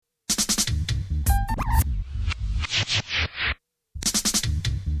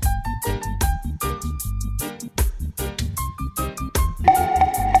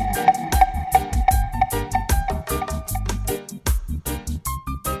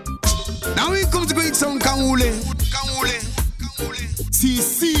Now we come to great sound Kaoule.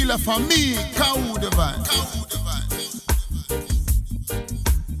 Si la famille Kaou de Vibes.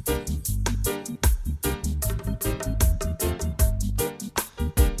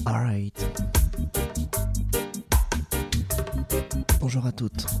 Alright. Bonjour à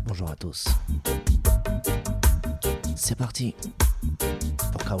toutes, bonjour à tous. C'est parti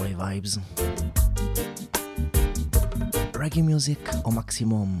pour Kaoule Vibes. Reggae music au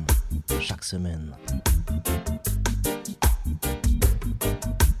maximum chaque semaine.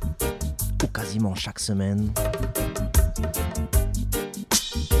 Ou quasiment chaque semaine.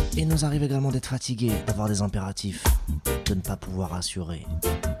 Il nous arrive également d'être fatigués, d'avoir des impératifs, de ne pas pouvoir assurer.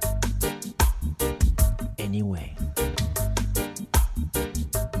 Anyway,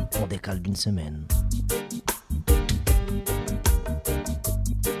 on décale d'une semaine.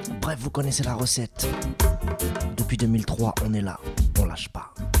 Bref, vous connaissez la recette. Depuis 2003, on est là, on lâche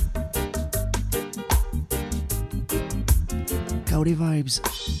pas. Kaoule Vibes,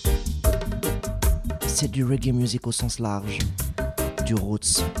 c'est du reggae music au sens large, du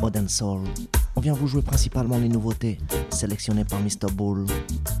roots au dancehall. On vient vous jouer principalement les nouveautés sélectionnées par Mr. Bull.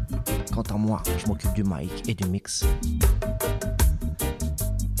 Quant à moi, je m'occupe du mic et du mix.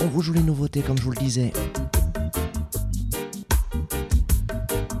 On vous joue les nouveautés comme je vous le disais.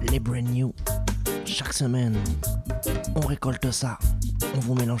 Les brand new. Chaque semaine, on récolte ça, on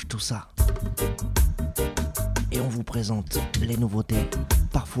vous mélange tout ça. Et on vous présente les nouveautés,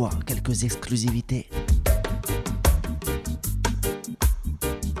 parfois quelques exclusivités.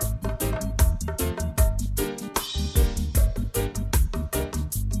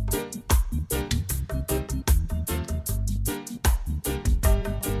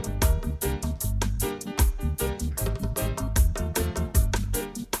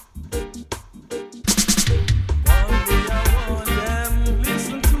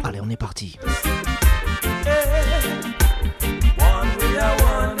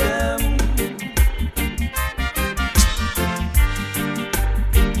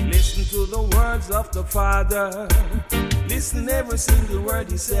 Father, listen every single word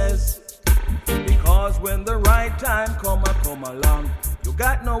he says, because when the right time come along, you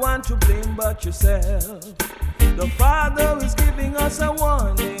got no one to blame but yourself. The Father is giving us a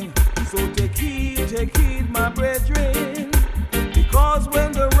warning, so take heed, my brethren, because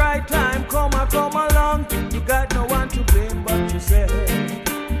when the right time come along, you got no one to blame but yourself.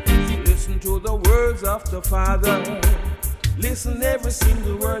 So listen to the words of the Father, listen every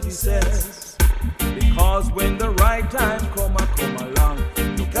single word he says. Because when the right time come along,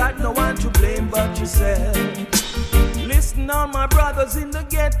 you got no one to blame but yourself. Listen on my brothers in the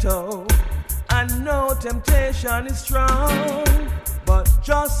ghetto, I know temptation is strong, but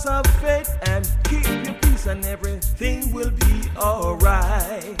just have faith and keep your peace and everything will be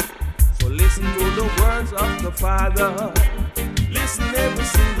alright. So listen to the words of the Father, listen every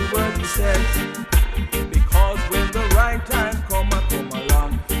single word he says, because when the right time come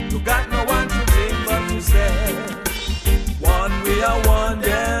along, you got no one to blame but yourself. One way I want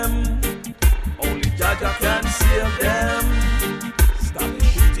them, only Jaja can save them. Stop the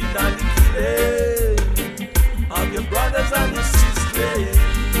shooting and the killing of your brothers and your sisters.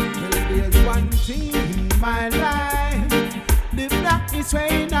 Well, there's one thing in my life, the blackness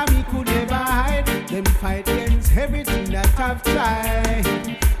way now me could never hide. Them fight against everything that I've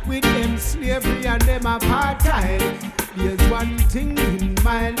tried, with them slavery and them apartheid. There's one thing in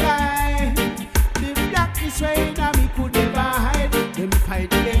my life, the blackness way now me could never hide. Them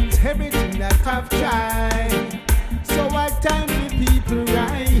fight against everything that I've tried. So what time the people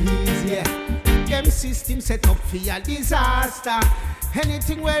rise, yeah. Them system set up for a disaster.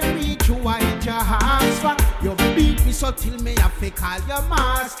 Anything where reach you, I hit your hands for. You beat me so till me have to call your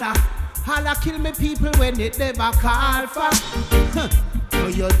master. All I kill me people when they never call for. So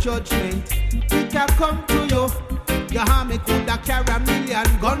your judgment, it a come to you. Your army coulda carry a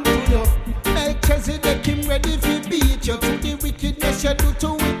million gun to you. Melchizedek him ready to beat you to the wickedness you do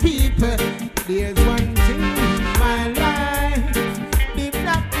to we people. There's one thing in my life, the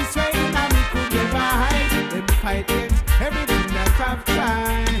blackness way and me could never hide. Them fight against everything that I've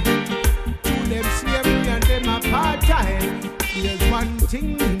tried, to them slavery and them apartheid. There's one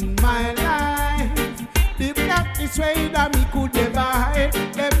thing in my life, the blackness way that me could never hide.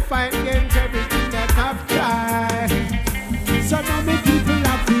 Them fight against everything that I've tried. So now me people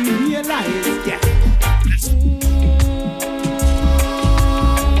have to realize, yeah.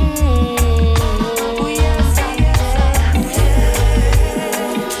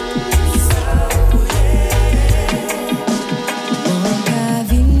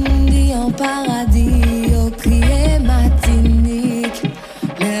 Paradis, au crier matinique,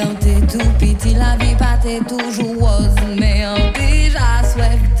 l'air t'est tout petit, la vie pas t'es toujours rose, mais on déjà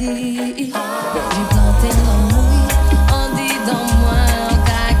soif dit. J'ai planté l'amour, on dit dans moi, on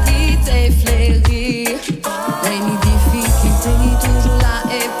qu'a quitté fléri. Les difficultés toujours là,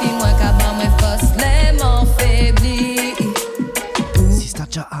 et puis moi qu'à bas mes forces, les m'en faiblis. Sister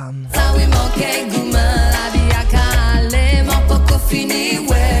Jahan. Ça oui manquait gourmand, la vie a calé, mon coco fini,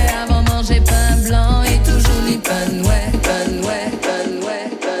 ouais. Avant manger pain blanc et toujours ni pain, ouais, pain, ouais, pain, ouais,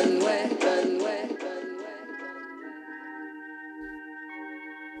 pain, ouais, pain, ouais, pain, ouais.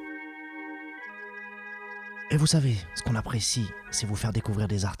 Et vous savez, ce qu'on apprécie, c'est vous faire découvrir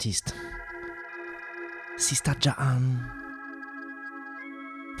des artistes. Sister Jahan,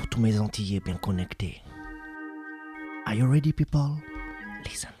 pour tous mes Antillais bien connectés. Are you ready, people?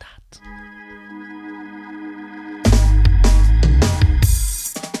 Listen that.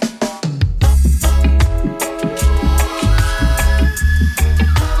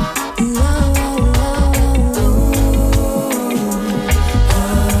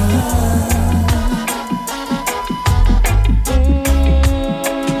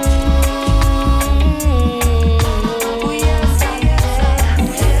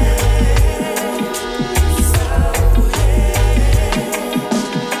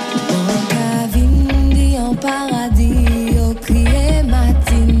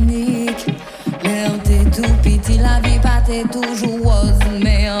 T'es toujours rose,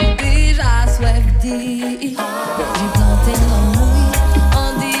 mais on déjà soif dit. J'ai planté l'amour,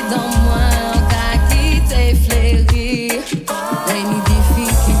 on dit dans moi, on qu'a quitté fléri. Les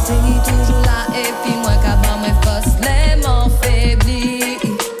difficultés toujours là, et puis moi qu'à bas mes forces, les m'en faiblis.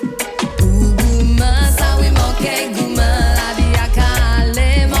 Gourmand, ça oui manquait gourmand, la vie a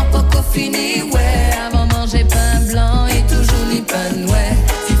calé, mon coco fini, ouais. Avant manger pain blanc et toujours ni pain, ouais.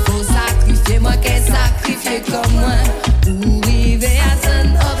 S'il faut sacrifier, moi qu'est sacrifier comme moi. Pour arriver à ton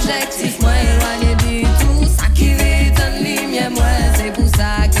objectif, moi éloigné du tout, ça qui vit en lumière, moi. C'est pour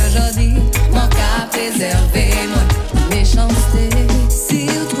ça que je dis, mon cas préservé, moi, méchanceté. Si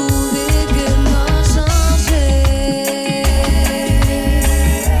vous trouvez que m'en changer,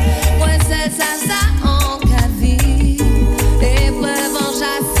 moi c'est ça en cas vie. Épreuve en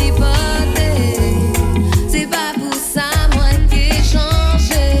châssis porté, c'est pas pour ça, moi qui ai changé.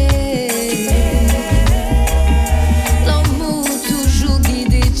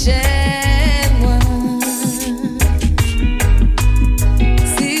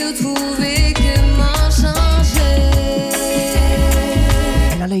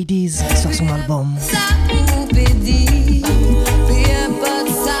 Ladies sur son album. Ça vous pédit, peu importe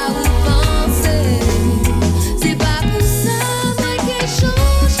ça vous pensez, c'est pas pour ça moi qui ai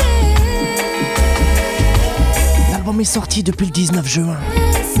changé. L'album est sorti depuis le 19 juin.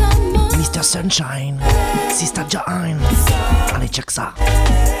 Mr. Sunshine, Sister Jahan. Allez, check ça.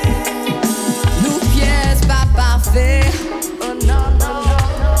 Nous pièces pas parfait. Oh non, non,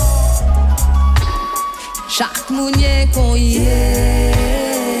 non. Chaque mounier qu'on y est.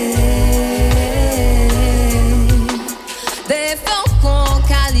 Des fonds en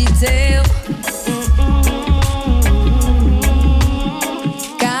qualité,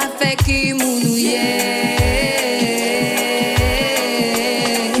 café qui mounouye,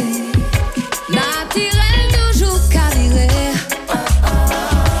 naturel toujours caliré,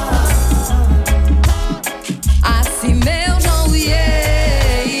 assimé au janvier,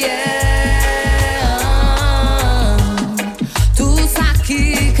 tout ça qui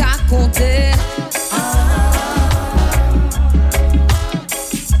a compté.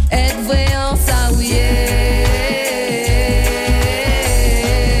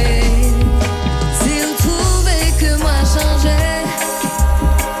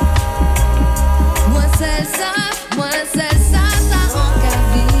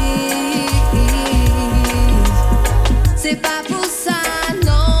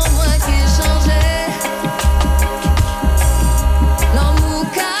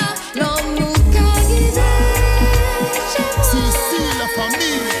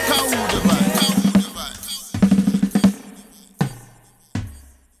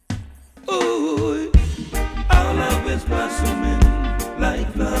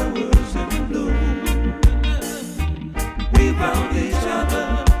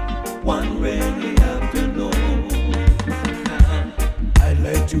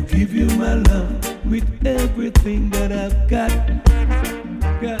 Everything that I've got,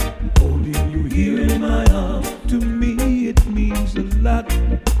 holding you here in my arms, to me it means a lot.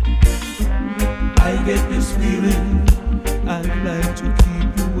 I get this feeling, I'd like to keep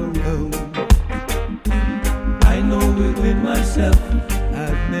you around. I know within myself,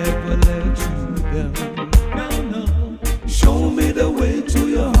 I've never let you down. No, no. Show me the way to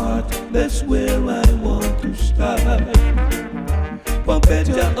your heart, that's where I want to start. For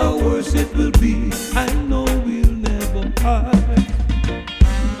better or worse it will be, I know we'll never part.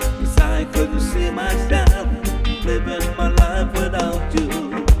 'Cause I couldn't see myself living my life without you.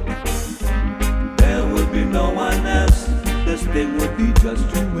 There would be no one else, this thing would be just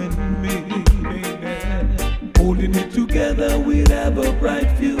you and me, baby. Holding it together, we'd have a bright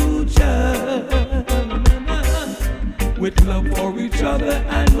future. With love for each other,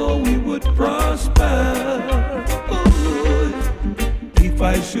 I know we would prosper. Ooh, if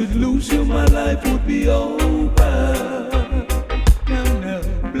I should lose you, my life would be over. Now,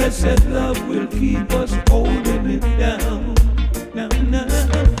 blessed love will keep us holding it down. Now,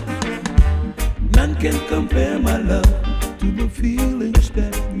 none can compare my love to the feelings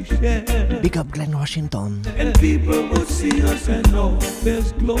that we share. Big up Glenn Washington. And people would see us and know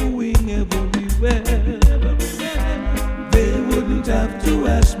there's glowing everywhere. They wouldn't have to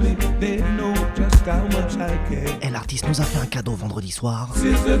ask me, they know just how much I care. Et l'artiste nous a fait un cadeau vendredi soir.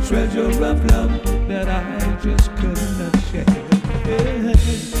 This is a treasure of love that I just could not share.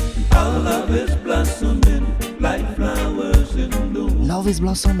 Our love is blossoming like flowers in bloom. Love is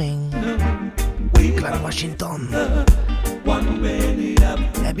blossoming. Glenn Washington. One way up.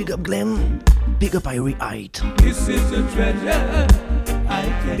 Hey, big up Glenn. Big up Irie Height. This is a treasure I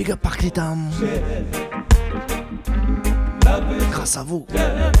can't Big up Park Litam. share. Love is Grâce à vous,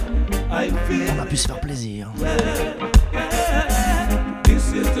 I feel. on a pu se faire plaisir.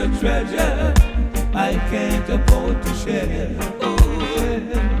 This is a treasure I can't afford to share. Ooh,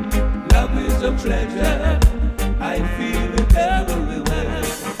 love is a pleasure, I feel it everywhere.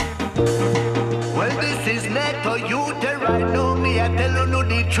 Well, this is Neto Youth, right now me I tell you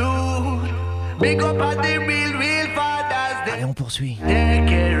the truth. Big up at the real fathers, Allez, on poursuit. take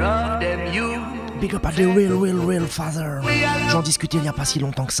care of them you. Big up à des real father. J'en discutais il y a pas si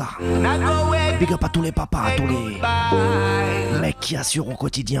longtemps que ça. Not go away, Big up à tous les papas, à tous les bye. mecs qui assurent au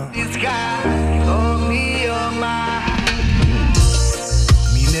quotidien. This guy, oh me, oh my.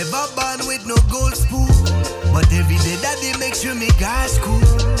 Me never born with no gold spoon, but every day daddy make sure me got school.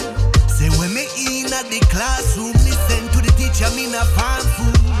 Say when me in at the classroom, listen to the teacher, me na farm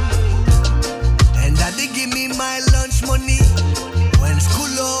food. And daddy give me my lunch money. When school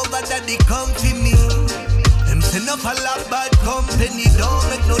over, daddy come for me. Them send up a lot bad company, don't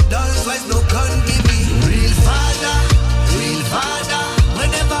make no dance, twice no can give me. Real father,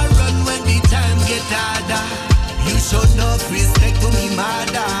 whenever run when the time get harder. You show no respect to me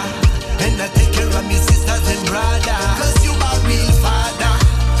mother, and I take care of me sisters and brother. Cause you are real father,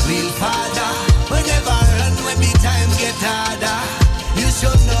 whenever run when the time get harder. You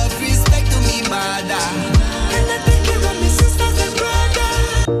show no respect to me mother, and I take care of me sisters and brother.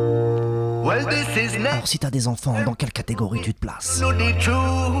 Well, this is Alors Neto, si t'as des enfants, dans quelle catégorie tu te places? the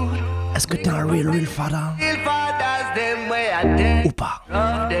truth. Est-ce que t'es un real father Real fathers, them way I take ou pas?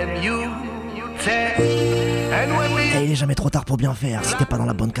 of them you say. And when we Et il est jamais trop tard pour bien faire si t'es pas dans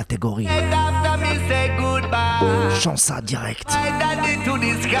la bonne catégorie. get after me say goodbye. Chante ça direct. My daddy to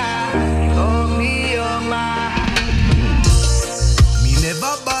the sky, oh me, oh my. Me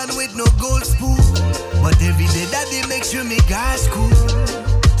never born with no gold spoon, but every day daddy make sure me got school.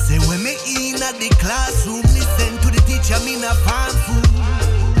 Say when me in at the classroom, listen to the teacher, me na farm food.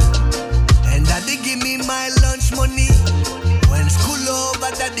 And daddy give me my lunch money. When school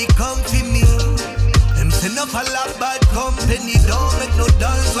over, daddy come for me. Them send up a lot bad company, don't make no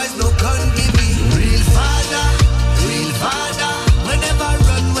dance, twice no can give me. Real father, whenever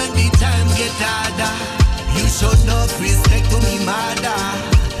run when the time get harder. You show no respect to me mother,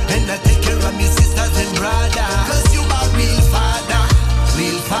 and I take care of me sisters and brother. Cause you are real father,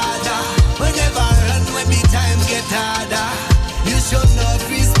 whenever run when the time get harder. You show no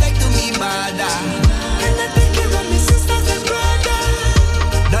respect to me mother, and I take care of me sisters and brother.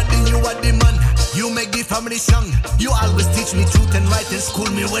 Daddy, you are the man, you make the family strong. You always teach me truth and right and school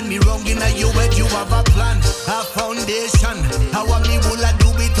me when me wrong. In a your head you have a plan, a foundation. How me will I do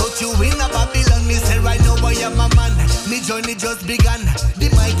without you in a Babylon? Me say right now I am a man, me journey just begun. The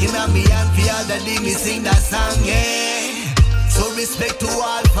mic in a me hand, for all the day me sing that song, yeah. So respect to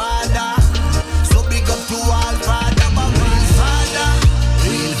all father, so big up to all father. But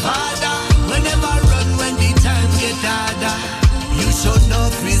real father, whenever run when the time get harder. You show no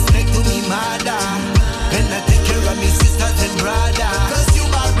respect to me mother, and I take care of me sisters and brother. Cause you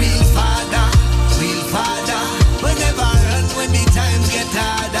are real father, whenever run when the time get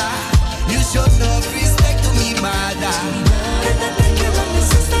harder. You show no respect to me mother, and I take care of me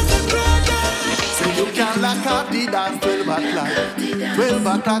sisters and brother. So you can lock up the dance 12 o'clock. 12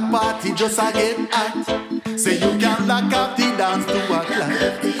 o'clock party just a get hot. Say you can lock up the dance 2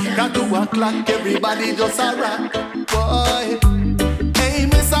 o'clock. Got 2 o'clock, everybody just a rock. Boy, hey,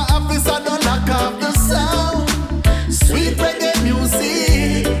 Mr. Officer, don't lock off the sound. Sweet reggae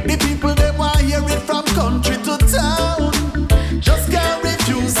music, the people they want hear it from country to town. Just can't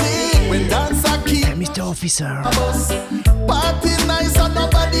refuse it when dancer keep. Hey, Mr. Officer, party nice and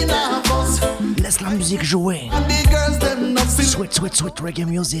nobody nervous. laisse la musique jouer. And the girls them not feel. Sweet, sweet, sweet reggae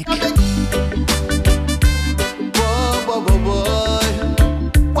music.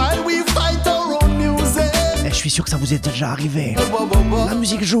 While we fight our own music. Et je suis sûr que ça vous est déjà arrivé. La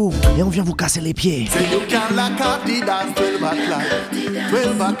musique joue et on vient vous casser les pieds. Say you can lock up the dance 12 o'clock.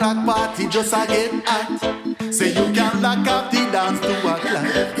 12 o'clock party just a get hot. Say you can lock up the dance 2 o'clock.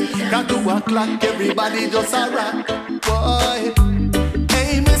 Got 2 o'clock everybody just a rock. Boy,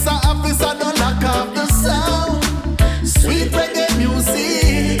 hey Mr. Officer, don't lock up the sound. Sweet reggae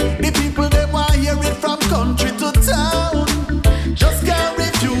music, the people they want hear it from country to town. Just can't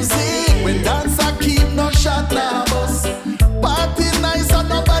refuse it when dancer keep no shot now boss. Party nice and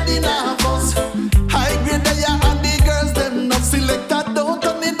nobody nervous. High grade there and the girls them not selected. Don't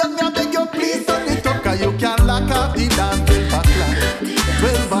turn it down, I beg you please turn it up. Cause you can lock up the dance 12 o'clock.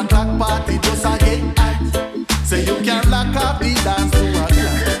 12 o'clock party just a get hot. Say you can lock up the dance 2 o'clock.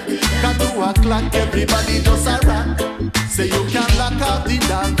 Cause 2 o'clock everybody just a rock. Say you can lock up the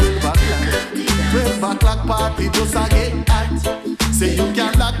dance 12 o'clock. 12 o'clock party just a get hot. Say you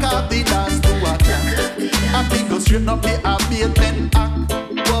can lock up the dance 2 o'clock. I think go straight up the abatement act.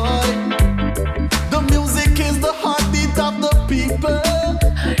 Boy, the music is the heartbeat of the people.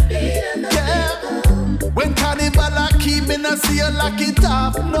 Yeah. When carnival I keep in a see you lock it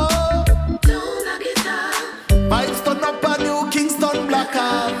off. No, don't lock it off. Vibes turn up a New Kingston block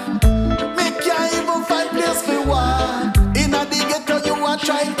off. Make ya even find place for one. In a the ghetto you are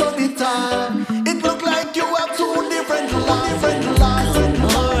trying to turn it off. It look like you have 2 different lives.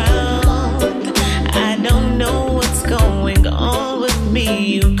 I don't know what's going on with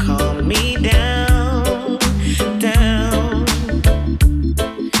me. You calm me down, down.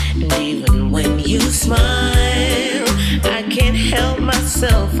 And even when you smile, I can't help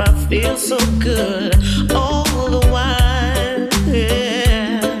myself. I feel so good all the while.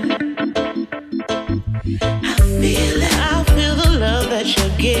 Yeah. I feel it. I feel the love that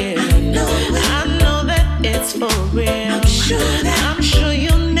you're giving. I know that it's for real. I'm sure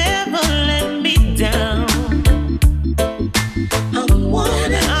you'll never let me down. I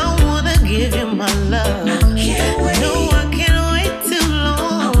wanna give you my love. No, I can't wait too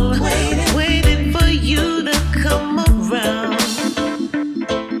long. Waiting for you to come around.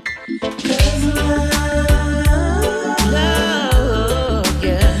 'Cause love,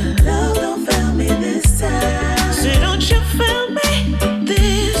 yeah. Love don't fail me this time. So don't you fail me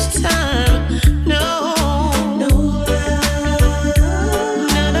this time. No. No.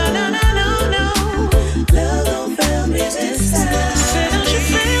 Love don't fail me this time. So don't you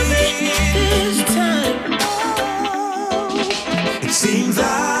fail me this time. It seems like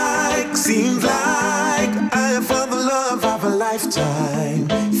I have found the love of a lifetime.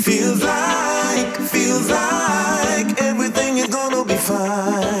 Feels like everything is gonna be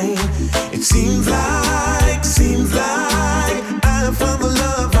fine. It seems like I have found the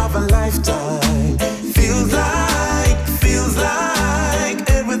love of a lifetime. Feels like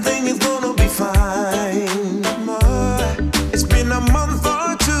everything is gonna be fine. It's been a month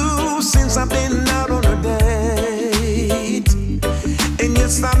or 2 since I've been out on a date. And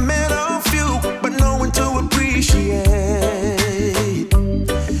yes, I met a few, but no one to appreciate.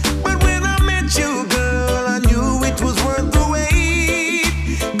 But when I met you, girl, I knew it was worth the wait.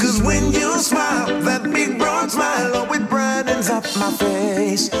 'Cause when you smile, that big broad smile, oh, it brightens up my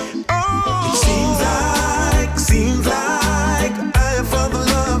face. Oh, it seems like I have found the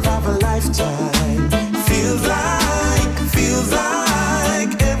love of a lifetime. Feels like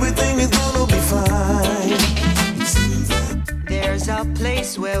everything is gonna be fine. There's a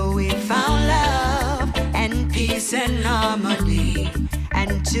place where we found love and peace and harmony,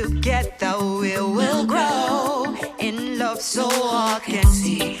 and together we will grow in love so all can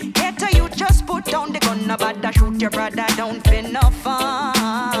see. Get you just put down the gun, about to shoot your brother down for no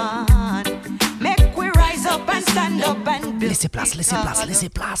fun. Make we rise up and stand up and build. Laissez place, laissez place, laissez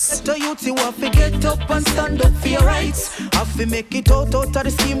place. To you to have to get up and stand up for your rights. Have to make it out of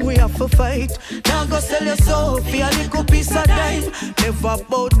the scheme we have to fight. Now go sell your soul for a little piece of dime. Never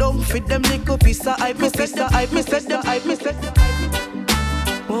bow down for them little piece of hype.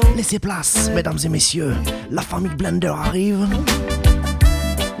 Laissez place, mesdames et messieurs. La famille Blender arrive.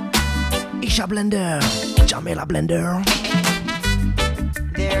 Isha Blender, Jamela Blender.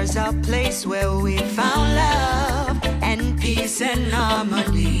 There's a place where we found love and peace and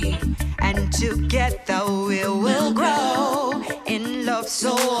harmony, together we will grow in love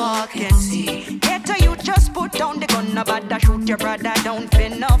so all can see. Get to you, just put down the gun, no bother shoot your brother, don't be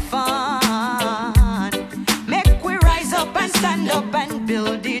no fun. Make we rise up and stand up and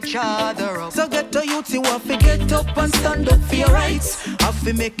build each other up. So get to youth, you have to get up and stand up for your rights. Have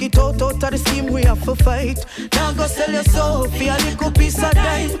to make it out of the scheme, we have to fight. Now go sell your soul for a little piece of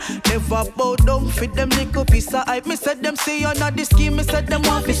dime. Never bow down for them little piece of hype. Me said them see you not the scheme, me said them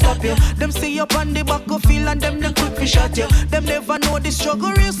want to stop you. Them see you on the battlefield and them quick to shot you. Them never know the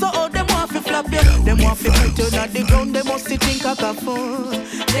struggle real, so all them want to flap you. Them want to put you on the ground, they must think of a fun.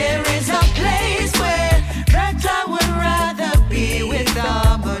 There is a place where I would rather be with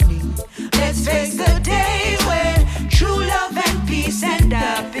harmony. Let's face the day when true love and peace and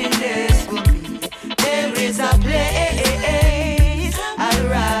happiness will be. There is a place I'd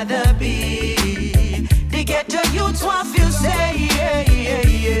rather be. The ghetto youths want feel say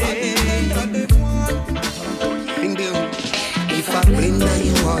If I blender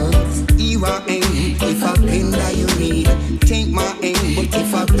you want, you are aim. If I blender you need, take my aim. But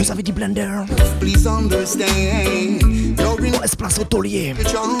if I Vous avez dit blender, please understand. on laisse place au taulier.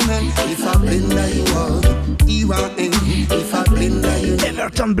 If I blender you want, you are aim. If I blender you need,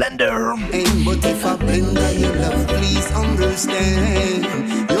 Everton blender. aim. But if I blender you love, please understand.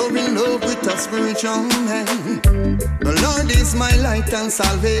 You're in love with a spiritual man. The Lord is my light and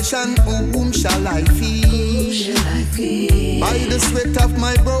salvation. Whom shall I fear? By the sweat of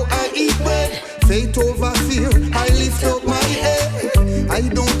my brow I eat bread. Faith over fear, I lift up my head. I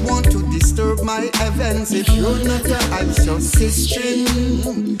don't want to disturb my heavens. If you're not a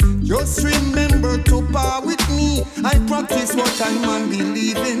isocysteine, just remember to par with me. I practice what I'm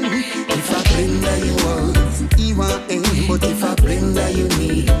unbelieving. If I blender you want, you want aim. But if I blender you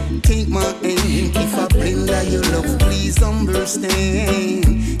need, take my aim. If I blender you love, please understand.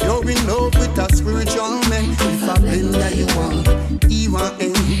 You're in love with a spiritual man. If I blender you want, you want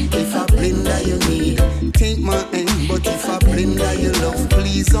aim. If I blender you need, take my aim. But if I blender you love,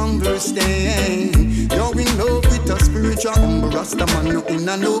 please understand. You're in love with a spiritual Rasta man, no in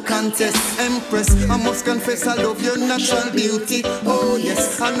a no contest. Empress, I must confess I love your natural beauty. Oh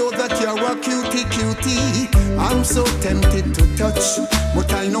yes, I know that you're a cutie. I'm so tempted to touch,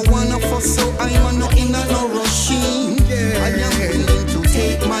 but I know one of us, so I'm not in a no rushing. I am willing to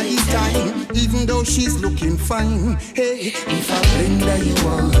take my time, even though she's looking fine. Hey, if I blender you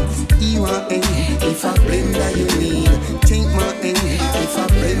want, you are aim. If I blender you need, take my aim. If I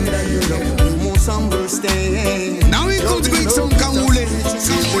blender you love, you must understand. Now we come to bring some Kangule.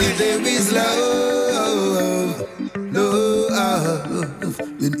 Where there is love,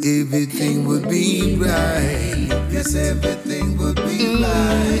 then everything would be right. Yes, everything would be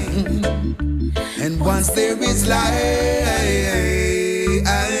right. And once there is life,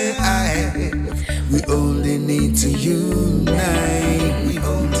 we only need to unite. We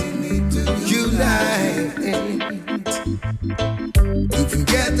only need to unite. If you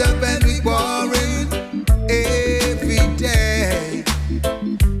get up and be boring every day,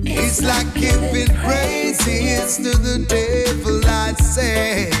 it's like giving praises to the devil, I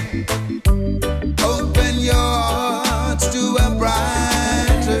say. Open your hearts to a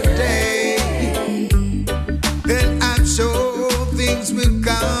brighter day, then I'm sure things will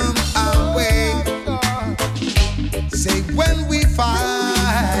come our way. Say when we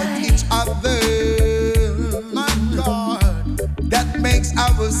fight each other, my God, that makes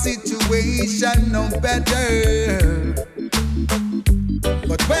our situation no better.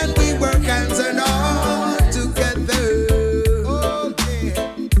 But when we work hands and all together, oh yeah,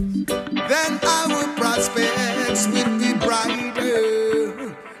 then our prospects will be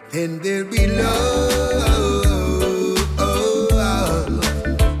brighter. Then there'll be love,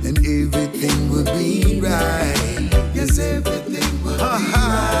 and everything will be right. Yes, everything will be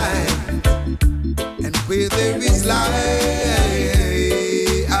right. And where there is life,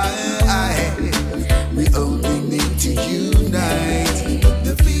 we only need to unite.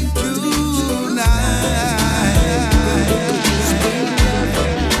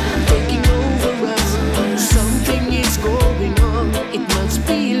 Taking over us, something is going on. It must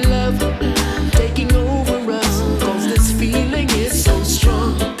be love taking over us, 'cause this feeling is so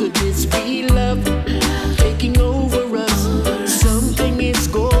strong. Could this be love taking over us? Something is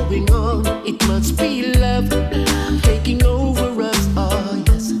going on. It must be love taking over us. Oh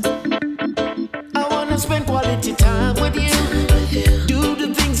yes, I wanna spend quality time with you. Do the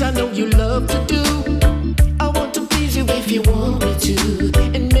things I know you love to do. I want to please you if you want me to,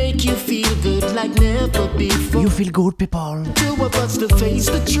 and make you feel good like never before. You feel good, people. Two of us to face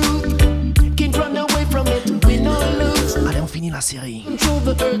the truth. Can't run away from it, win or lose. Allez, on finit la série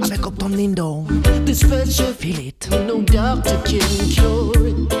avec Upton Lindo. Feel it. No doctor can cure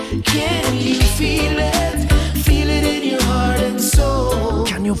it. Can you feel it? Feel it in your heart and soul.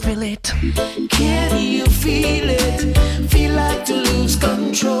 Can you feel it? Can you feel it? Feel like to lose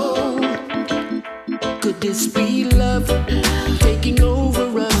control. Could this be love taking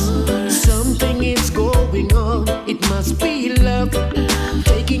over us? Something is going on. It must be love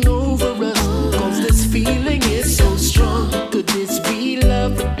taking over us. Cause this feeling is so strong. Could this be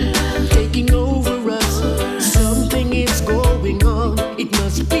love taking over us? Something is going on. It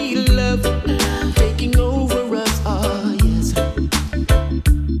must be love taking over us. Ah, yes.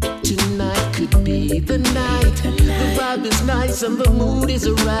 Tonight could be the night. The vibe is nice and the mood is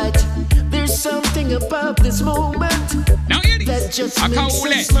right. There's something about this moment that just makes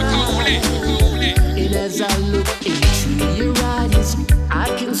me smile. And as I look into your eyes, I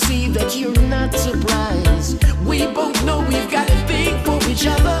can see that you're not surprised. We both know we've got a thing for each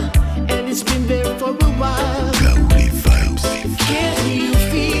other, and it's been there for a while. Can you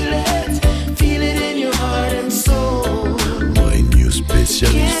feel it? Feel it in your heart and soul. My new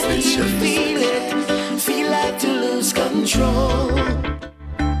specialist. Can you feel it? Feel like to lose control.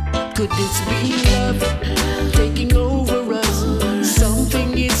 Could this be love taking over us?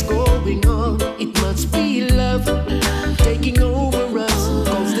 Something is going on. It must be love taking over us.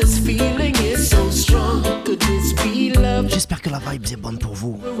 Cause this feeling is so strong. Could this be love? J'espère que la vibe est bonne pour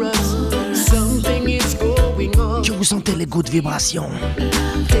vous. Something is going on. Que vous sentez les good vibrations.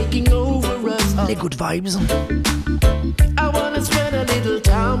 Taking over us. Les good vibes. I wanna spend a little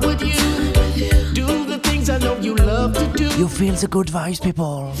time with you. Do the things I know you love to do. You feel the good vibes,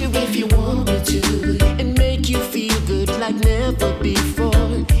 people. If you want me to, and make you feel good like never before.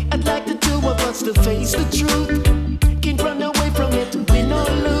 I'd like the two of us to face the truth. Can't run away from it, win or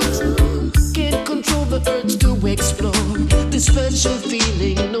lose. Can't control the urge to explore. This special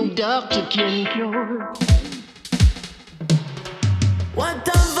feeling no doctor can cure. What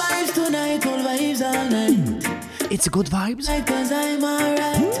the vibes tonight, all vibes all night. It's good vibes. Cause I'm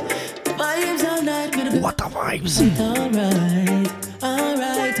alright. Vibes all night. What are vibes? Alright,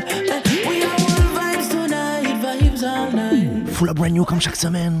 alright. We are all vibes tonight. Vibes all night. Full of brand new comme chaque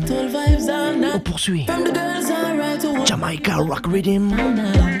semaine. All vibes all night. On poursuit. From the girls alright to Jamaica Rock Rhythm.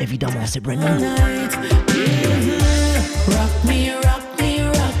 Évidemment, c'est brand new. Rock me,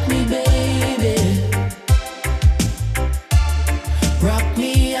 baby. Rock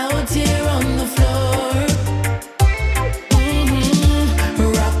me out here on the floor.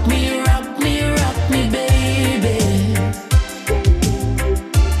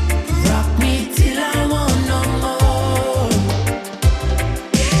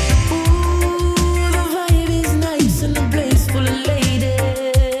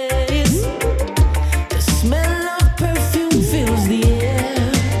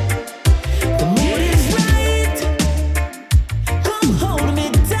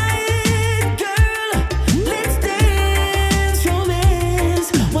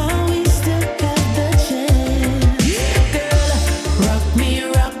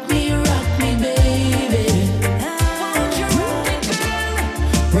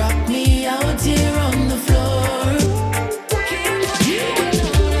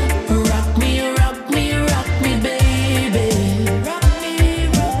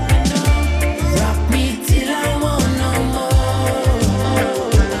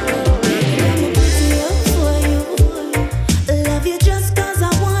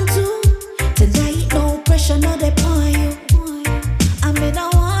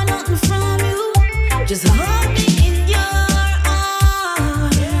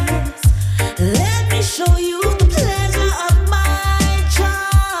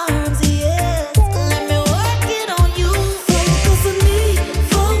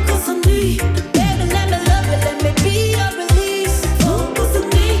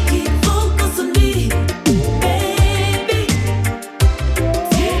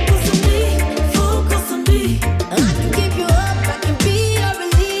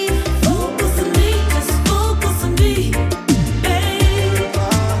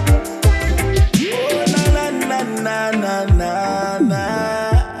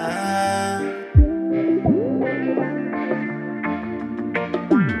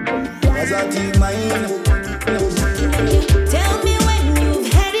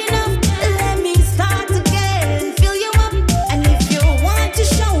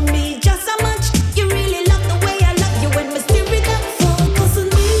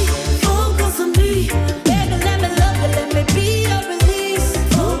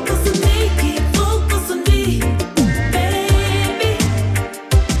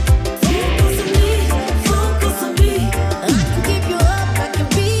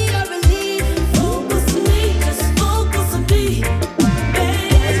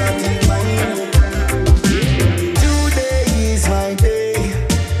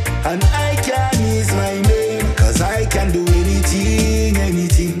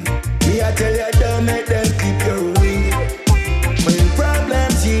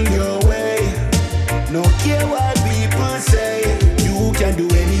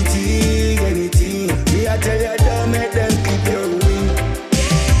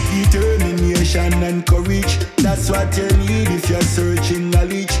 and courage. That's what you need if you're searching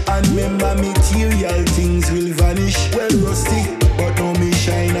knowledge. And remember, material things will vanish. Well, rusty, but now me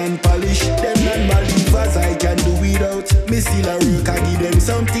shine and polish. Them non-believers I can do without. Me still a work, I give them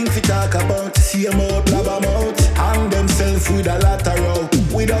something to talk about. See them out, blab them out. Hang themselves with a lot of row.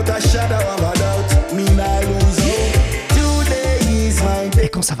 Without a shadow of a doubt, me not lose out. Today is my day. Et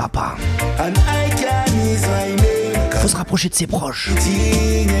quand ça va pas, And I can ease my name. faut se rapprocher de ses proches.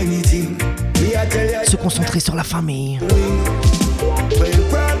 Anything. Me I tell you. Se concentrer sur la famille. When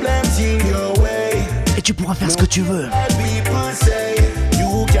problems in your way. Et tu pourras faire ce que tu veux. People say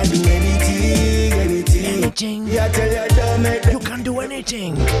you can do anything, anything. Me I tell you, don't make you can do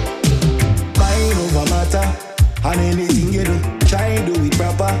anything. Mind over matter. And anything you do, try and do it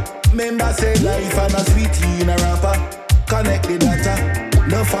proper. Remember say life and a sweetie in a rapper. Connect the data,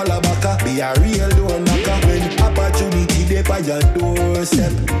 no follow back. Be a real door knocker. When opportunity dey by your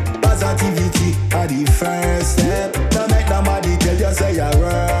doorstep. Positivity are the first step. Don't make nobody tell you say you're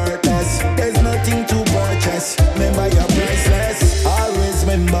worthless. There's nothing to purchase. Remember you're priceless. Always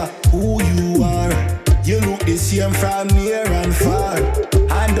remember who you are. You look the same from near and far.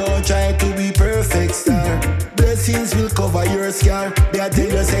 And don't try to be perfect star. Blessings will cover your scar. They tell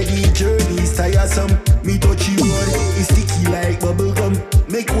you say the journey is tiresome. Me touchy road is sticky like bubble gum.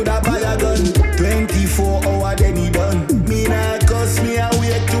 Me coulda buy a gun 24 hours then he done. Me not cuss me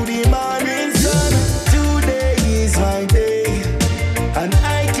awake to the morning sun. Today is my day. And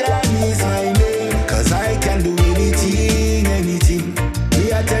I can ease my name. Cause I can do anything, anything.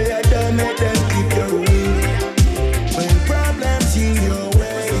 Me I tell you don't make them clip your wing. When problems in your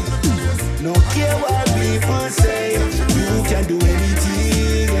way, no care what people say. You can do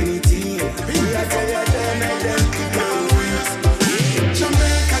anything, anything. Me I tell you don't make them clip your wings.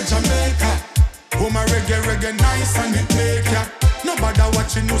 Jamaica, Jamaica. Oh my reggae nice and it make ya. Nobody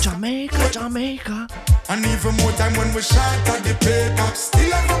watching us. Jamaica, Jamaica. And even more time when we shot at the paper.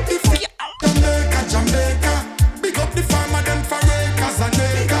 Still have up the Jamaica, Jamaica. Big up the farmer them for acres and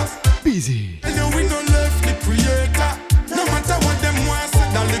acres. Busy. And then we don't left the creator. No matter what them want, say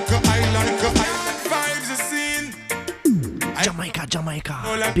that little island, vibes are seen. Jamaica, Jamaica.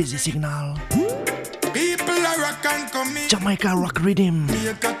 Busy signal. People are rock and come in. Jamaica rock rhythm.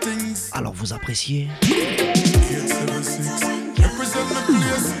 Make things. Alors vous appréciez? 876. Represent the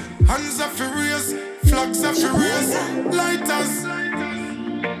place. Hands are furious. Flags are furious. Lighters.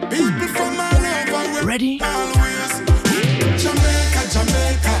 People from all over. Ready? Always. Jamaica,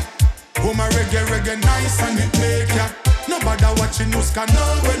 Jamaica. Oh my reggae nice and it make ya. Nobody watching us can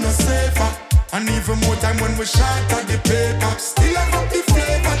know we're no safer. And even more time when we shot at the paper. Still have up the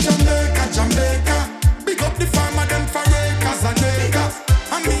flavor. Jamaica, Jamaica. Big up the farmer them for acres and acres.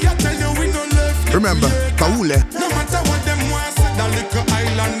 And me I tell you we no left. Remember, Paule. No matter what them want, that little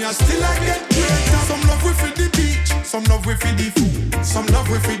island you still I get greater. Some love we for the beach, some love we for the food, some love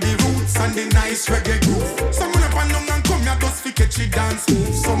we for the roots and the nice reggae groove. Some run up and down and come here just for catchy dance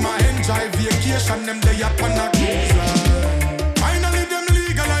moves. Some I enjoy vacation, them they up on a cruise. Finally them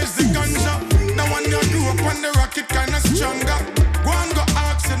legalize the ganja. Now when you grew up on the rocket kinda stronger. Go and go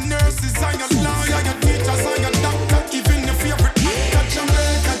ask your nurses and your lawyer, your teachers and your doctor, even your favorite actor.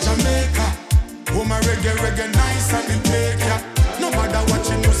 Jamaica, Jamaica. Oh my reggae nice and it make ya. Nobody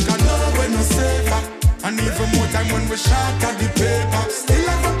watching us can know we're no safer. And even more time when we shot at the paper. Still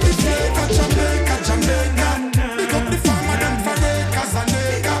have up the flavor. Jamaica, Jamaica. Pick up the farmer them for acres and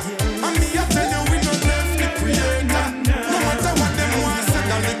acres. And me I tell you we no left the creator. No matter what them want, say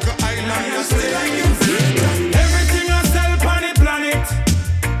that little island you still a inflator. Everything I sell on the planet,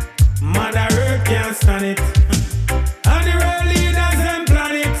 Mother Earth can't stand it. And the real leaders them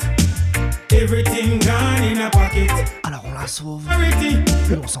planet. Everything gone in a pocket. Alors on la sauve.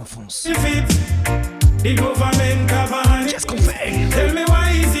 Et on s'enfonce. The government govern. Qu'est-ce qu'on fait? Tell me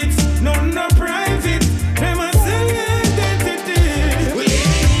why is it no private? They must sell your identity. We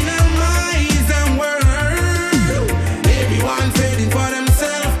live in a miser world. Everyone fading for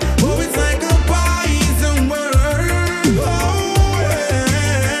themselves. Oh, it's like a poison world. Oh,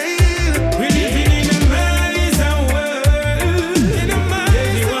 well. We living in a miser world.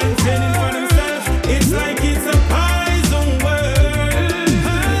 Everyone fading for themselves. It's like it's a poison world.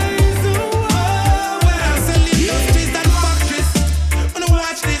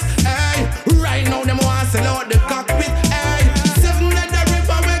 Watch this.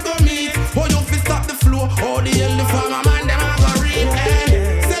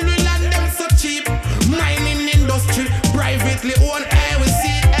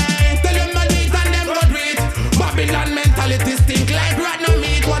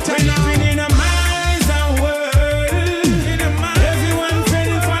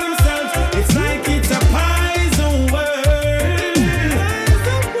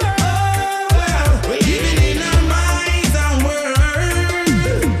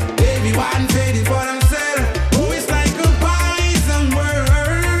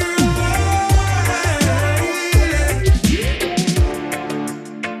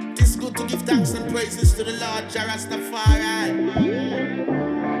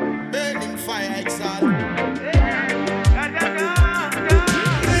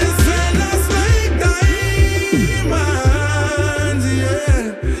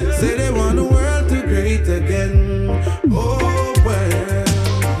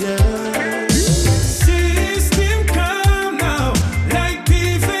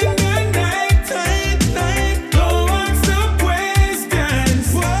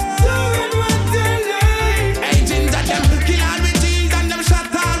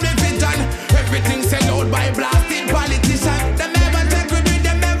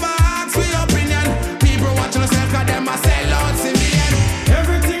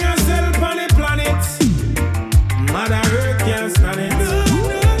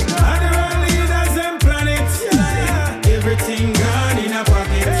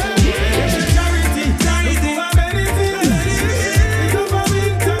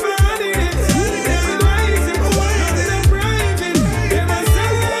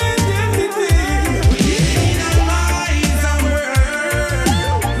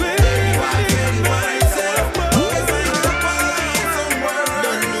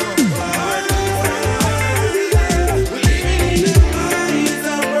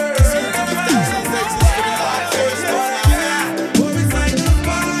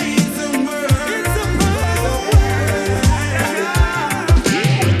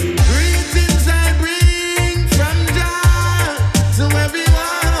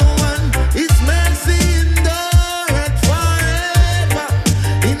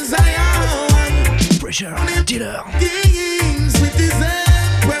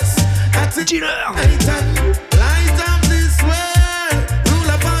 dealer. Light up this world, rule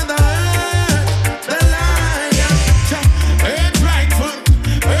upon the earth, the lion. Earth rightful,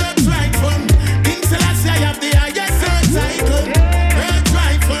 King Selassie I have the highest earth cycle. Earth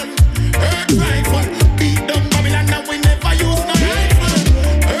rightful, beat down Babylon and we never use no rifle.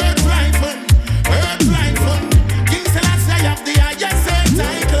 Earth rightful, King Selassie I have the highest earth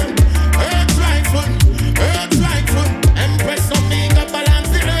cycle. Earth rightful, Empress of me got balance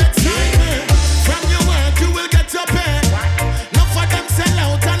the earth cycle. From your work you will get your pay. Not for them sell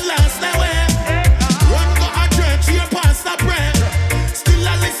out and last their way. Run go a church, hear pastor pray. Still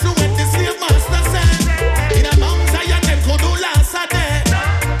I listen when the slave master said. In a Mount Zion them could do last a day.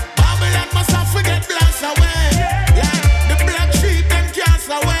 Babylon must have forget blast away. Like the black sheep them cast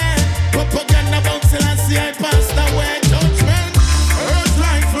away. Propaganda about Selassie I passed away. Judgment, earth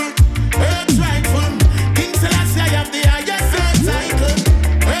rightful, King Selassie I have the highest earth cycle.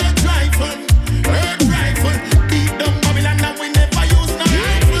 Earth rightful, beat down Babylon and we never use no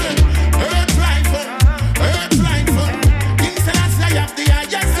rifle. Earth rightful, King Selassie I have the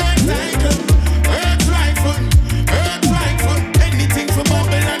highest earth cycle. Earth rightful, anything for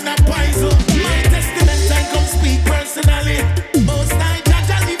Babylon and poison. My testament I come speak personally. Most night I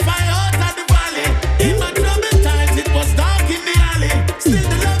justify out of the valley. In my troubled times it was dark in the alley. Still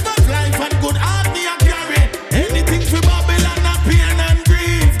the love of life and good heart me a carry. Anything for Babylon and pain and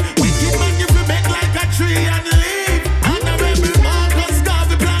grief. Wicked man you fi make like a tree and leave. Honorable Marcus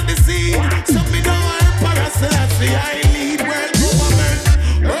Garvey plant the seed. Some me know Emperor Selassie I lead world government.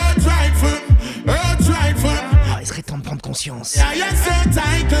 Earth rightful. Ah, il serait temps de prendre conscience. Highest earth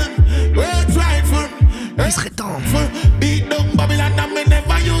cycle. Earth rightful. Il serait temps. Beat down Babylon and me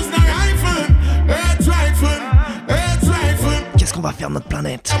never use no rifle. Earth rightful. Qu'est-ce qu'on va faire de notre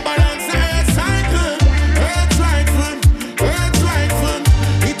planète? Balance the earth cycle. Earth rightful.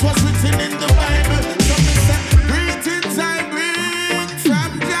 It was written in the Bible. So me say, greetings I bring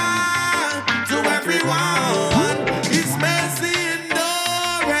from Jah to everyone. His mercy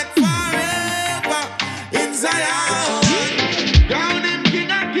endureth forever in Zion. Crown him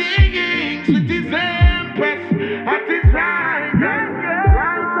King of Kings with his empress at his right.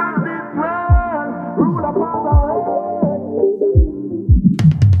 Rise of this world, rule upon the earth.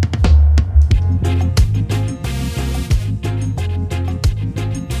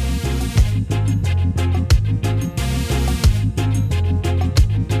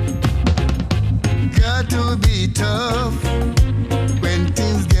 Got to be tough when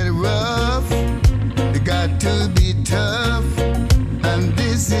things get rough. You got to be tough, and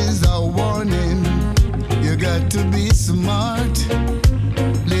this is a warning. You got to be smart.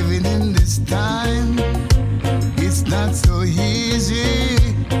 Living in this time, it's not so easy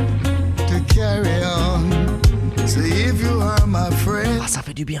to carry on. So if you are my friend, Ah, ça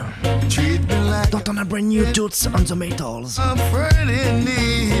fait du bien. treat me like D'entendre un brand new Toots on the Metals. a friend in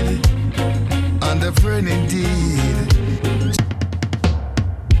need, and a friend indeed.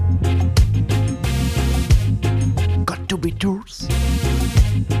 Got to be Toots.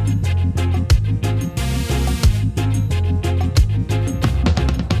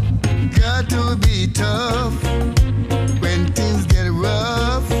 Got to be tough when things get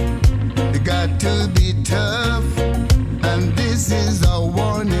rough. You got to be tough, and this is a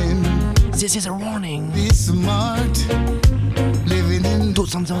warning. This is a warning. Be smart, living in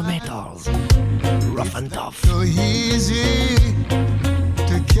Toots on the Metals. Rough and tough. so easy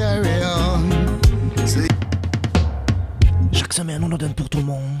to carry on. So Chaque semaine, on en donne pour tout le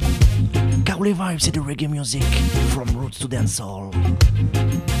monde. Car les vibes, c'est de reggae music. From roots to dancehall.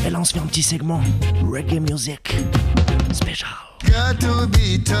 Et là, on se fait un petit segment. Reggae music. Spécial. got to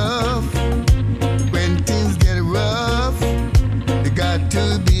be tough when things get rough. You got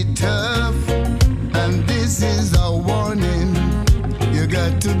to be tough, and this is a warning. You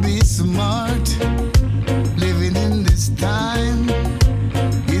got to be smart, living in this time.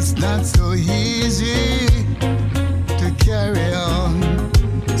 It's not so easy to carry on.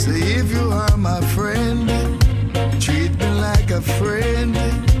 So if you are my friend, treat me like a friend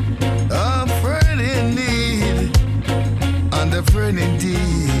in need, and a friend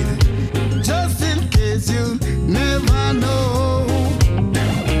indeed. Just in case you never know,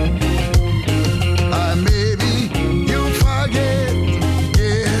 or maybe you forget,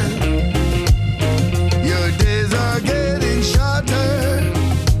 yeah. Your days are getting shorter,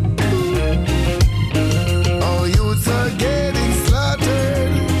 oh, youths are getting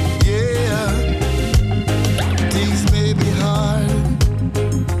slaughtered, yeah. Things may be hard,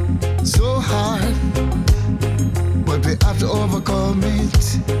 so hard, but we have to overcome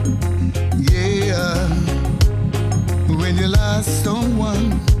it, yeah. When you lost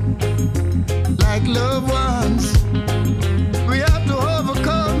someone, loved ones. We have to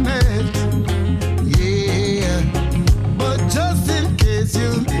overcome it, yeah. But just in case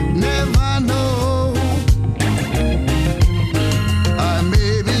you never know,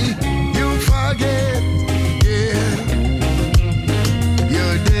 maybe you forget, yeah.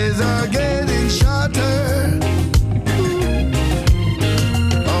 Your days are getting shorter.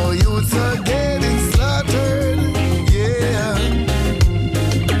 Oh, youths are getting slaughtered, yeah.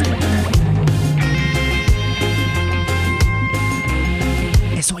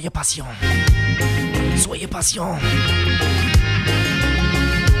 Et soyez patients. Soyez patients.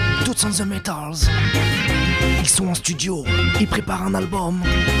 Toots and the Metals. Ils sont en studio. Ils préparent un album.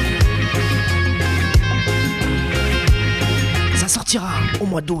 Ça sortira au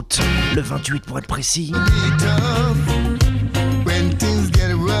mois d'août, le 28 pour être précis. When things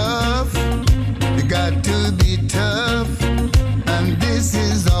get rough, you got to be tough. And this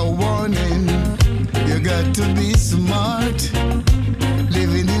is a warning. You got to be smart.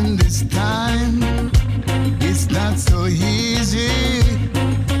 Living in this time, it's not so easy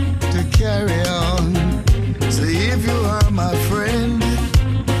to carry on. So if you are my friend,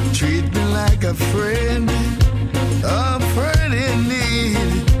 treat me like a friend in need,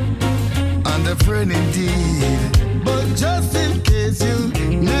 and a friend indeed. But just in case you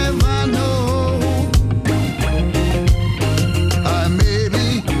never know,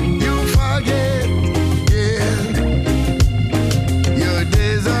 maybe you forget, yeah. Your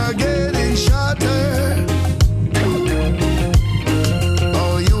days are getting shorter.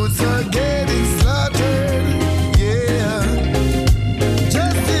 Oh, youths are getting slaughtered, yeah.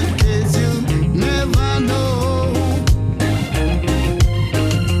 Just in case you never know,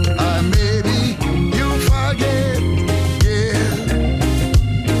 maybe you forget, yeah.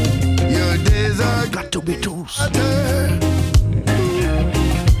 Your days are got to be tools.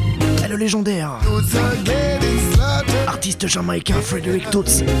 Et le légendaire artiste jamaïcain Frederick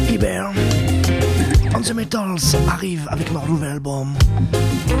Toots Ibert and the Metals arrive avec leur nouvel album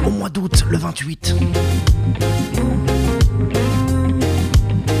au mois d'août, le 28.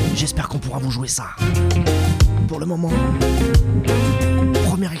 J'espère qu'on pourra vous jouer ça. Pour le moment,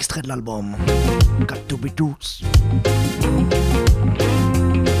 premier extrait de l'album, Got to be Tools.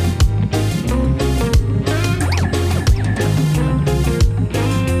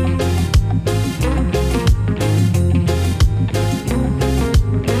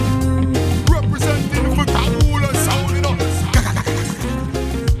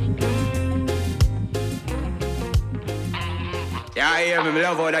 Yeah, me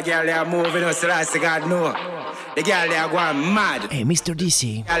love how the girl they are moving us, so that's the God know. The girl they are going mad. Hey, Mr.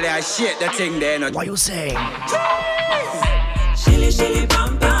 DC. Girl they are shit the thing there. No. What you say? Shilly shilly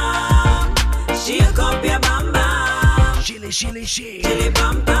bam bam, shake up your bam bam. Shilly shilly shilly. Shilly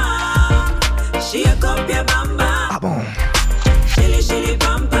bam bam, shake up your bam bam. Ah bon? Shilly shilly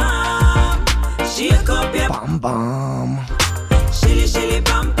bam bam, shake up your bam bam. Shilly shilly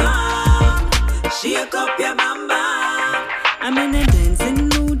bam bam, shake up your bam bam. I'm in a dancing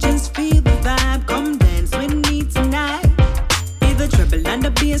mood, just feel the vibe. Come dance with me tonight. Feel the treble and the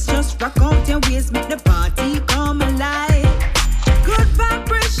bass, just rock out your waist, make the party come alive. Good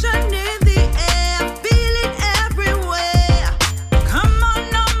vibration in the air, feel it everywhere. Come on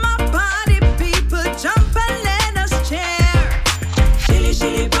my party people, jump and let us cheer. Shilly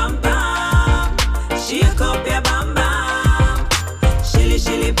shilly bam bam, shake up your bam bam. Shilly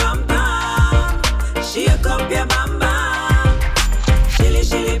shilly bam bam, shake up your bam bam. Shilly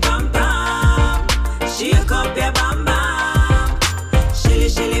shilly bam bam, shake up your bam bam. Shilly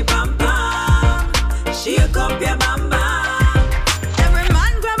shilly bam bam, shake up your bam bam. Every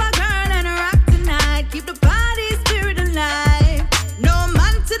man grab a girl and rock tonight, keep the party spirit alive. No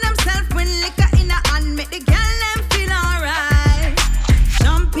man to themself when liquor in a hand, make the girl them feel alright.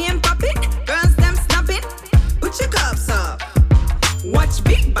 Champagne popping, girls them snapping, put your cups up. Watch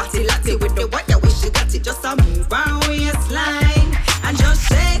big body latte with the wire, wish you got it, just a move our waistline. And just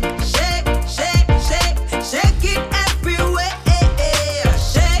shake, shake, shake, shake, shake it everywhere.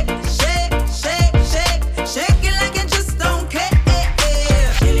 Shake, shake, shake, shake, shake it like you just don't care.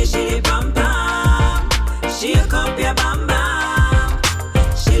 Shilly shilly bam bam, shake up your bam bam.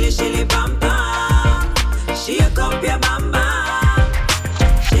 Shilly shilly bam bam, shake up your bam bam.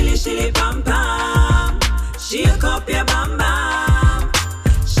 Shilly shilly bam bam, shake up your bam bam.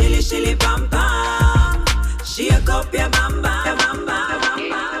 Shilly shilly bam bam, shake up your bam bam.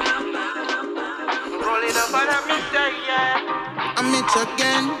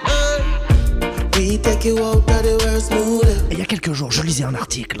 Et il y a quelques jours, je lisais un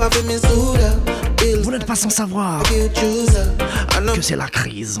article Vous n'êtes pas sans savoir que c'est la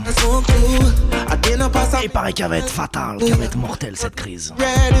crise. Et il paraît qu'elle va être fatale, qu'elle va être mortelle cette crise.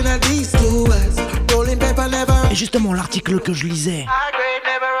 Et justement l'article que je lisais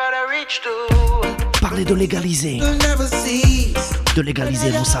parlait de légaliser. De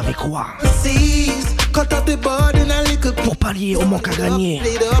légaliser, vous savez quoi? Pour pallier au manque à gagner,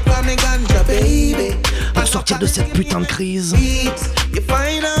 pour sortir de cette putain de crise.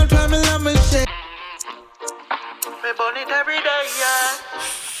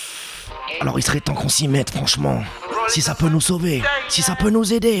 Alors il serait temps qu'on s'y mette, franchement. Si ça peut nous sauver, si ça peut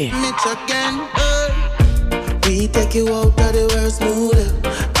nous aider. We take you out of the worst mood.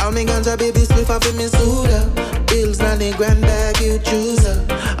 Call me ganja baby, spliff up in me soda. Bills na the grand bag you choose.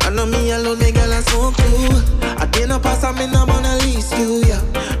 I know me alone, me girl I smoke too. I didn't pass, I'm in a Mona Lisa, yeah.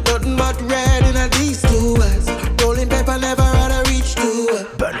 Nothing but red in a these two eyes. Rolling paper never rather reach to.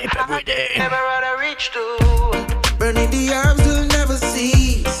 Burn it every day. Never rather reach to. Burning the herbs will never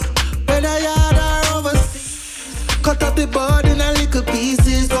cease. Whether yard or overseas. Cut up the bud in a little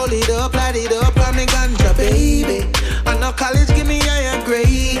pieces. Roll it up, light it up, call me ganja baby. I know college give me higher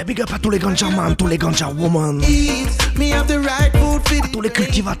grade. Yeah, big up à tous les ganja man, tous les ganja woman. Me have the right food for à tous les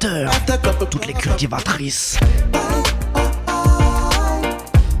cultivateurs, toutes les cultivatrices.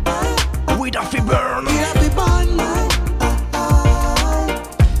 Weed off it burn.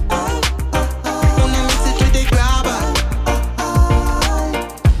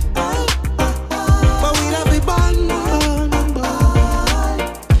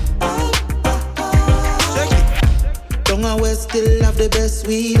 Still have the best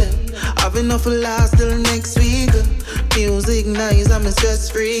weed. Have enough for last till next week. Music nice, I'm stress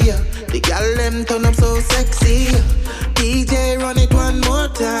free. The gal them turn up so sexy. DJ run it one more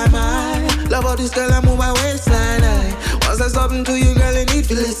time. I love how this girl I move my waistline. Once I something to you, girl, you need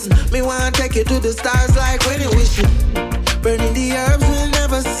to listen. Me wanna take you to the stars like when you wish it. Burning the herbs will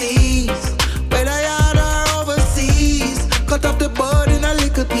never cease. Whether yard or overseas. Cut up the bud in a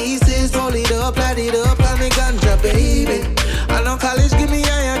little pieces. Roll it up, light it up, call me ganja baby. I know college give me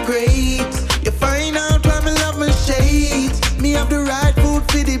higher grades. You find out why me love my shades. Me have the right food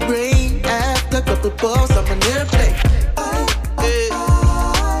for the brain. After a couple puffs, I'm on airplane.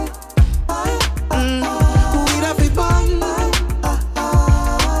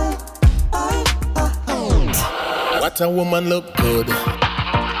 What a woman look good.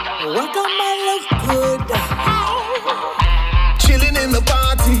 What a man look good. Chilling in the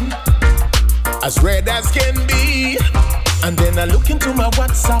party, as red as can be. And then I look into my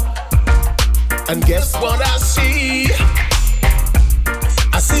WhatsApp, and guess what I see?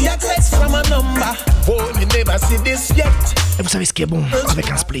 I see a text from a number. Oh, me never see this yet. Et vous savez ce qui est bon avec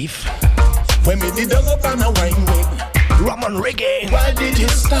un spliff? When me did up on a wine with rum and reggae. Why did you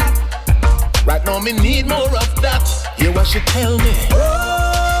stop? Right now me need more of that. Hear what she tell me.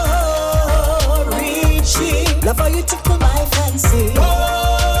 Oh, Richie, love how you tickle my fancy. Oh,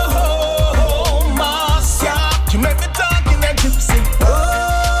 Marcia, you make me talk in a gypsy. Oh,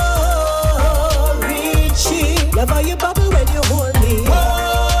 Richie, love how you bubble when you hold me. Oh,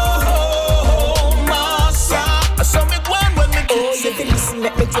 Marcia, I saw me one when me kiss you. Oh, listen,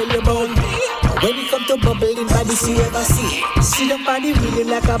 let me tell you about me. When it come to bubbling body, see you ever see. See the body really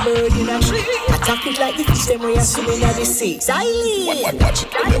like a bird in a tree. Attack it like the fish, them way you swimming at the sea. Silent. Watch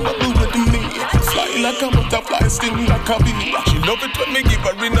it, remember do it to me. Fly like a butterfly, sting like a bee. She love it when me give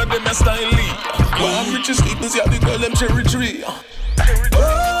her in a them a style. While I'm rich as sweetness, yeah, the girl them cherry tree. Oh,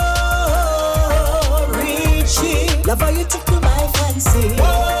 Richie, love how you tickle my fancy.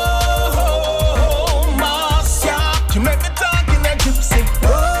 Oh, Marcia, you make me talk in a gypsy.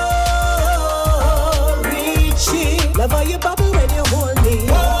 Love how you bubble when you hold me.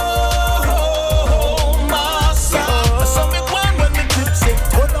 Oh, Marcia, I saw me one when me tipsy.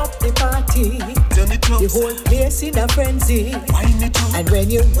 Turn up the party, the whole place in a frenzy. And when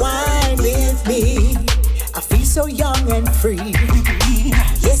you whine with me, I feel so young and free.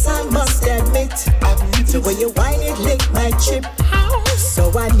 Yes, I must admit, the way you whine it lick my chip.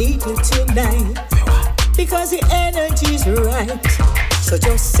 So I need you tonight, because the energy's right. So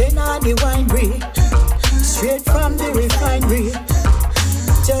just send on the winery, straight from the refinery.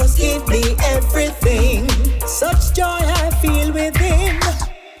 Just give me everything. Such joy I feel within.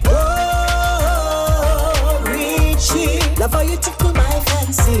 Oh, Richie, love how you tickle my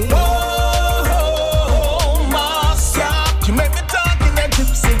fancy. Oh, Marcia, you make me talk in a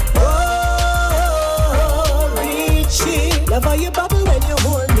gypsy. Oh, Richie, love how you bubble when you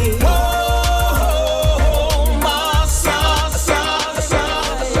hold me. Oh, Marcia,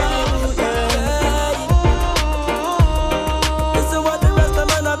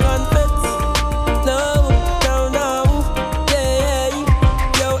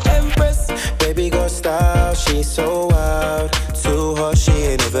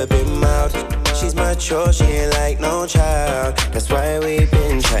 sure she ain't like no child. That's why we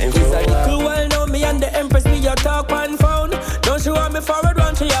been chatting for a while. It's a little while now, me and the Empress, we a talk on phone. Don't she want me forward,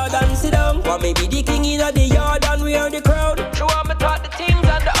 run to yard and sit down. Want me be the king in the yard and we are the crowd. She want me talk the things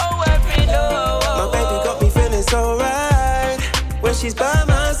and the how every know. My baby got me feeling so right when she's by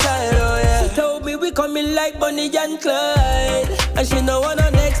my side, oh yeah. She told me we coming like Bonnie and Clyde, and she know one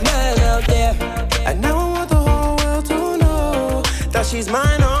of next man out there. And now I want the whole world to know that she's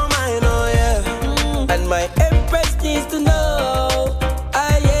mine, oh yeah. And my Empress needs to know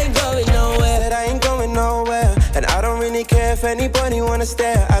I ain't going nowhere. Said I ain't going nowhere, and I don't really care if anybody wanna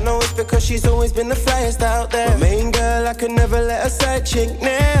stare. I know it's because she's always been the flyest out there. My main girl, I could never let a side chick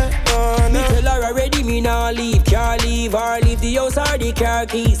near. Oh, no. Me tell her already, me nah leave. Can't leave or leave the house or the car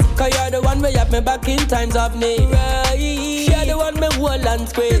keys. Cause you're the one way have me back in times of need. Right. You're the one me hold and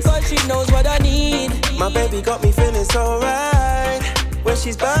squeeze, because she knows what I need. My baby got me feeling so right when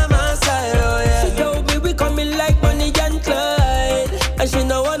she's by my side, oh yeah. She told me we coming like Bonnie and Clyde, and she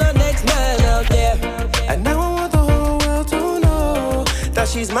know one of next man out there. And now I want the whole world to know that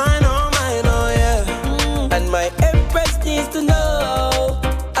she's mine, oh yeah. And my Empress needs to know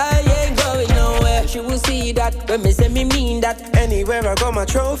I ain't going nowhere. She will see that when me say me mean that. Anywhere I got my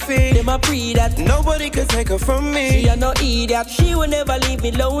trophy, them a pre that. Nobody could take her from me. She a no idiot, she will never leave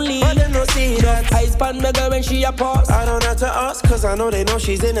me lonely. But them no see that. I span my girl when she a pause. I don't have to ask, cause I know they know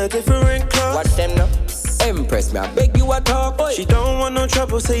she's in a different class. Watch them now. Empress, me I beg you a talk. Boy. She don't want no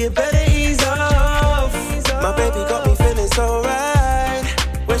trouble, so you better ease off. My baby got me feeling so right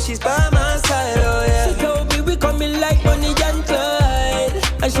when she's by my side, oh yeah. She told me we coming like Bonnie and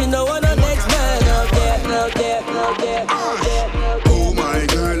Clyde, and she know one of next man out there, out there, out there, out there. Oh my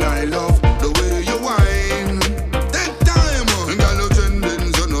girl, I love the way you whine. Take time, girl, you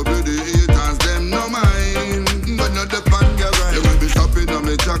trending, so no pretty haters, them no mind. But not the pan, girl, right? You will be stopping on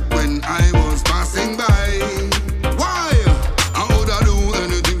me track when I was passing by. Why? I would do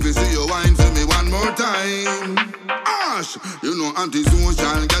anything to see you whine to me one more time. Ash, you know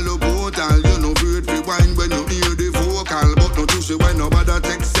anti-social, girl, you brutal. You know afraid to whine when you hear the vocal, but no too she whine nobody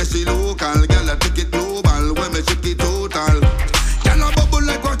text say she local. Girl, I take it global when me check it total. Girl, I bubble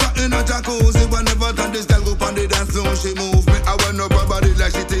like water in a jacuzzi. Whenever that this girl go on the dance floor, she move me. I want up her body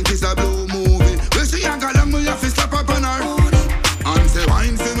like she think it's a blue movie. When she a girl, me have to slap up on her and say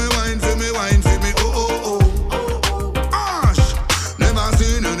wine for me, wine for me, wine for me. Oh oh oh. Ash, never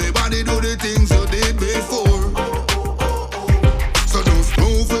seen anybody do the things you did before. So just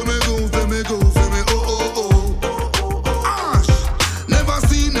move for me, go for me, go for me. Oh oh oh. Ash, never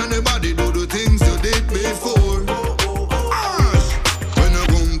seen anybody do the things you did before. Ash, when you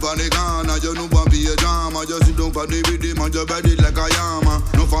come for the corner, you know what be a drama. You sit down for the rhythm and you ride it like a yama.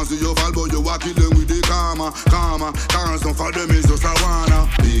 No fancy you fall, but you walk it them with the karma. Cause some for them is just a wanna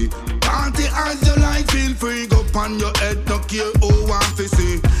be. Party as you like, feel free. Go on your head, no care who want to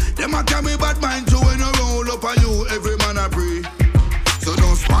see. Them a carry bad mind to when you roll up on you, every man a pray. So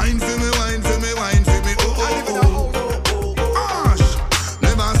don't whine for me, wine for me, wine for me. Oh oh oh. Ash,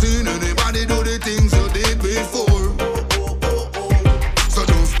 never seen anybody do the things you did before. So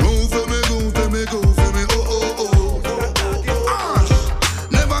don't move for me, go for me, go for me. Oh oh oh.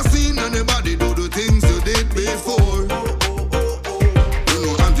 Ash, never seen anybody do the things you did before. You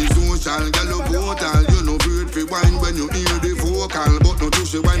know anti-social, girl, you brutal. You know afraid to whine when you hear the vocal, but no too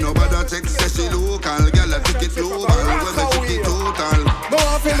she whine nobody text say she local. Girl, I take it global when me check it total. No,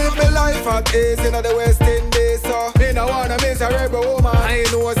 I feel live my life at ease in the West Indies, so me no wanna miss a rebel woman. I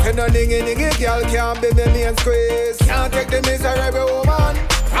know say no ningy, girl can't be me main squeeze. Can't take the miserable woman.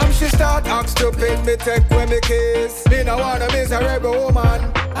 From she start act stupid, me take when me kiss. Me no wanna miss a rebel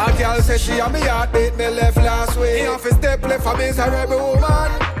woman. A girl say she and me heartbeat me left last week. Me have to step left for miserable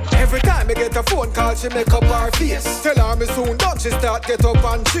woman. Every time I get a phone call, she make up her face. Tell her me soon done, she start get up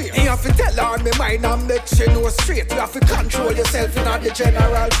and chase. You have to tell her me mind and make she know straight. You have to control yourself in the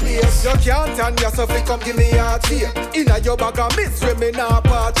general place. You can't turn yourself, you come give me a cheer. Inna your bag of misery, me nah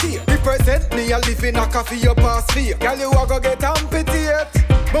party. Represent me, I live in a cafe, you pass fear. Girl, you a go get amputated.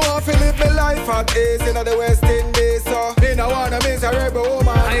 But I feel live my life at ease in the West Indies, so me no wanna miss a rebel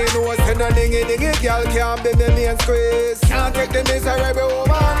woman. I know say no dingy, girl can't be me main squeeze. Can't take the miserable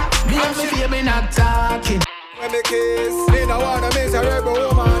woman. Me and me baby not talking. When me kiss, me no wanna miss a rebel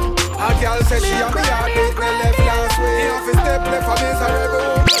woman. A girl say she and me heartbeat me left last week. Me have to step left for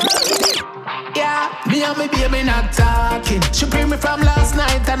miserable woman. Yeah, me and me baby not talking. She bring me from last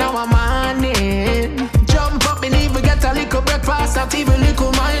night and now I'm morning. Jump up, me need me get a little breakfast, not even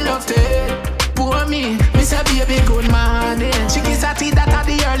little my love tea. Poor me say baby good morning. She kiss her teeth that at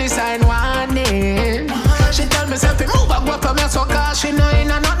the early sign warning. She tell me self move and go from me so cause she know ain't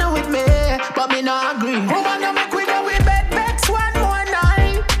nothing with me, but me not agree. Woman, no make we go with bed vex one more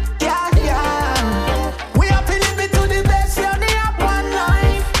night. Yeah, yeah. We have to live it to the best. We only have one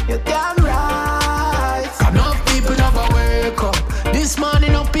life. You're damn right. Enough people never wake up. This morning,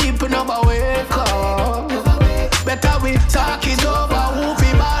 enough people never wake up. Better we talk it over. Who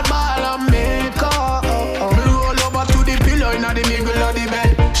fi bad ball and make up. Roll over to the pillow inna the middle of the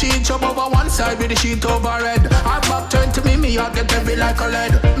bed. She jump over one side with the sheet over red. Her back turn to me heart get heavy like a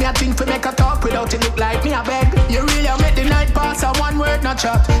lead. Me a think fi make a talk without it look like me a beg. You really a make the night pass a one word not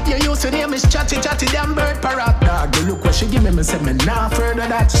chat. You used to name is chatty damn bird parrot. Dog, you look what she give me say me nah further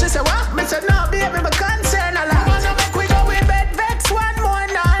that. She say what? Me say no baby, me concern a lot. Wanna make we go with bed vex one more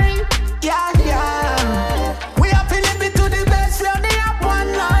night. Yeah, yeah. We have to live it to the best. We only have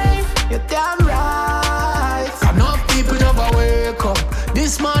one life. You're damn right. Enough people never wake up.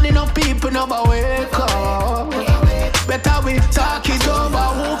 This morning enough people never wake up. Better we talk it over.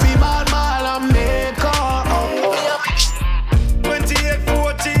 Who fi bad ball and make up.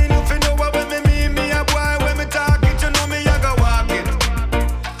 28-14, you fi know what when me a boy. When me talk it, you know me a go walk it.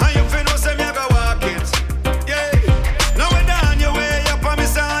 And you fi know say me a go walk it. Yeah. Now when on your way up and me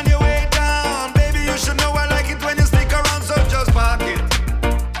say on your way down. Baby, you should know I like it when you stick around, so just park it.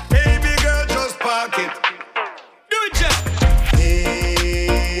 Baby girl, just park it. Do it, yeah.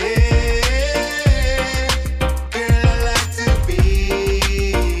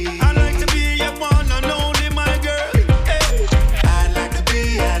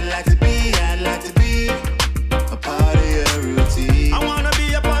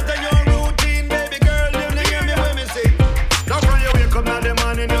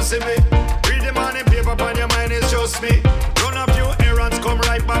 Me. Run a few errands, come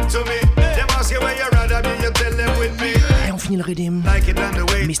right back to me. Them ask you where you rather be, you tell them with me. Et on finit le Redeem. Like it and the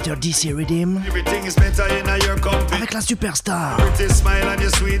way. Mr. DC Redeem. Everything is better in your company. Avec la superstar. Pretty smile and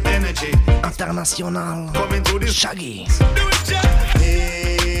your sweet energy. International. Coming to this Shaggy. Do it,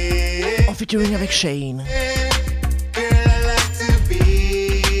 yeah. En featuring avec Shane. Girl, I like to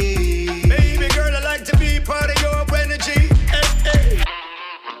be. Baby girl, I like to be part of your energy. Hey, hey.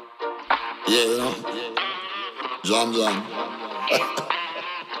 Yeah, you know. Jam.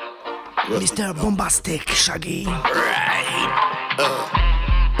 Mr. Bombastic Shaggy. Right.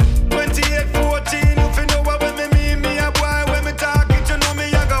 28-14, you fi know what when me a boy. When me talk it, you know me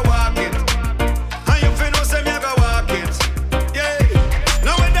a go walk it. And you fi know say me a go walk it. Yeah.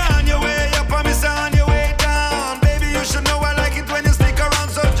 Now when on your way up and me say on your way down. Baby, you should know I like it when you stick around,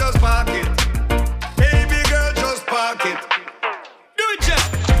 so just park it. Baby girl, just park it. Do it, yeah.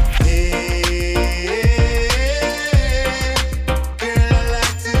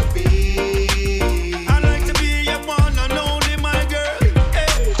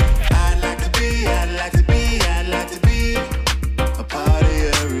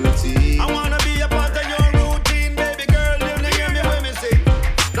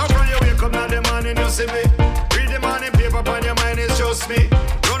 Me.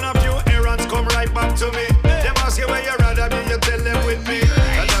 Run a few errands, come right back to me. Them ask you where you rather be, you tell them with me.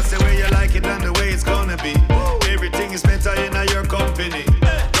 And that's the way you like it and the way it's gonna be. Everything is better in your company.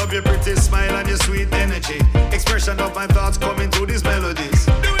 Love your pretty smile and your sweet energy. Expression of my thoughts coming through these melodies.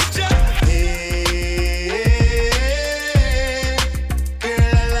 Do it, yeah.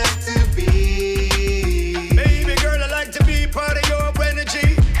 Girl, I like to be. Baby girl, I like to be part of your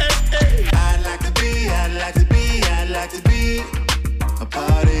energy. I'd like to be. A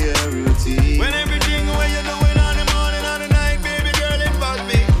part of your routine. When everything what you're doing on the morning, on the night, baby girl, involve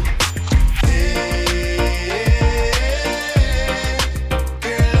me.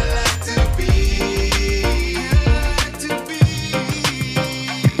 Girl, I like to be. I like to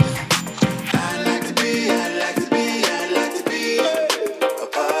be. A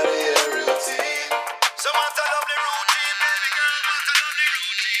part of your routine. So what's a lovely routine, baby girl? What's a lovely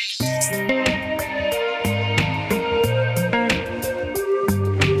routine?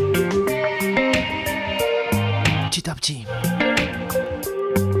 Petit à petit.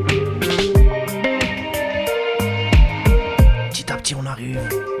 Petit à petit, on arrive.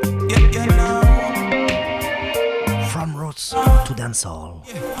 From roots to dancehall.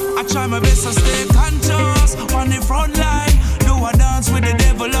 I try my best to stay conscious on the front line. Do I dance with the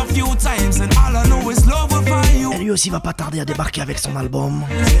devil a few times, and all I know is love will find you. Et lui aussi va pas tarder à débarquer avec son album.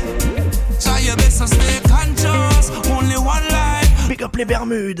 Try your best to stay conscious, only one life. Big up les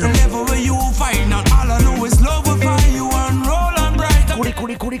Bermudes. Never will you find out, all I know is love will find you and roll and bright.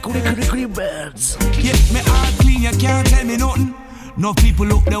 Cooley birds. Yeah, me heart clean, you can't tell me nothing. No people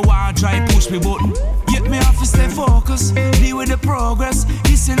look the wall, try push me button. Yet me have to stay focused, deal with the progress.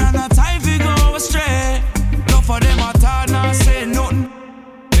 Listen and not time to go astray. No for them at all, not say nothing.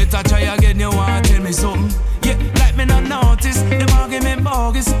 Better try again, you want tell me something. Yeah, like me not notice, them argument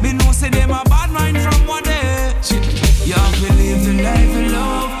bogus. Me know say them a bad mind from one day. You have to live the life you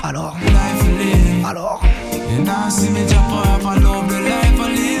love. Alors, life you live. Alors, you now see me jump up and love the life I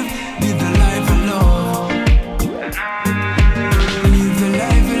live. Live the life I love. Live the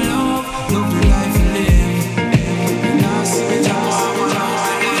life you love. Love the life you live. You now see me jump up and love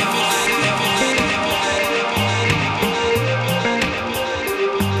the life I live.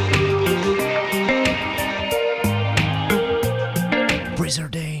 Breezer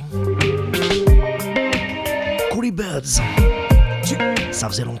Day. Coolie Birds. Ça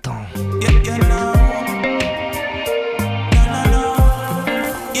faisait longtemps.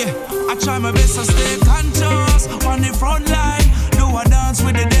 I try my best to stay conscious on the front line. Do I dance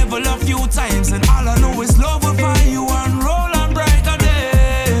with the devil a few times, and all I know is love will find you and roll on brighter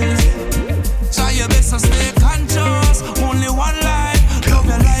days. Try your best to stay conscious, only one life. Love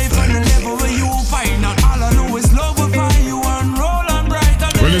your life and the level where you find out. All I know is love will find you and roll on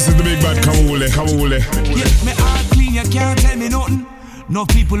brighter days. Well, this is the big bad Kamule. Yeah, me heart clean, you can't tell me nothing. No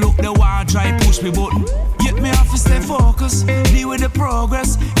people look the want try push me button. Yet me have to stay focused, deal with the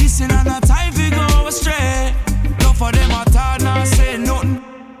progress. Listen and not time we go astray. No for them at all, not say nothing.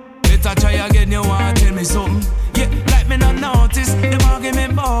 Better try again, you want tell me something. Yeah, like me not notice, them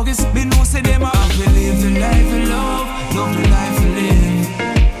argument bogus. Me know say them have to live the life you love. Love the life you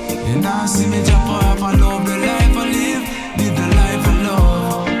live. You now see me jump up and love the life I live. Live the life I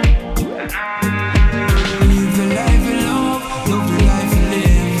love. Live the life you love. Love the life you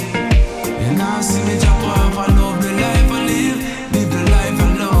live. You now see me jump up and love the life I live. Live the life I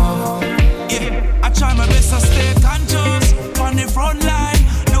love. Yeah, I try my best to stay conscious on the front line.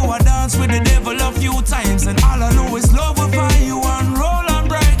 Do I dance with the devil a few times, and all I know is love will find you and roll on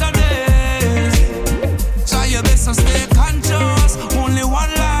brighter days. Try your best to stay conscious, only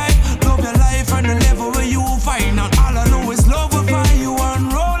one life. Love your life and the level where you find out. All I know is love will find you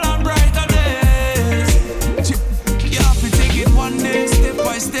and roll on brighter days. You have to take it one day, step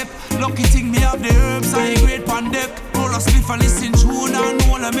by step. Lucky thing me have the herbs, I great pan deck. Roll a spliff and listen tune and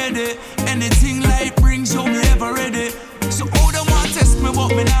all I made it. Anything life brings you, me ever ready. So all them want test me,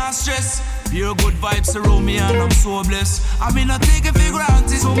 but me not stress. Pure good vibes surround me and I'm so blessed. I mean not take it for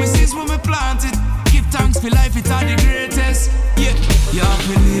granted, so me sees when me plant it. Give thanks for life, it's all the greatest. Yeah, you have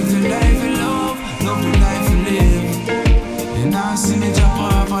to live the life you love. Love the life you live. You now see me jump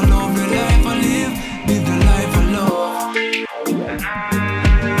up and love the life I live. Live the life I love.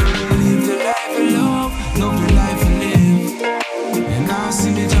 Live the life you love. Love the life you live. You now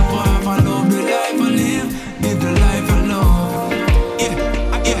see me jump up and love the life I live. Live the life I love. Yeah,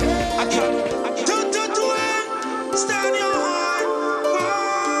 I can't. Stand your heart.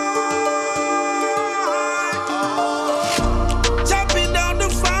 Chopping down the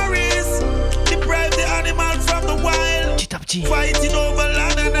forest, deprive the animal from the wild. Petit à petit. Fighting over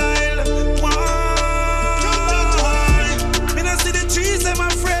land and isle. Why? Me not see the trees, I'm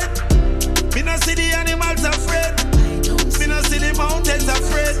afraid. Me not see the animals afraid. Me not see the mountains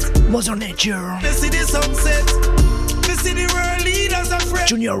afraid. Mother Nature. Me see the sunset. Me see the world leaders afraid.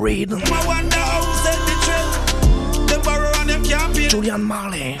 Junior Reid. I wonder how set the trend. Them borrow and them camping. Julian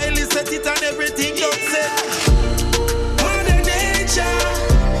Marley. They set it and everything got set. Mother Nature.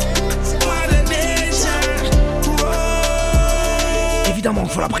 Mother Nature. Whoa. Évidemment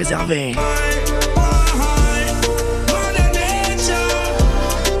qu'il faut la préserver.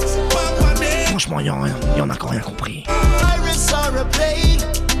 Franchement, il y en a qui n'ont rien compris. Virus or a plague,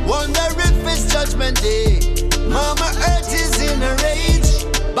 wonder if it's judgment day. Mama Earth is in a rage.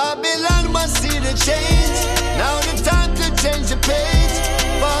 Babylon must see the change. Now the time to change the page.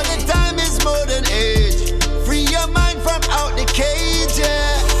 For the time is modern age. Free your mind from out the cage.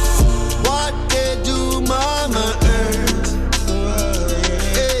 Yeah. What they do, Mama Earth?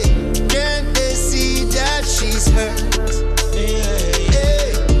 Hey, can't they see that she's hurt?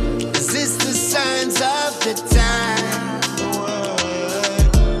 Hey, is this the signs of the time?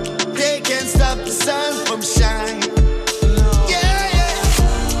 They can't stop the sun from shining.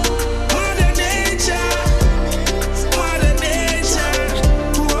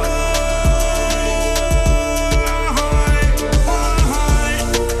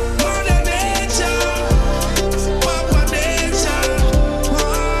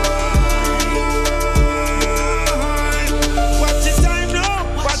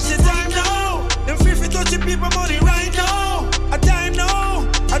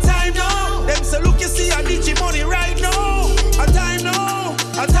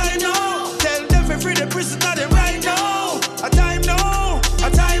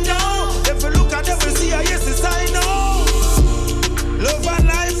 Yes,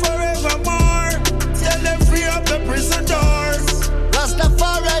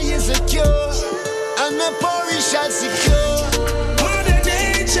 the poor we shall secure. Mother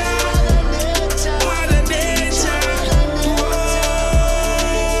nature, Mother nature.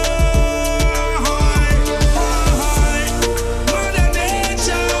 Mother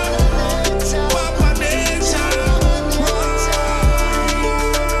nature, Papa nature.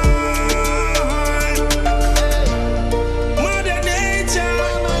 Mother nature,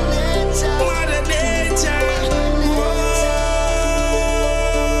 Mother nature.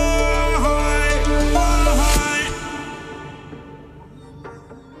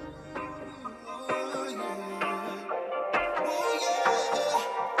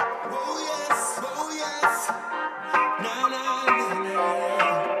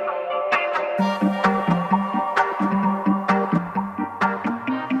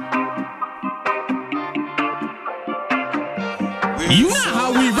 You know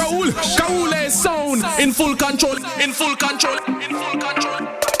how we roll. Shaule sound in full control, in full control, in full control.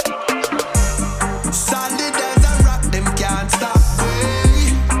 Solid as a rock, them can't stop.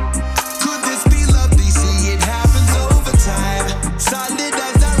 Way. Could this be love? They see it happens over time. Solid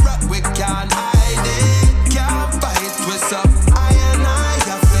as a rock, we can't hide it. Can't fight, twist up. I and I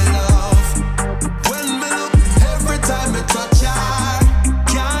have to love. When we look, every time we touch her,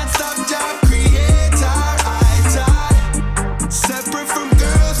 can't stop job creator. I tie. Separate from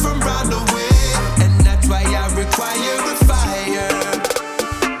girls from round the way, and that's why I require a fire.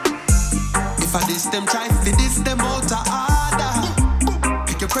 If I diss them, try to diss them out of order.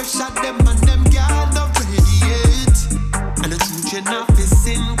 Pick your pressure, them and them can't not radiate. And the truth you not fi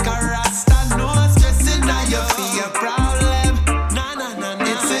sin, Rasta no stressing now you feel your problem. Nah.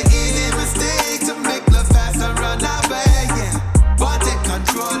 It's an easy mistake to make love fast and run away, yeah. But take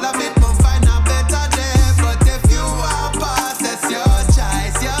control of it, but find a better day. But if you are past, that's your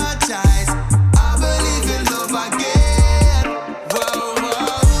choice, your choice. I believe in love again.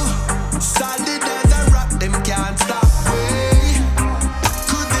 Whoa. Solid as a rock, them can't stop. Way.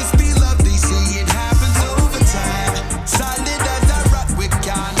 Could this be love? They see it happens over time. Solid as a rock, we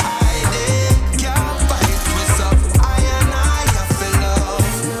can't hide it. Can't fight, twist up. I and I have to love.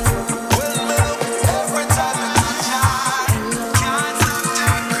 When we look, every time we touch her, can't stop the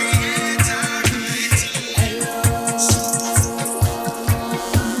creator.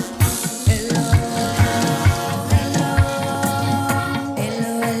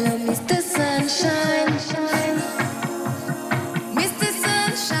 Hello, Mr. Sunshine. Mr.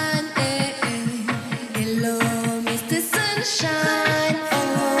 Sunshine, Hello, Mr. Sunshine.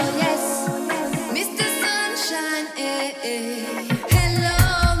 Oh, yes. Mr. Sunshine, Hello,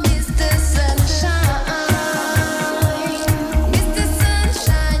 Mr. Sunshine. Mr.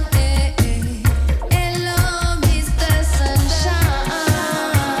 Sunshine, Hello, Mr. Sunshine.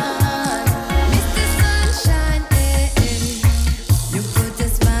 Mr. Sunshine, you put a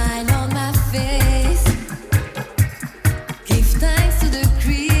smile on my face. Give thanks to the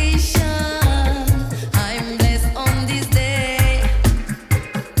creation. I'm blessed on this day.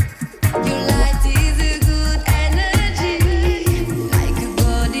 Your light is a good energy, like a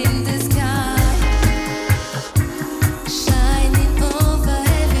god in the sky, shining over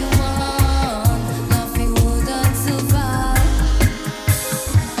everyone. Nothing wouldn't survive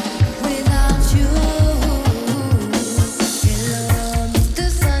without you. Hello, Mr.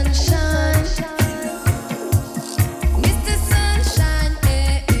 Sunshine. Mr. Sunshine,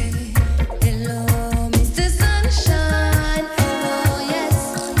 Hello, Mr. Sunshine. Oh, yes.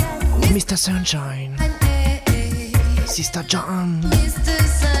 Mr. Sunshine, Sister John. Mr.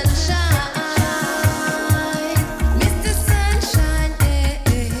 Sunshine. Mr. Sunshine,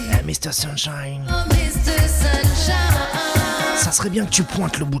 Mr. Sunshine, oh, Mr. Sunshine. ça serait bien que tu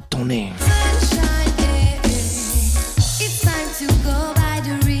pointes le bout de ton nez. Sunshine, it's time to go by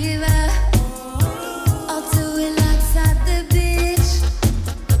the river or to relax at the beach.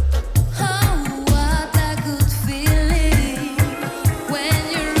 Oh, what a good feeling when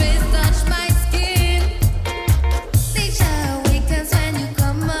your rays touch my skin. Nature awakens when you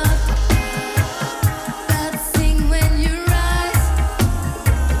come up. Birds sing when you rise.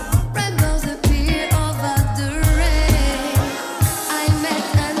 Rainbows appear over the rain. I met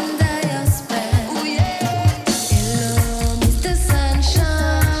under your spell. Ooh, yeah. Hello, Mr.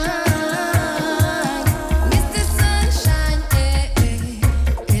 Sunshine. Mr. Sunshine,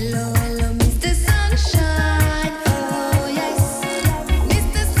 Hello, Mr. Sunshine. Oh, yes.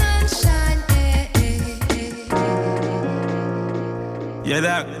 Mr. Sunshine, Yeah,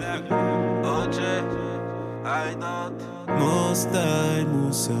 that. OJ, I thought. Most die,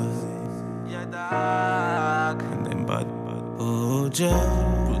 Yeah, that. And then bad. OJ,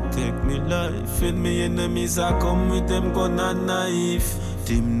 protect me life. And me enemies are come with them gun and knife.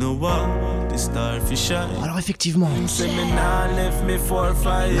 Alors effectivement,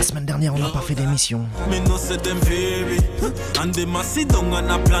 la semaine dernière on n'a pas fait d'émission.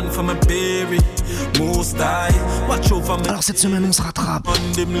 Alors cette semaine on se rattrape.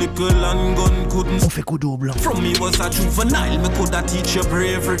 On fait coup double.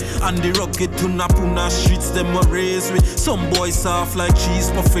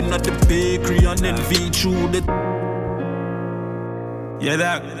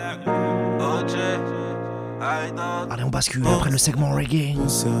 Allez, on bascule après le segment reggae. On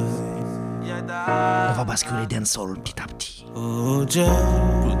va basculer dancehall petit à petit. Oh Jah,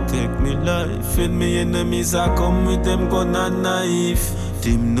 protect me life. And me enemies I come with them gun and knife.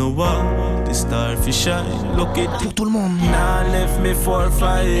 Them no one, the starfish shine. Look at pour tout le monde. Nah left me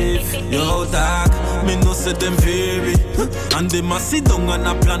 4-5. Yo dog, me no say them very. And them a sit down and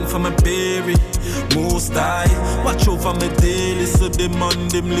a plan for my berry. Most I watch over me daily. So them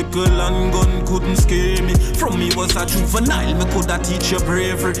and them little handgun couldn't scare me. From me was a juvenile, me coulda teach you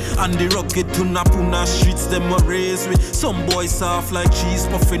bravery. And the rocket to Napuna streets, them a raise me. Some boys soft like cheese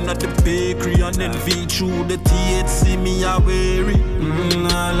puffing at the bakery. And then V through the THC me a weary.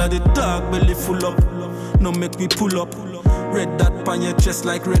 All of the dark belly full up. No make me pull up. Red dot on your chest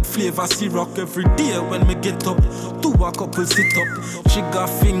like red flavor syrup. Every day when me get up, do a couple sit up. Trigger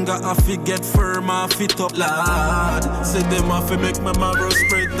finger I fi get firm I fit up. Lord, say them I fi make my marrow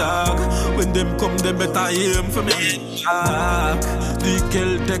spread dark. When them come they better aim for me. The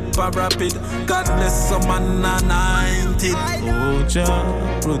kill take for rapid. God bless some man anointed. Oh Jah,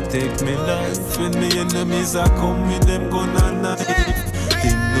 protect me life. When the enemies are come with them gun and knife.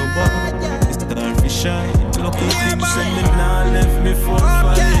 Them no one, it's starfish shine. Lucky things and me now left me for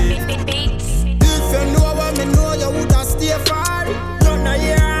fight. If you know what me know, you woulda stay far. None of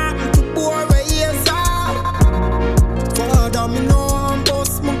you happen to bore where ears are. Father, me know I'm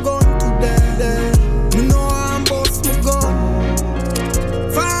bust my gun today. Me know I'm bust my gun.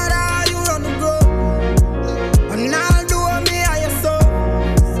 Father, you run the ground, and I'll do me how you so.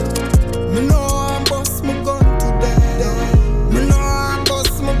 Me know I'm bust my gun today. Me know I'm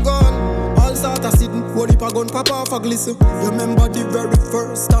bust my gun. All sort of sitting. What if a gun pop off a glisten? You remember the very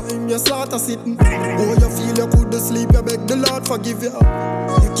first time you started sitting? Oh, you feel you couldn't sleep, you beg the Lord forgive you.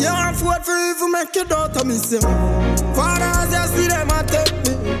 You can't afford for even make your daughter miss you. Fathers, you see them and take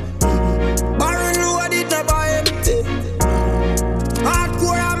me. Barren load it never empty.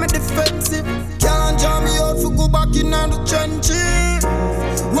 Hardcore, I'm a defensive. Can't jam me out for go back in the trenches.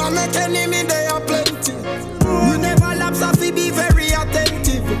 One make enemy, they are plenty. You never lapse off, be very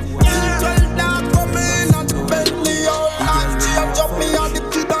attentive. Well, dark for me. Jump me on the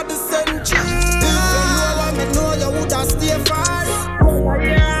kid of the century. If you know what me know, you woulda stay far.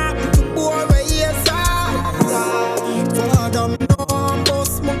 To bore where ears are. Father, me know I'm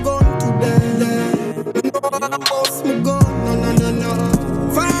bust my gun today. Me know I'm bust my gun, no.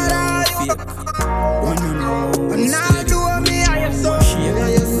 Father, you and now do me how you so.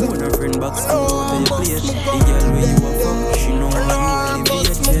 When her friend box to the place, the girl where you are from, she know I'm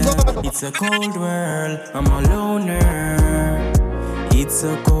elevate. It's a cold world, I'm a loner. It's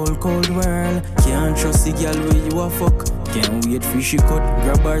a cold, cold world. Can't trust the girl where you a fuck. Can't wait for she cut,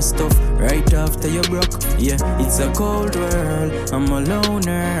 grab her stuff right after you broke. Yeah, it's a cold world, I'm a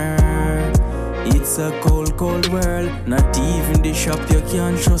loner. It's a cold, cold world. Not even the shop you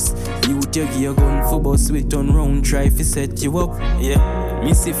can't trust. You take your gun for bus with turn round, try to set you up. Yeah,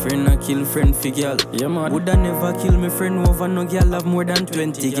 me see friend a kill friend for girl. Yeah man, woulda never kill me friend over no girl have more than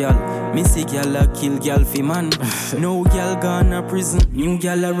 20 girl. Me see girl a kill girl for man. No girl gone to prison, new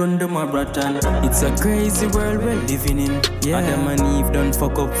girl a run them a bratan. It's a crazy world we're living in. Yeah, Adam and Eve done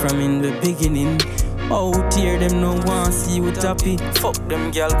fuck up from in the beginning. Out here them no want see you happy. Fuck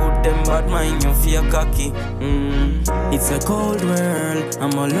them girl good, them bad mind you feel cocky. It's a cold world,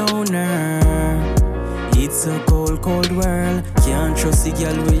 I'm a loner. It's a cold, cold world. Can't trust the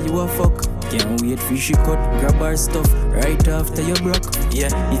girl where you a fuck. Can't wait for she cut, grab her stuff right after you broke.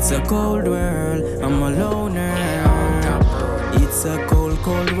 Yeah, it's a cold world, I'm a loner. It's a cold,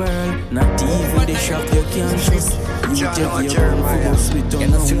 cold world. Not even the shop you can't trust. You take your own for us with don't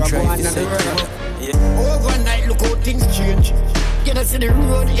know try to set you up. Overnight, look how things change. Get us in the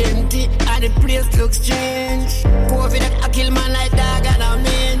road empty and the place looks strange. COVID, I kill man like dog and I'm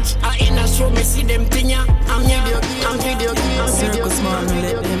inch. I in a show me see them thing ya. I'm video game. Circus man,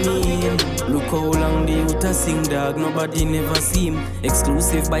 let them in. Look how long they would a sing dog. Nobody never see him.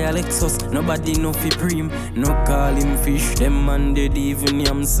 Exclusive by Alexus. Nobody know fi preem. No call him fish. Them man dead even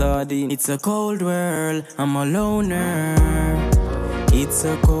yam sardine. It's a cold world. I'm a loner. It's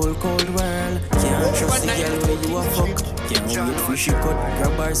a cold, cold world. Can't trust the girl where you a fuck. Can't wait for she cut,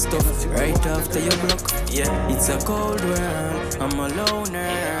 grab her stuff right after your block. Yeah, it's a cold world, I'm a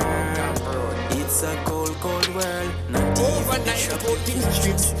loner. It's a cold, cold world. Not overnight about these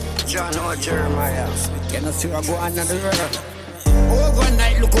streets. John or Jeremiah. Can I see her go another world?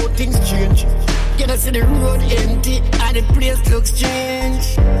 Overnight look how things change. Can I see the road empty and the place looks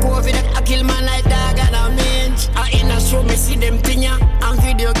strange? COVID that I kill man like dog and a minch. I in a show me see them thing and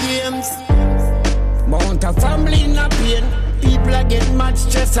video games. Mount a family in a pain. People are get mad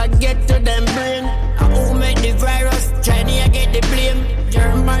stress I get to them brain. Who make the virus? Chinese I get the blame.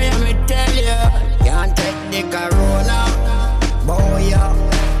 Jeremiah me tell you, can't take the corona. Boy, yeah.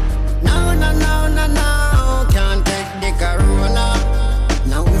 No, no, no, no, no. Can't take the corona.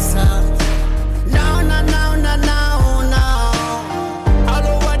 No, sir. No, no, no, no, no, no. All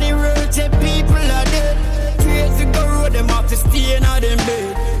over the world, say people are dead. Crazy go road, them have to stay in them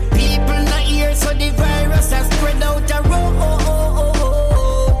bed. People not here, so the virus has spread out the road.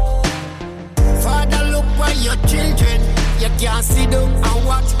 Father, look for your children. You can't see them and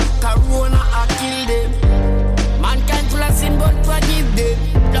watch corona and kill them. Mankind full of sin, but forgive them.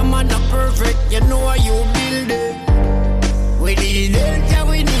 The man not perfect, you know how you build them. We need help, yeah,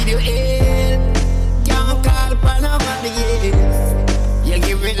 we need your help. Can't call upon nobody else. You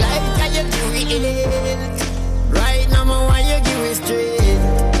give it life, yeah, you give it health. Right now, I want you give it straight.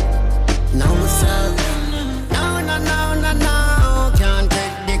 No, sir. No, no, no, no, no. Can't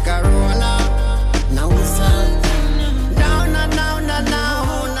take the corona. No, sir. No, no, no, no, no,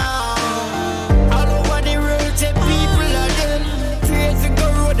 no. All over the world, say people are dead. Crazy go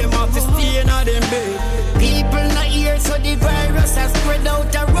road, them have to stay in them bed. People not here, so the virus has spread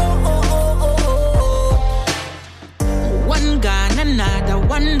out the road. One gone, another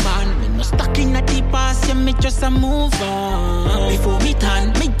one born. Me no stuck in a deep past, yeah, me just a move on. Before me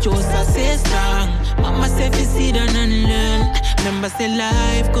turn, me just a stay strong. Mama say fi sit down and learn. Remember say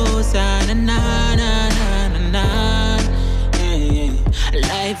life goes on and on and on and on. Hey,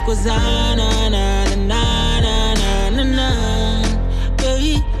 life goes on and on and on and on and on.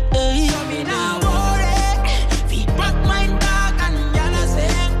 Hey, hey. So me now worry, feet back my dog and y'all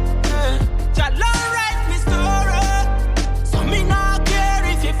say, y'all write me story. So me not care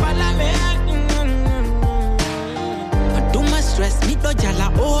if you follow me. I do my stress, me do y'all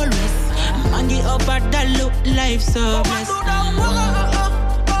always. Mangi up at the look life service.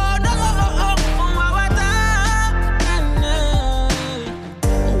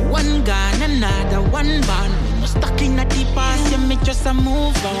 One gone, another one born. Me no stuck in a deep past, yeah, me just a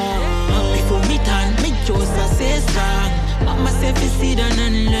move on. Before me turn, me just a stay strong. Mama say fi sit down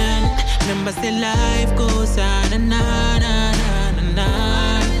and learn. Remember say life goes on and on and on and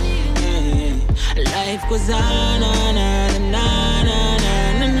on. Yeah. Life goes on and on and on and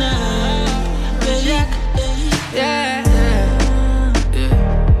on and on. Yeah.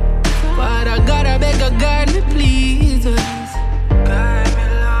 But I gotta beg a guide me, please. Guide me,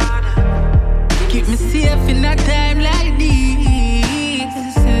 Lord. Keep me safe in a time like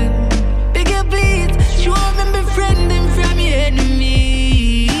this. Beg you, please. Show me my friend them from your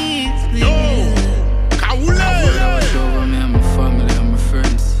enemies. Show me and my family and my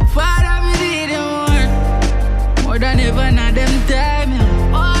friends. Father, me need them more than ever in them time.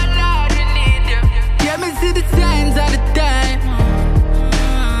 See the signs of the time.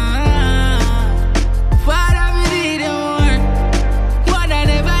 Father, we need them more than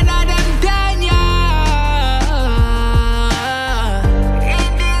ever now them time, yeah.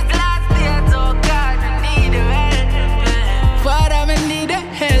 In this last days, oh God, we need your help. Father, we need the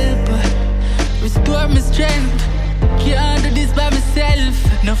help. Restore my strength. Can't do this by myself.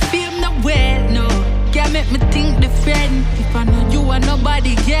 No fame, no wealth, no. Can't make me think different. If I know you and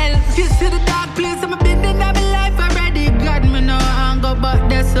nobody else. You see the dark place, I'm been in my life already. God, me no anger, but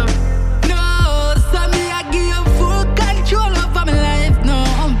that's up. No, so me I give you full control over my life. No,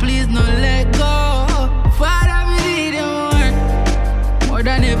 please no let go. Father, we need you more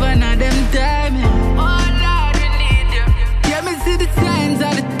than ever now them time. Oh Lord, we need you. Yeah, me see the signs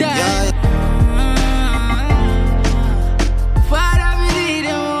of the time. Yeah. Father, we need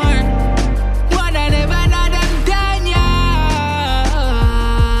you more than ever now them time, yeah.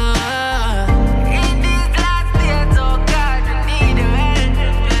 In this last days, oh God, we need your help.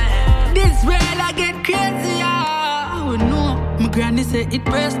 This world I get crazy, yeah. Oh no, my granny said it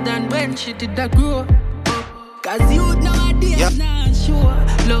worse than when she did that grow. Cause you nowadays, yeah. Not sure.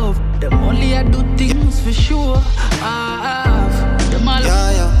 Love, them only I do things for sure. Them all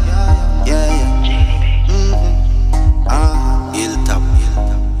Yeah. Hilltop.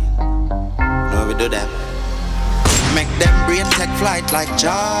 No, we do that. Make them brain take flight like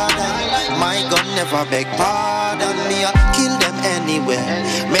Jordan. My gun never beg pardon. me I kill them anywhere.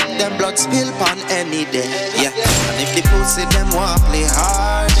 Make them blood spill upon any day. Yeah, and if the pussy them want play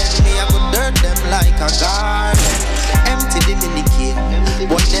hard, then me I could dirt them like a garden. Empty the mini key,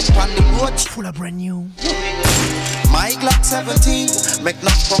 but then on the road full of brand new. My Glock 17, make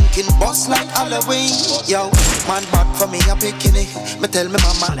no pumpkin bust like Halloween. Yo, man bad for me a bikini. Me tell me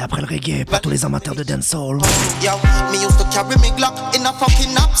mama. Allez, après le reggae, pour tous les amateurs de dancehall. Yo, me used to carry me Glock in a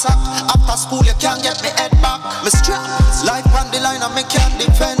fucking knapsack. After school you can't get me head back. Me strap, life on the line and me can't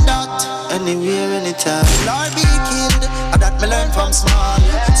defend that. Anywhere, anytime. Lord be killed, and that me learn from small.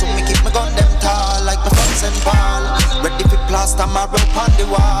 So me keep me gun them tall like my friends and Paul. Ready for plaster my rope on the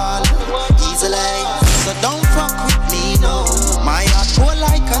wall. Easily, so don't fuck with me, no. My heart go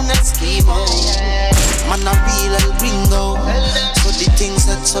like an Eskimo. Man a real El Gringo. So the thing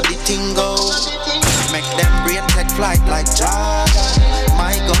said, so the thing go. Make them brain take flight like Jordan.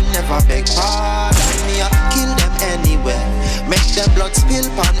 My gun never beg pardon. Me a kill them anywhere. Make them blood spill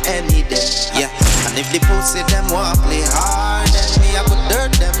upon any day. Yeah, and if the pussy them want play hard, then me I could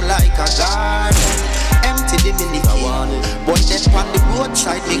dirt them like a garden. Empty the mini key, but then on the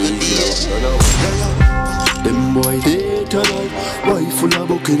roadside me go dead. Them boy day tonight, wife full of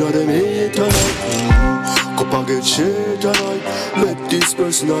booking of them hate tonight. Cup and get shit tonight, let this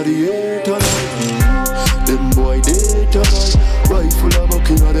person of the hate tonight. Them boy day tonight, wife full of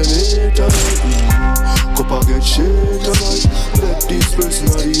booking of them hate tonight. Cup and get shit tonight, let this person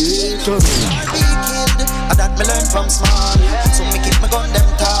of the hate tonight. Be killed, and that me learn from small. So me keep my gun them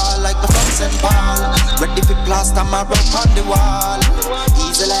tall like my friends and Paul. Ready for plaster my rope on the wall.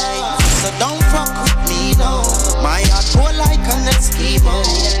 Easily, so don't fuck with me, no. My heart go like an Eskimo.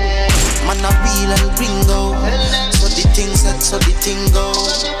 Man a real El Gringo. So the thing said, so the thing go.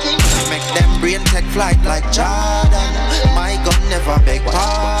 Make them brain take flight like Jordan. My gun never beg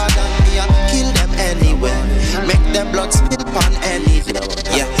pardon. Me a kill them anywhere. Make them blood spill upon any day.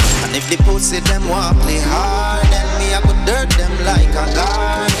 Yeah, and if the pussy them want play hard, then me I could dirt them like a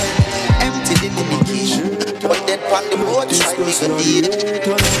garden. Empty the mini key, but then on the roadside me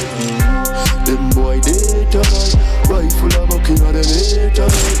go dead. Them boy day tonight, wife full of booking of them hate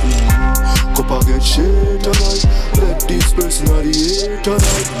tonight. Cup and get shit tonight, let this person of the hate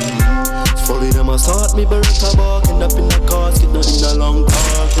tonight. Follow them a start me Beretta bark, end up in the casket, not in a long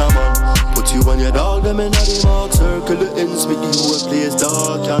park, nah man. Put you and your dog, them in the mark, circle the ends, make the whole place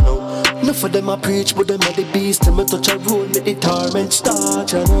dark, you know. Enough of them a preach, but them are the beast. Them a touch a road, make the torment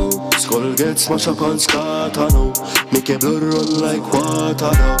start, you know. Skull get smashed up and scarred, you know. Make your blood run like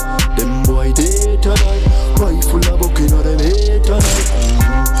water, now. Them boy day tonight, wife full of booking of them hate tonight.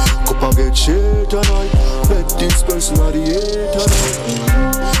 Cup and get shit tonight, let this person of the hate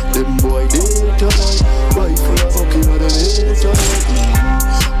tonight. Them boy day tonight, wife full of booking of them hate tonight.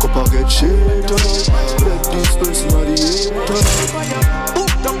 Cup and get shit tonight, let this person of the hate tonight.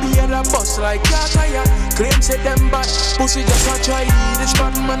 Don't be at a bus like car tire. Claim say them bad, pussy just a try. This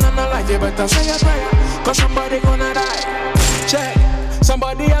bad man on a life, you better say a prayer. Cause somebody gonna die. Check.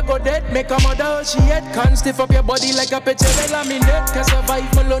 Somebody a go dead, make a mother she head. Can't stiff up your body like a petrol laminate. Can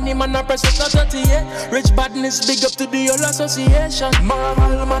survive alone, man a press up to 38. Rich badness, big up to the whole association.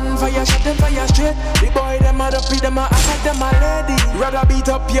 Marvel man, fire shot them fire straight. The boy them a duppy, them a act them a lady. Rather beat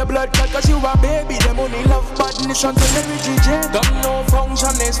up your blood cause you a baby. Them only love badness until they reach reject. Don't know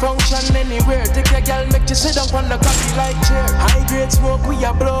function is function anywhere. Take your girl, make you sit down on the coffee like chair. High grade smoke, we a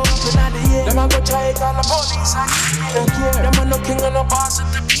blow up in the air. Them a go try it on the police, I don't care. Them a no king on no boss at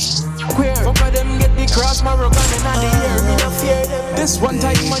the queer. Fuck of them get the cross, my rock on in the air. Me no fear them. This one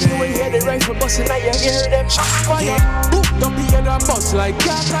time when you will hear the rifle bustin', now you hear them shot fire. Boop, don't be at a bus like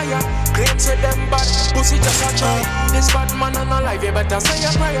car tire. Claim say them bad, pussy just a try. This bad man on a life, you better say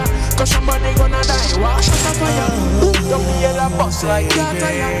a prayer. Cause somebody gonna die, wash out the fire. Boop, don't be at a bus like car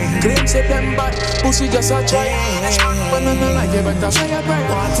tire. Claim say them bad, pussy just a try. This bad man on a life, you better say a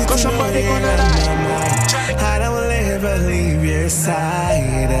prayer. Cause somebody gonna die. I don't ever leave your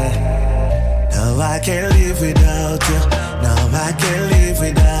side. No, I can't live without you. No, I can't live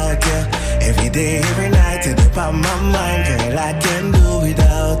without you. Every day, every night, it's upon my mind. Girl, I can't do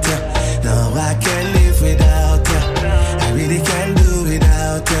without you. No, I can't live without you. I really can't do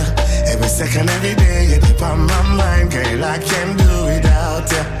without you. Every second, every day, it's upon my mind. Girl, I can't do without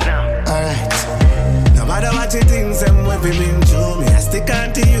you. Alright. No matter what you think, and what we've been through, me I stick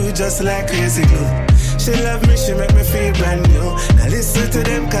on to you just like crazy glue. She love me, she make me feel brand new. Now listen to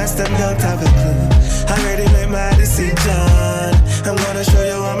them cause them don't have a clue. I already made my decision. I'm gonna show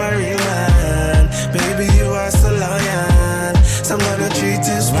you I'm a real man. Baby, you are so loyal. So I'm gonna treat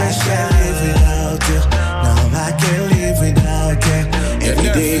you special. Live without you. No, I can't live without you. Every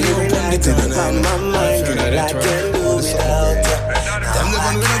day, every night, it's on my mind. Girl, I can't do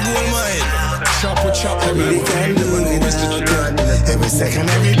gold mine. Chop with chop, we can do without you. Every second,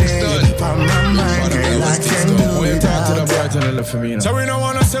 every day, on my mind, girl, I can do without. So we don't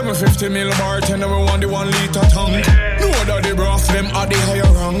want a 750 ml bartender, we want the 1 liter tank. No that the broth, them are the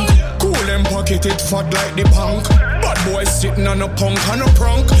higher rank. Cool them pocket, it fat like the punk. Bad boys sitting on a punk and a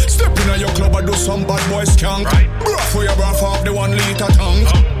prank. Step in your club and do some bad boy skank. Broth for your broth off the 1 liter tank.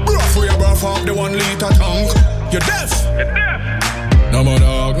 Broth for your broth off the 1 liter tank. You're deaf. No more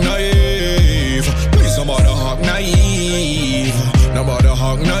dog naive. Please no more dog naive. No more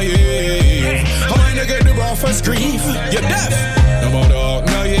dog naive. How am I to get the broth first grief? You're deaf. No more dog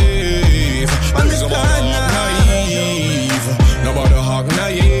naive. Please no more dog naive. No more dog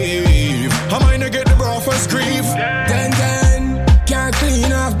naive. How am I to get the broth first grief? Then can't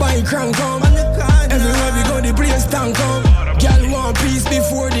clean off by crank come. Everywhere we go the place stank up. Girl want peace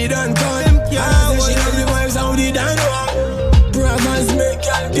before they done come. I say she love the vibes how they done up. Brothers make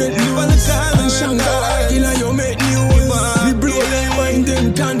girl get loose. And Shankar killer you make news. We blow them mind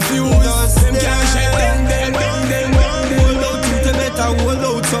them confused. Them can't shut them. Roll out to the better, roll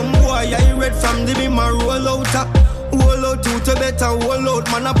out some boy. I read from the beam and roll out. Roll out to the better, roll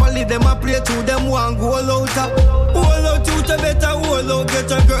out. Monopoly them a play to them one goal out. Roll out to the better, roll out.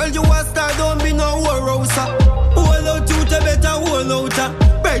 Get a girl you a star, don't be no warhouse. Roll out to the better, roll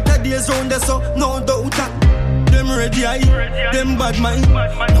out. Better days round the sun, no doubt. Them ready, them bad mind.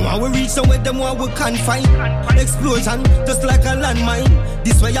 Now we reach somewhere, them what we can't find. Explosion, just like a landmine.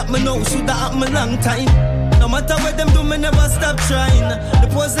 This way up me now, should have me long time. No matter what them do, me never stop trying. The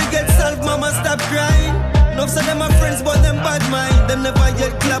pussy get solved, mama stop crying. Enough say them are friends, but them bad mind. Them never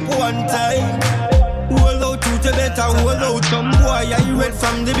yet clap one time. Roll out to the better, roll out. Some boy, I read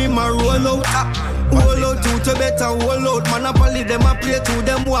from the beam and roll out. Roll out to the better, roll out. Monopoly them a play to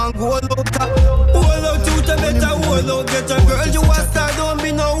them one goal out. Roll out to the better, roll out. Get a girl you a star, don't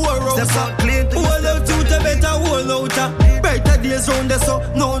be no warhouse. Roll out to the better, roll out. Better days round the sun,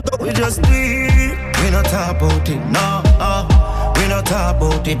 no doubt. We just do it, we not talk about it, no. We not talk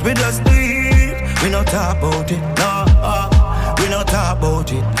about it, we just do it. We not talk about it, no. We not talk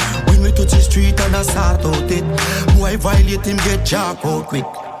about it. When we touch the street and I start out it, boy violate him get jack out quick.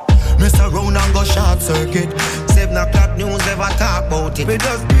 Mess around and go short circuit. 7 o'clock news never talk about it. We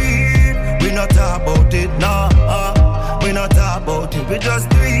just do it, we not talk about it, no. We not talk about it, we just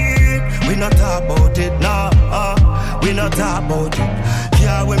do it. We not talk about it, no. We not talk about it.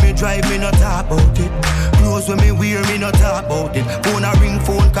 Yeah, when me drive, me not talk about it. Clothes when me wear, me not talk about it. Phone a ring,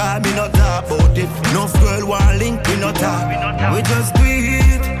 phone call, me not talk about it. No girl want link, we not talk. We just do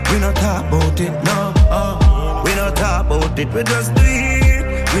it, we not talk about it, no. We not talk about it, we just do it.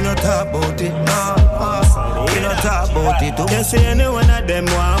 We not talk about it, no. We not talk about it. You see any one of them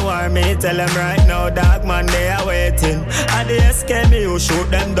want war me, tell them right now, dark man, they are waiting. And they scare me, you shoot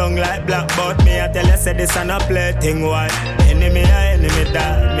them down like black, but me, I tell you, say this and a play thing, why? Enemy,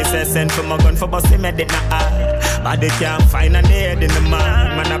 die. Me say send for my gun for bossy, me did not hide. But they can't find a head in the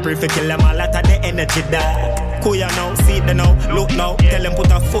man. Man, I pray for kill them all out of the energy die. Kuya now, see them now, look now. Tell them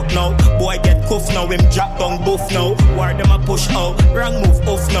put a foot now. Boy get cuff now, him drop down boof now. War them a push out, wrong move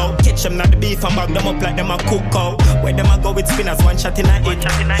off now. Catch them not the beef and bag them up like them a cook out. Where them a go with spinners, one shot in a hit.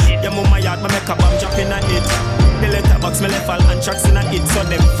 Your mama yard, me make a bomb drop in a hit. The letterbox, me left all tracks in a hit. So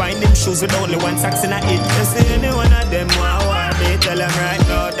them find them shoes with only 1 socks in a hit. You see any one of them want war me, tell them right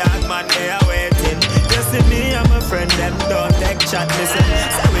now, dark man, they are waiting. You see me and my friend, them don't take chat, listen.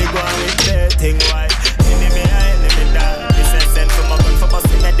 So we go with their thing, why? Enemy die. Me say send for my gun for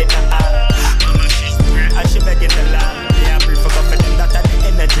busting at the mama she's great, and she begging the land. Me a pray for God for them that are the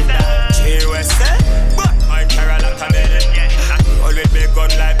energy die. J-U-S-A, but my Carol and Cabelli. Always be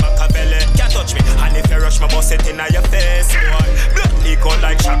gun like Machiavelli. Can't touch me, and if you rush my bust it in your face, boy. Blood leak out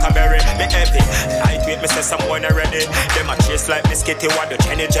like Shakaberry. Me heavy, lightweight, me say some boy not ready. Them a chase like Biscuity, what the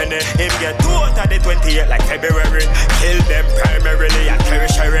Jenny. Him get 2 out of the 28 like February. Kill them primarily and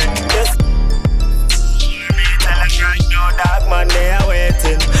tertiary. Yes. Right now, dark man, they are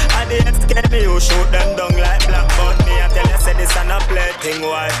waiting. And they scare me, you shoot them down like black. But me, I tell you, say this and a play thing,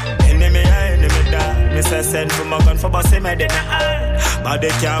 why? Enemy die. Me say send for my gun for bossy, me did not hide. But they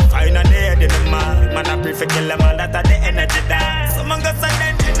can't find a head in the man. Man, I prefer kill them all that are the energy die. So man, go send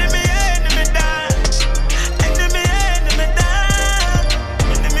them enemy die. Enemy die. Enemy die.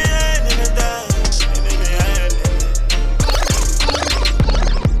 Enemy die.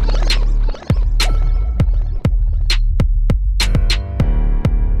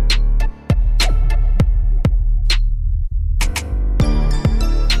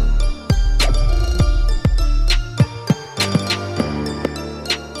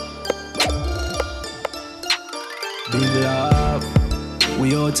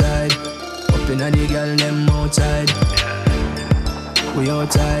 outside. Up inna the girl them outside. We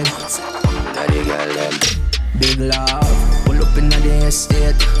outside. Inna the girl them. Big love. Pull up inna the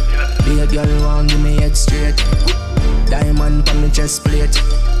estate. Be a girl want give me head straight. Diamond pa me chest plate.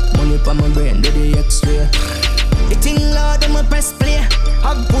 Money pa my brain do the X-ray. The thing loud on my press play.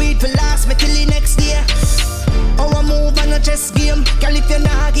 Have weed for last me till the next day. How I move on a chess game. Girl if you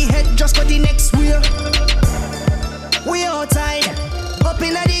nah give head just go the next way. We outside. Up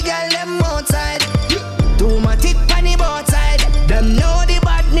inna the girl them outside. Do my tick on the boat side. Them know the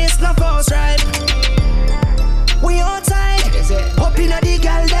badness no force ride. We outside. Up inna the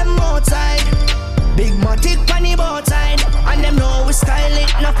girl them outside. Big matic on the boat side. And them know we style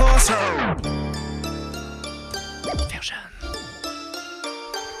it no force ride.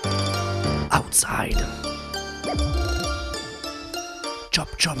 Outside. Chop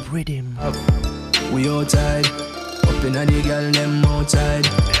chop rhythm. We outside. Up inna the girl them outside.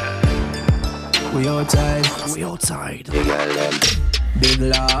 We outside. We outside. The girl them. Big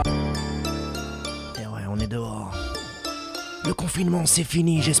love. Et ouais, on est dehors. Le confinement c'est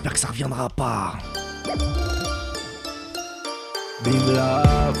fini, j'espère que ça reviendra pas. Big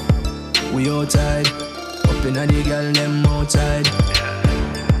love. We outside. Up inna the girl them outside.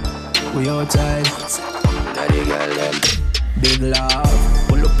 We outside. Inna the girl them. Big love.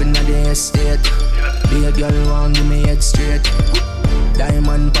 Pull up inna the estate. Be a girl want give me head straight.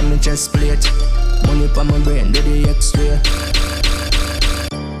 Diamond pa me chest plate. Money pa my brain do the X-ray.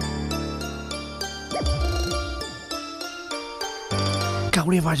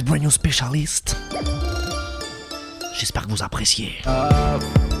 Carly Vibes Brand New Specialist. J'espère que vous appréciez.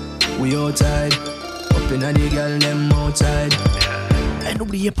 We outside. Up inna the girl them outside. Et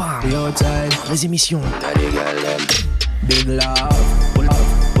n'oubliez pas, we outside. Les émissions. Inna the girl them. Big love. Pull up,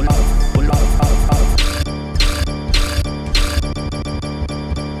 pull up, pull up,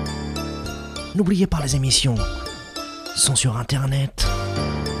 N'oubliez pas, les émissions sont sur internet.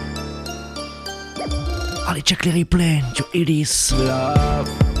 Allez, check les replays, you idiots.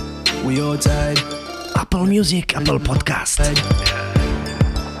 We outside. Apple Music, Apple Podcast.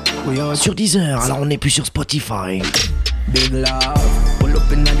 Sur Deezer, alors on n'est plus sur Spotify. Big love. Pull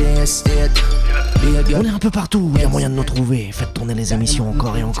up in the estate. On est un peu partout, il y a moyen de nous trouver. Faites tourner les émissions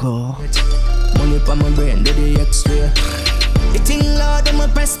encore et encore. Money pa my brain do the X-ray. The thing loud on my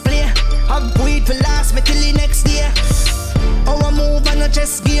press play. Have weed for last me till the next day. How I move on a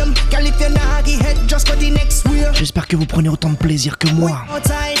chess game. Girl if you nah give head just go the next way. J'espère que vous prenez autant de plaisir que moi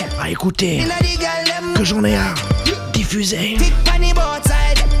à écouter, que j'en ai à diffuser.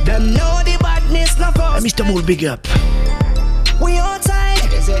 Mr. Bull, big up.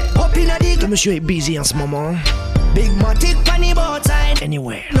 Le monsieur est busy en ce moment. Big matic on the boat side.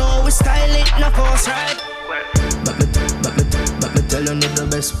 Anyway. No, we style it, no force ride. But me tell you not the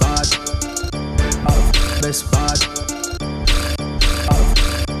best part. Best part.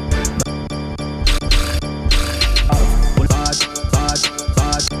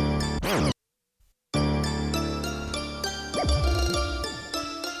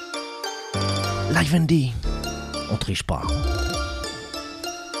 Live and D, on triche pas.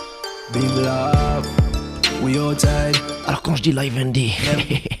 Big love, we outside. Alors quand je dis live and D,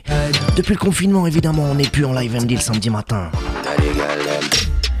 depuis le confinement évidemment on n'est plus en live and D le samedi matin.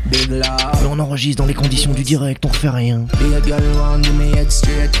 Mais on enregistre dans les conditions du direct, on refait rien.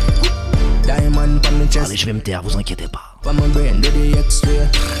 Allez, je vais me taire, vous inquiétez pas.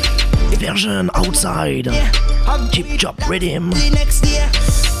 Hyper jeune, outside. Chip chop rhythm.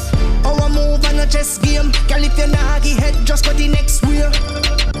 How I move on a chess game. Girl if you nah give head just go the next way.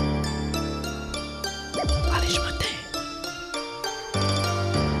 Allez, je me tais.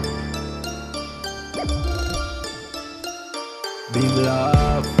 Big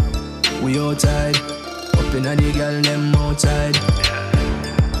love, we outside. Up inna the girl them outside.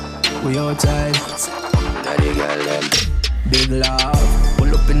 We outside. Inna the girl them. Big love,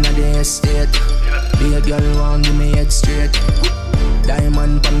 pull up inna the estate. Be a girl want give me head straight.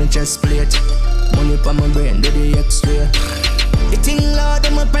 Diamond pa me chest plate. Money pa my brain do the X-ray. The thing loud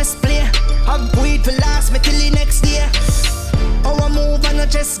on my press play. Have weed for last me till the next day. How I move on a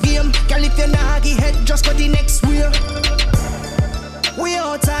chess game. Girl if you nah give head just go the next way. We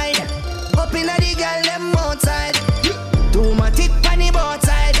outside. Up inna the girl them outside. Do my tick on the boat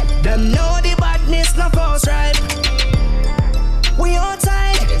side. Them know the badness no force ride. We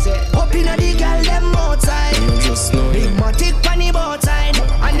outside. Up inna the girl them outside. Big matic on the boat side.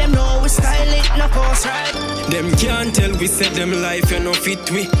 And them know we style it no force ride. Them can't tell we said them life you no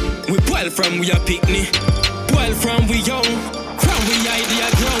fit we. We spoil from we a picnic. Spoil from we young. From we idea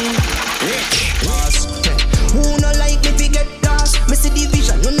grown. Rich. Who no like me fi get lost? Me see the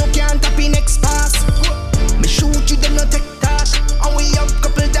vision,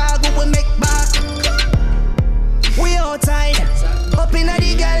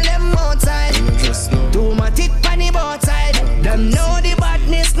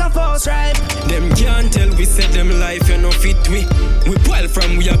 force right. Them can't tell we said them life you no fit we. We boil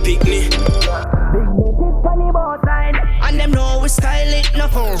from we a picnic. Funny boat line, and them know we style it no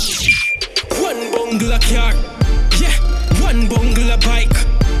phone. One bungalow car, yeah, one bungalow bike.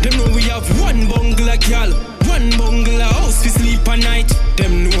 Them know we have one bungalow girl, one bungalow house we sleep at night.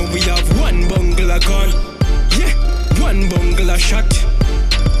 Them know we have one bungalow gun, yeah, one bungalow shot.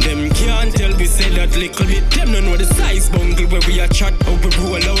 Them can't tell we say that little bit. Them don't know the size bungle where we a chat. How we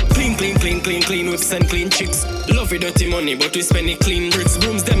roll out clean, clean, clean, clean, clean whips and clean chicks. Love it dirty money, but we spend it clean bricks.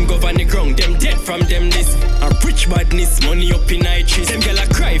 Brooms them govern the ground, them dead from them this. A rich badness, money up in high trees. Them gyal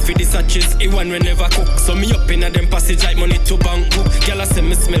a cry for the sachets, it one we never cook. So me up in a them passage like money to bank book. Gyal a say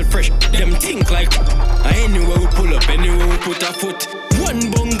me smell fresh, them think like anywhere we pull up, anywhere we put a foot.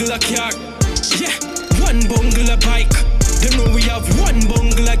 One bungalow car, yeah, one bungalow bike. Them know we have one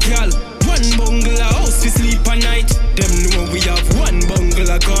bungalow girl, one bungalow house we sleep at night. Them know we have one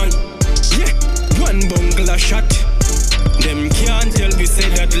bungalow gun, yeah, one bungalow shot. Them can't tell we say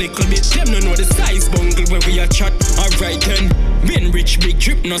that little bit. Them don't know the size bungle where we a chat. Alright then, been rich big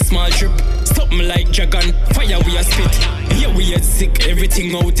drip, no small drip. Something like dragon, fire we a spit. Yeah we head sick,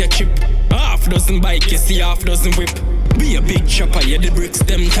 everything out a chip. Half dozen bike, you see half dozen whip. Be a big chopper, yeah the bricks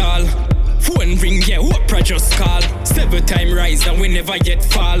them tall. Phone ring, yeah, Oprah just call. 7 time rise and we never yet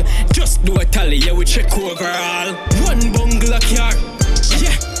fall. Just do a tally, yeah, we check overall. One bungalow car,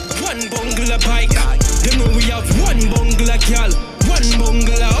 yeah, one bungalow bike. Them know we have one bungalow girl, one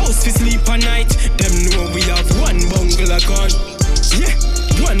bungalow house we sleep at night. Them know we have one bungalow gun, yeah,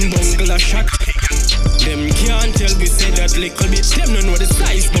 one bungalow shot. Them can't tell we say that little bit. Them don't know the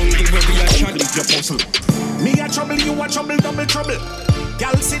size bungle where we a shot. Me a trouble, you a trouble, double trouble.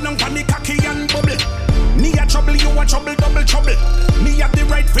 Girl sit down on the cocky and bubble. Me a trouble, you a trouble, double trouble. Me have the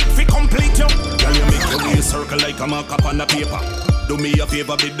right fit fi complete you. Girl you make the way circle like a mark up on the paper. Do me a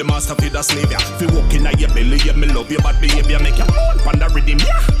favor, be the master fi the slave ya. Fi walk in your belly, yeah me love your bad behavior. Make you moan pon the rhythm,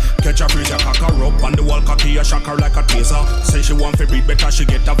 yeah. Catch a freeze, your cock her up on the wall, cocky a shock her like a taser. Say she want fi breathe better, she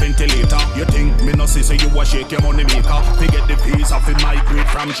get a ventilator. You think me no see so you a shake your money maker. Fi get the piece off fi migrate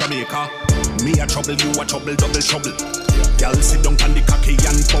from Jamaica. Me a trouble, you a trouble, double trouble. Girl sit down on the cocky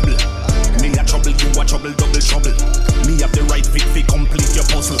and bubble. Me a trouble, you a trouble, double trouble. Me have the right fit fi complete your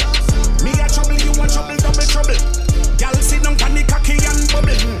puzzle. Me a trouble, you a trouble, double trouble. Girl sit down on the cocky and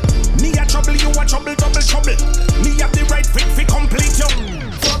bubble. Me a trouble, you a trouble, double trouble. Me have the right fit fi complete your.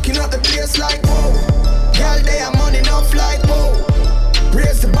 Fucking up the place like whoa. Girl they have money enough like whoa.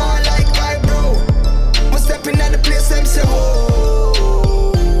 Raise the bar like vibro. I'm stepping at the place them say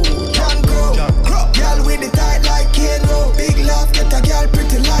whoa. Can grow. Girl with the tight like Kano. Big love get a girl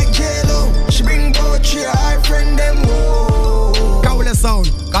pretty like J-Lo. She bring poetry, her friend them whoa. Cowley sound,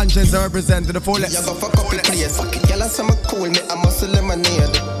 conscience represent to the fullest. Yeah, go fuck up the place. Fuck it, girl, I say me cool, me a muscle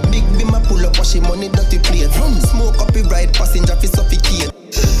lemonade. Big beam a pull up, wash him money dirty plate. Smoke up the ride, passenger fi suffocate.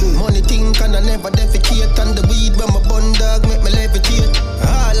 Money think and I never defecate. And the weed when my bun dog make me levitate.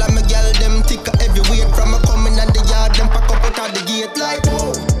 All of my girl them thicker heavyweight. From a coming and the yard them pack up out of the gate like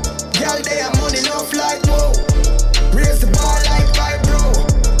whoa. Girl they have money enough like whoa. Raise the bar like vibro.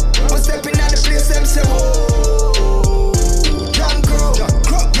 I'm stepping at the place them say whoa. John Crow.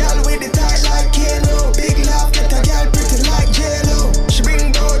 Girl with the tie like Kano. Big love get a girl pretty like J-Lo. She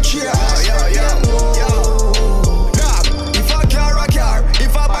bring both cheer. Dog, if I car a car,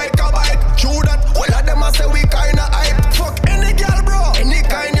 if I bike a bike. True that, all of them a say we kinda hype. Fuck any girl bro, any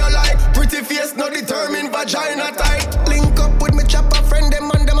kind you like. Pretty face no determine vagina tight. Link up with me chopper friend them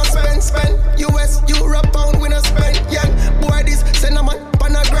and them a spend. US, Europe, pound we no spend. Yeah, boy this send a man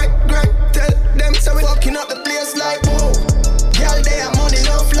pan a grind. Tell them say we fucking up the place like whoa. Girl they have money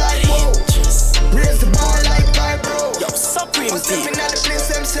enough like whoa. Raise the bar like vibro. Yo, Supreme I'm stepping at the place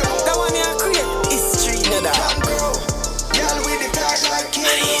them say whoa. That one here create history, nigga. Girl with the tight like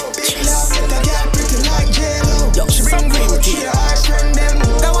Kano. Big love get a girl pretty like J-Lo. Yo, she bring poetry, her friend them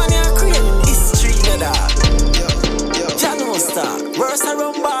whoa. That one here create history, nigga. Jano Star, verse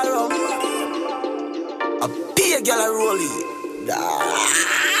around ballroom. A big girl a rollie.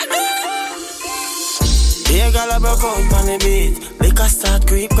 Big girl a broke out on the beat. Liquor start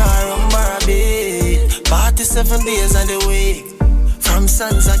creep around bar a beat. 47 days of the week. From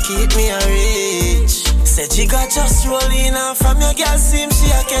Sansa keep me a rich. Said she got just rolling and from your girl seem she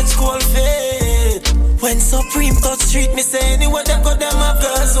a catch cold feet. When Supreme touch street me say anywhere them go them have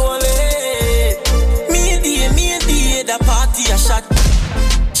girls only. Me a the party a shot.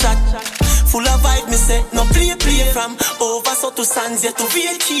 Full of vibe me say no play from over so to Sands yet to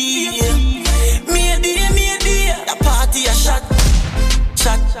VK. Me a the party a shot.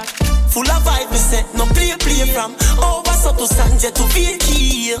 shot. Full of vibe, me say, no play from over so to Sanje to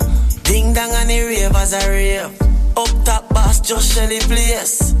Vicky. Ding dong and the ravers a rave. Up top boss just shell the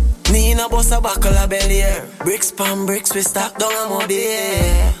place. Nina boss a buckle a belly air. Bricks pan bricks we stack down a muddy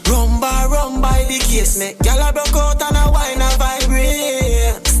air. Run by the case. Make gyal a broke out and a wine a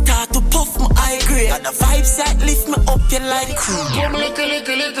vibrate. Start to puff my high grade. Got the vibes that lift me up you like crew. Come lickle.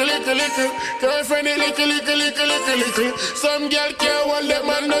 Girlfriend lickle. Some girl care while them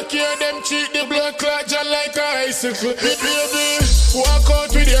man no care. Them cheat the blood clot just like a icicle. Baby, walk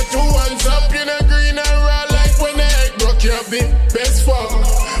out with your 2 hands up. You know green and raw like when the egg broke. You be best fuck.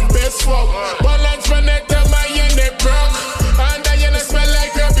 Balance my neck to my neck broke. And then you smell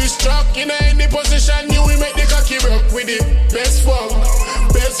like a bitch truck. You know any position you will make the cocky rock with it. Best fuck.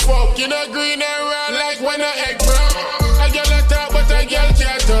 You know green and raw like when the egg broke. A girl a talk but a girl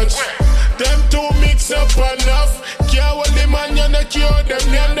can't touch. Them two mix up enough. Can't hold the man you no cure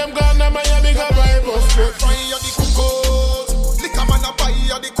them. Name them gone to Miami go vibe of fuck. Fire the cookot. Lick a man a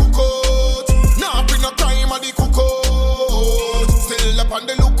fire the cookot. Nah bring no crime at the cookot. Still up on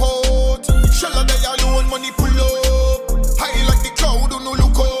the lookout. Shell a day alone money pull up. High like the cloud do no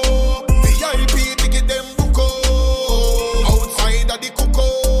look up. VIP to get them book up. Outside of the cookot.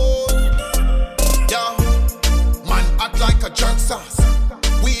 Yeah. Man act like a jerk sauce.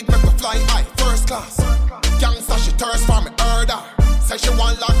 Weed make me fly high first class. Gangsta she thirst for me herder. Say she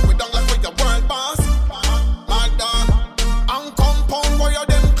want lock me down like with the world boss. Mad dog. And compound wire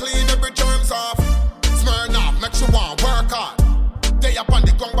them clean every germs off. Smirn off make she want work hard. They up on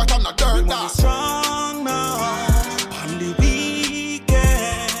the ground but I'm not dirt dog. Strong now. On the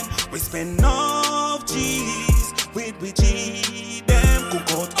weekend we spend enough G's with we G them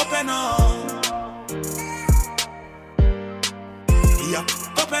cook out up and on. Yeah,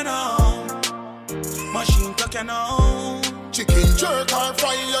 up and on. Machine cooking on. Chicken jerk or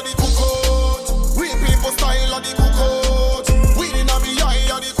fry of the cookot. We people style of the cookot. We in a me eye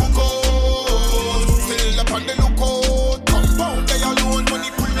of the cookot. Still up on the lookout. Compound they alone money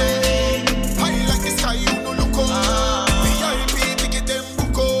pull up. High like the sky you no look up. VIP to get them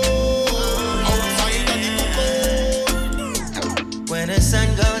book up. Outside of the cookot. When the sun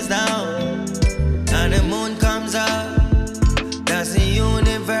goes down and the moon comes up, that's the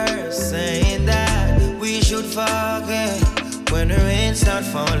universe saying that we should forget. When the rain start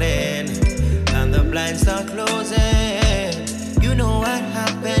falling and the blinds start closing, you know what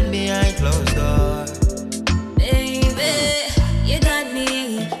happened behind closed doors. Baby, you got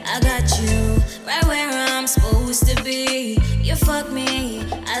me, I got you, right where I'm supposed to be. You fuck me,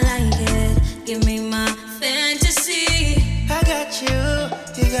 I like it, give me my fantasy. I got you,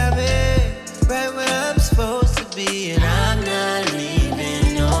 you got me, right where I'm supposed to be. And I'm not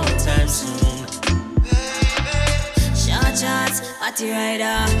leaving no time soon. Shots, party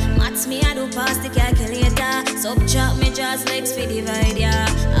rider. Mats me, I do pass the calculator. Subtract me just legs for divide, yeah.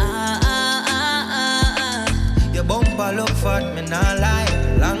 Your bumper look fat, me not lie.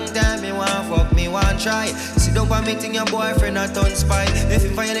 Long time me want fuck, me want try. Sit down for meeting your boyfriend a ton spy. If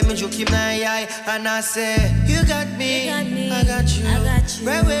him find me joke him in the eye. And I say, you got me, I got you,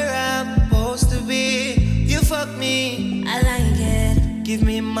 right where I'm supposed to be. You fuck me, I like it, give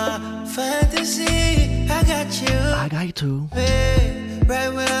me my fantasy. I got you, I got you too. Hey, right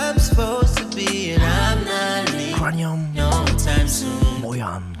where I'm supposed to be. And I'm not leaving Cranium, no time soon.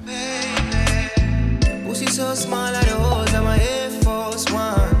 Boyan. Pussy so small at the holes, I'm a Air Force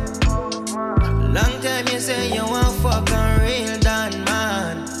One. Long time you say you want fuck a real done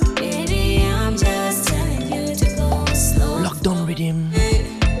man. Baby, I'm just telling you to go slow. Lockdown rhythm.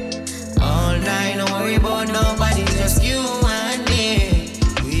 All night, don't worry about nobody, just you and me.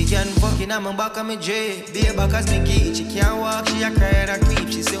 We can fucking, I'm back on me J. Be a back as me key. She can't walk, she a cry and a creep.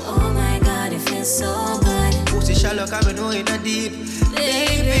 She say, oh my God, it feels so good. Pussy shallow, come and know it a deep.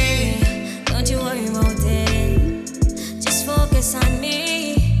 Baby, don't you worry about it, just focus on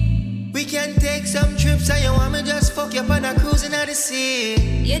me. We can take some trips and you want me just fuck you up on a cruise in the sea.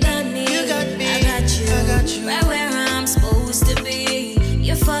 You got me, you got me, I got you, I got you, right where I'm supposed to be.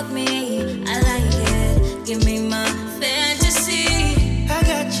 You fuck me, I like it, give me my fantasy. I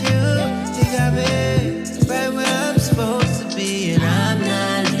got you got me, right where I'm supposed to be. And I'm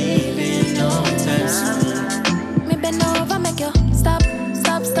not leaving no time soon. Me bend over, make you stop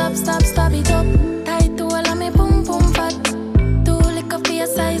it up. Tight to all of me boom boom fat. Do lick up for your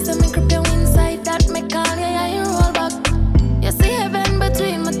size and me grip you inside. That me call you, yeah, you roll back. You see heaven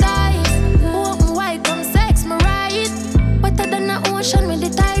between my thighs. Open wide, come sex me right. Wetter than the ocean with the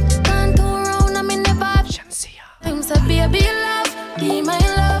tide. Can't turn around and me never have. I'm so baby love, be my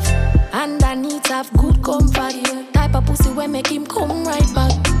love. Underneath have good comfort. Type of pussy when make him come right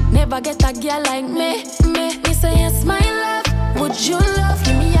back. Never get a girl like me. Me say yes, my love. Would you love?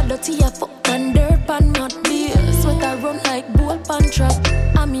 Give me a dirty a fuck and dirt and not beer. Sweat I run like bull pan trap.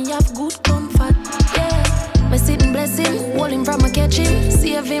 And me have good comfort. Yeah. Me sit and bless him, hold him from a catch him.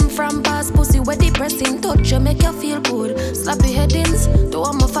 Save him from past pussy where depressing. Touch you make you feel good. Slappy headings. Though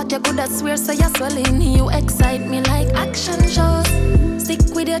I'm a fat you good I swear so you're swelling. You excite me like action shows.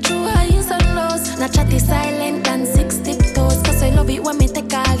 Stick with your true highs and lows. Not chatty silent and 6 tiptoes. Cause I love it when me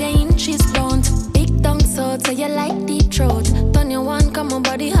take all your inches down. Big tongue so you like deep throat. Turn your one, come on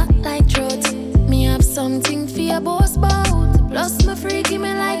body hot like throat. Me have something for your boss bout. Plus my freaky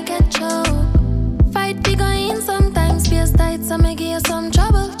me like a choke. Fight big in sometimes space tight so me give you some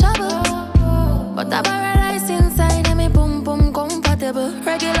trouble. But I paradise inside and me boom comfortable.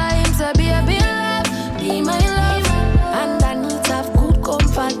 Regular him say baby love, be my love. And I need to have good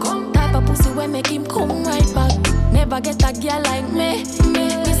comfort. Type of pussy when make him come right back. Never get a girl like me. Me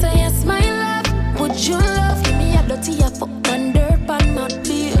say yes my love, would you love? Give me a dirty a fuck and dirt and not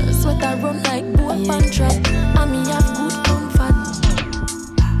beer. Sweat I run like bull pan trap. And me have good comfort.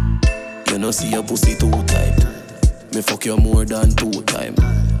 You know see your pussy 2 times. Me fuck you more than 2 times.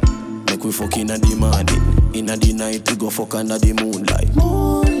 Make we fuck inna the morning. Inna the night we go fuck under the moonlight.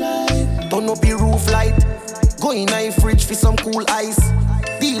 Turn up your roof light. Go in a fridge for some cool ice.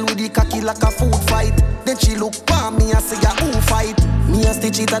 Deal with the cocky like a food fight. Then she look for me and say ya who fight. Me a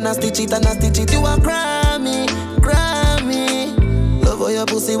stitch it and a stitch it and a stitch it. You a Grammy. Love how your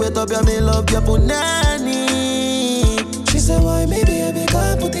pussy wet up, ya me love your punani. She said why me baby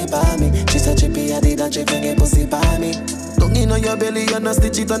can't put it by me. She said chippy I did and she finger pussy by me. Don't in on your belly and a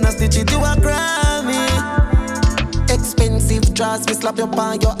stitch it and a stitch it. You a Grammy. Expensive dress, me slap your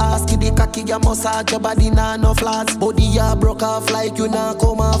pan, your ass, kid the cocky, your massage, your body nah no flaws. Body ya broke off like you nah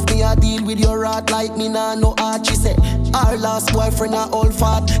come off. Me a deal with your rat like me nah no art. She say, our last boyfriend a all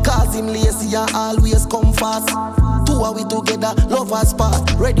fat. Cause him lazy and always come fast. 2 are we together, lovers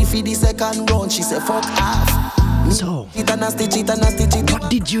part. Ready for the second round, she say fuck off. So, what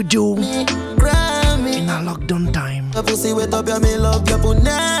did you do in a lockdown time? Your pussy wet up, me love your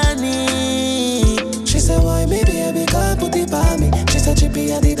punani. She said why me baby can't put it by me. She said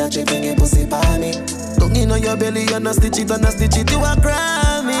chippy I did and she finger pussy by me. Don't in on your belly and a stitch it and a stitch it. You a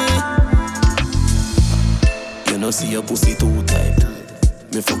Grammy. You know see your pussy 2 times.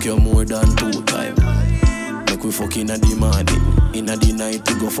 Me fuck you more than 2 times. Make we fuck inna the morning. Inna the night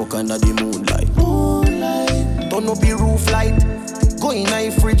we go fuck under the moonlight. Turn up your roof light. Go in a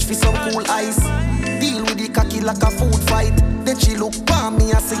fridge for some cool ice. Deal with the cocky like a food fight. Then she look for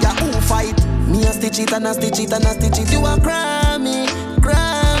me and say ya who fight. Me a stitch it and a stitch it and a stitch it. You a Grammy.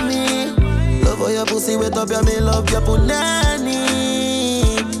 Love how your pussy wet up, ya me love your punani.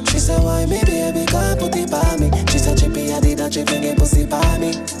 She said why me baby can't put it by me. She said chippy I did and she finger pussy by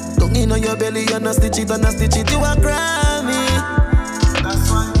me. Don't in on your belly and a stitch it and a stitch it. You a Grammy.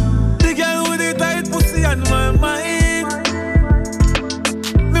 That's why the girl with the tight pussy on my mind.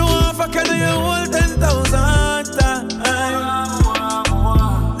 Me want fuck you your whole 10,000 times.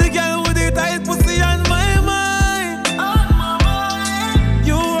 The girl with the tight pussy on my mind.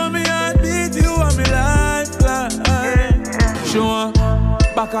 You want me heartbeat, you want me lifeline. She want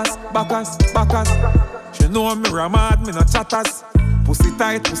backers. She know me ramad, me no chatters. Pussy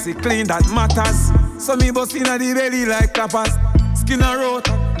tight, pussy clean, that matters. So me bust inna the belly like tapas. Skin a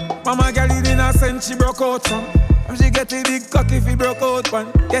rota. Mama girl it innocent, she broke out from. And she get a big cocky if he broke out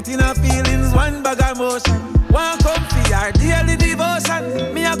one. Getting her feelings, one bag of motion. One come for her daily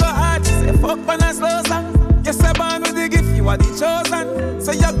devotion. Me a go hard, she say fuck on a slow song. Yes, I born with the gift, you are the chosen.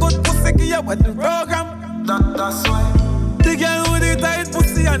 So you good pussy, give your wedding program. That's why the girl with the tight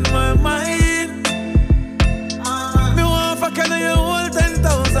pussy on my mind. Me want fuck you your whole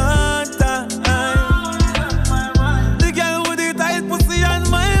 10,000 times. The girl with the tight pussy on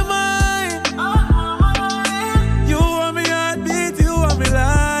my mind. You want me heartbeat, you want me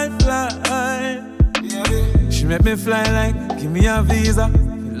lifeline. She make me fly like, give me a visa.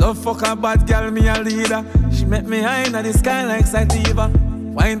 Love fuck a bad girl, me a leader. She make me high in the sky like Sativa.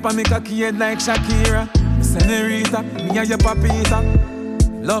 Wine pa me cocky head like Shakira. Me senorita, me a your papita.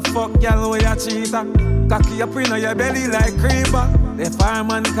 Love fuck girl, way a cheater. Cocky up in your belly like creeper. The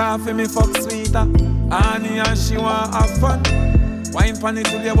fireman coffee me fuck sweeter. Annie and she want have fun. Wine pan it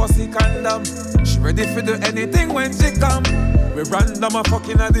till you bust the condom. She ready for do anything when she come. We random a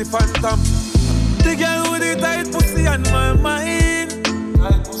fucking at the phantom. The girl with the tight pussy on my mind.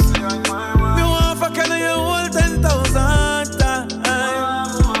 Tight pussy on my mind. Me want fuck you your whole 10,000 times.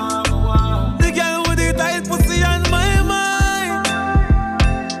 The girl with the tight pussy on my mind.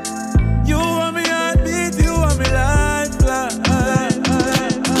 You want me heartbeat, you want me lifeline.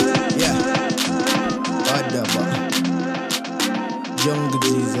 Jungle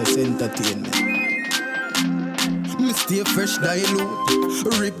Jesus Entertainment. Me stay fresh, dilute.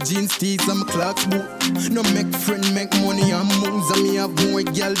 Rip jeans, tees, and my clocks boot. No make friend, make money and moves. And me have more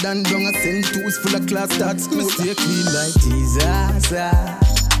girl than dung. I send tools full of class, start school. Me stay clean like Jesus. Yeah,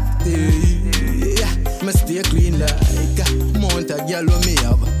 me stay clean like mount a girl what me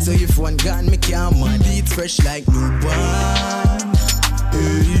have. So if one gone, me can't mind it fresh like newborn.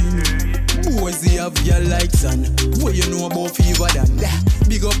 Boys, they have girl like sun. What you know about fever than that?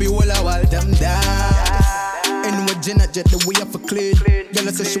 Big up the whole of all them that. Anyway, Jenna jet the way up for clean.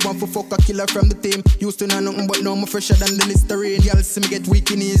 Girl say she want to fuck a killer from the team. Used to know nothing but now I'm fresher than the Listerine. Girl see me get weak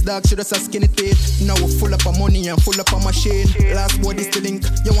in his dog, she just a skinny teeth. Now we full up of money and full up of machine. Last word is the link,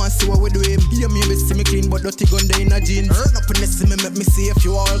 you want to see what we do him. You maybe see me clean but dirty gun there in a jeans. Run up and see me, make me see if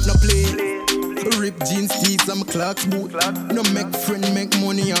you all no play. Rip jeans, tees, and my clocks boot. No make friend, make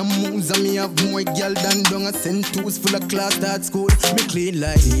money and moves. And me have more girl than dung. I send tools full of class start school. Me clean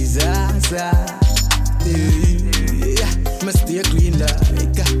like Jesus. Yeah, me stay clean like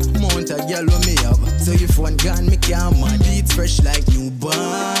mount a girl what me have. So if one gone, me can't mind it fresh like newborn.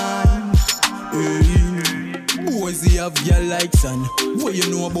 Boys, they have girl like sun. What you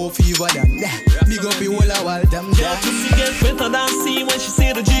know about fever than that? Big up the whole of all them that. Yeah, pussy gets better than C when she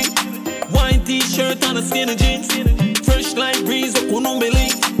see the G. White t-shirt and a skinny jeans. Fresh like breeze, I couldn't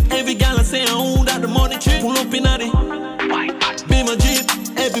believe. Every gal I say I own that the money tree. Pull up in a day, be my Jeep.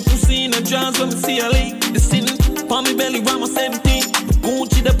 Every pussy in a jazz when me see a leak. The sin, palm me belly round my 17. The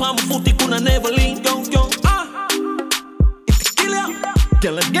Gucci, the palm my foot, it coulda never lean. Young, it's a killer.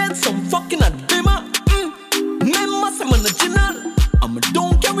 Girl, I get some fucking at Bima. Remember, I'm an original. I'm a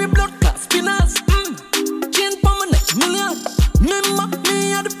don't carry blood clot spinners. Chain palm my neck million. Remember,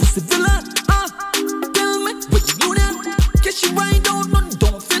 me are the pussy villain. Tell me, what you do then? Guess she ride out, none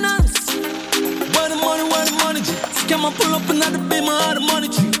don't finance. Where the money, G. Scammer pull up another Bima, all the money,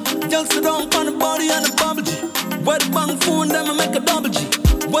 G. Girl sit down on the body and the bubble G. Where the bang phone, them I make a double G.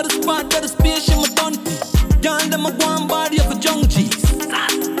 Where the spot, where the space, she my dunty. Girl, them a go on body of a jungle G's.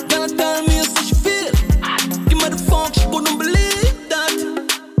 Girl, tell me how she feel. Give me the funk, she couldn't believe that.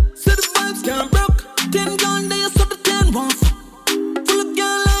 Say the vibes can't broke. 10 gun there, so the 10 won't. Full of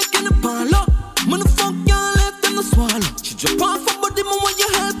girl like in the parlor. When the fuck girl let them no swallow. She drop off her body, man, when you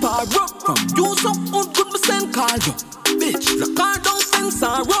help her up. From you so good, good me send call you. Bitch, lock her down, fence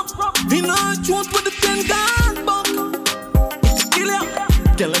her up. In her throat with the 10 gun buck. It's a killer.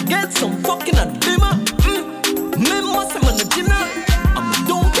 Girl, I get some fucking at Bima. Remember, I'm an original. I'm a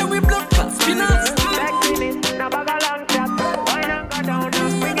don't carry blood clot spinners.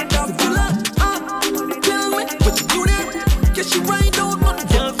 Tell me what you do there. Guess you ride out, but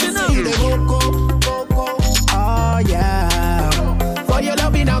girl, finna. Go, oh yeah. For your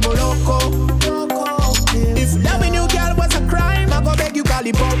loving, I go loco. If loving you, girl, was a crime, I go beg you, call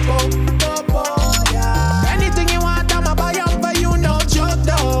it popo. Anything you want, I'ma buy up for you, no joke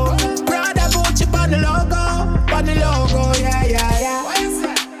though. Prada, Gucci, on the logo, yeah.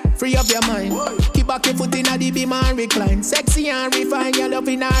 Free up your mind. Keep back your foot in a the beam and recline. Sexy and refine, your love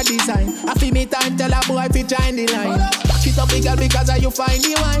in our design. I feel me time, tell a boy if you join the line. Back it up, girl, because you find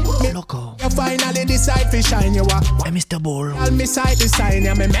the wine. Loco. You finally decide to shine, you are. Why Mr. Bull? I'll me side to sign,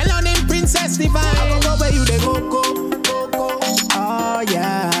 I'm a melanin princess divine. I go where you they go. Oh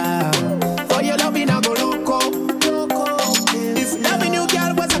yeah. For your loving, I go loco. If loving you,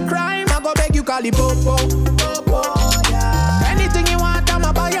 girl, was a crime, I go beg you, call it popo. Anything you want,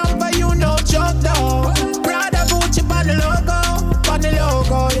 I'ma buy up for you, no joke though. Prada, Gucci, on the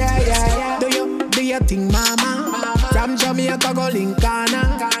logo, yeah. Do you think, mama? From Jamaica, go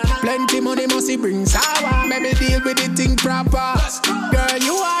Lincana. Plenty money must bring sour. Maybe deal with the thing proper. Girl,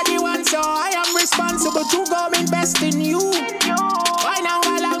 you are the one, so I am responsible to go invest in you. Why now,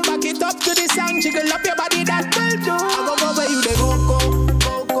 long back it up to the song, jiggle up your body, that will do. I go where you they go.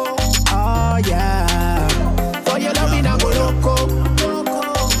 Oh yeah. For your loving, I go loco.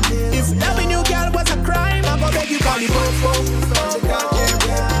 If loving you, girl, was a crime, I go beg you, call it popo.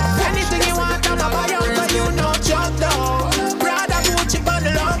 Anything you want, I'ma buy up for you, no joke though. Prada, Gucci, on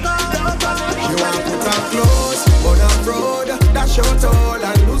the logo. You want to put her close, on a road, dash out all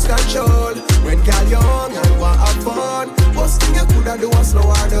and lose control. When girl young and want have fun, first thing you coulda do was slow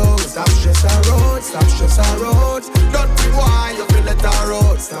her down. Stop stress her road. Don't be why you feel let her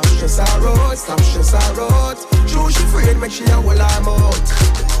out. Stop stress her road. True she afraid, make she a hold her mouth.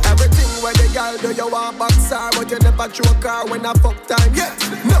 Everything where the girl do you want box her, but you never choke her when I fuck time. Yeah,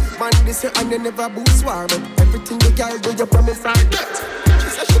 no man this you and you never boost war, but everything the girl do you promise her get. She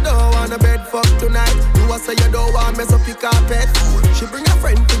say she don't want a bed fuck tonight. You a say you don't want mess up your carpet. She bring a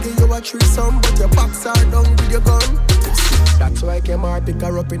friend to give you a threesome, but your box her down with your gun. That's why I came out, pick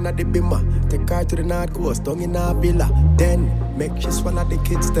her up in the bimmer. Take her to the North Coast, down in a villa. Then, make she swallow the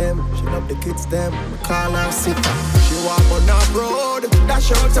kids them. She love the kids them, we call her sitter. She walk on the road,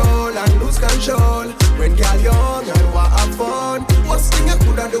 dash out all and lose control. When girl young and want have fun, worst thing I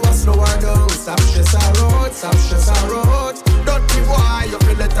coulda do was slow her down. Stop stress her out, stop stress her out. Don't be why you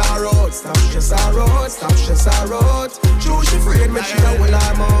feel let her out. Stop stress her out, stop stress her out. True, she afraid me, she don't will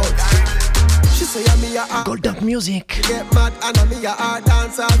her mouth. She say I'm me a Gold Up Music. She get mad and I'm me a hard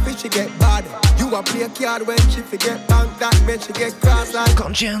dancer. Bitch, she get bad. You a play card when she forget bank. That bitch she get cross like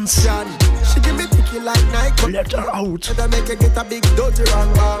Conscience. She give me picky like Nike. Let her out. Should I make her get a big dirty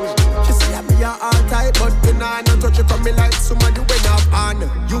wrong bang. She say I'm me a hard type, but you know I don't touch it from me like somebody went up on.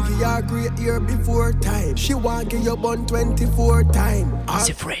 You give her great ear before time. She want give you bun 24 times.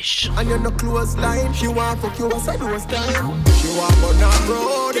 C'est fresh. And you no close line. She want fuck you as I do was time. She want on a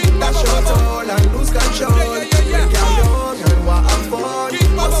road. That short all and lose control. When you're young and want have fun,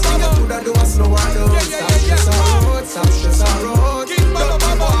 what's thing you coulda do was slow her down. Stop stress her out, stop stress her out. Don't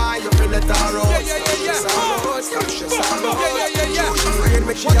be why you feel let her out. Stop stress her out. She afraid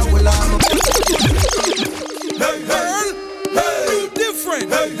me she a will have. Hey, hey, hey, different.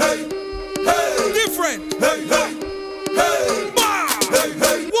 Hey, hey, hey, different. Hey, hey, hey, hey,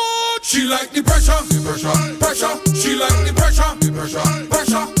 hey. What? She like the pressure, pressure. She like the pressure, pressure.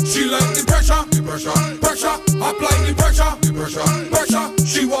 She like the pressure, pressure. Apply the pressure, pressure.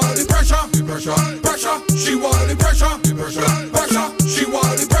 She want the pressure, pressure. She want the pressure, pressure. She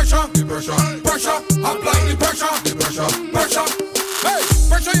want the pressure, pressure. Apply the pressure, pressure. Hey,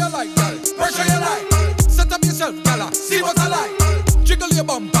 pressure you like, girl. Pressure you like. Set up yourself, gala. See what I like. Jiggle your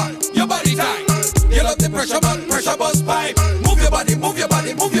bumper, your body tight. You love the pressure, but pressure bust pipe. Move your body, move your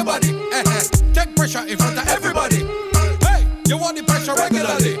body, move your body. Take pressure in front of everybody. Hey, you want the pressure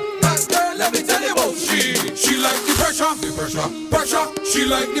regularly. That girl, let me tell you about she like the pressure, pressure. She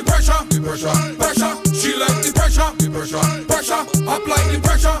like the pressure, pressure. She like the pressure, pressure. Apply the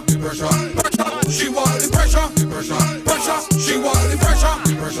pressure, pressure. She want the pressure, pressure. She want the pressure,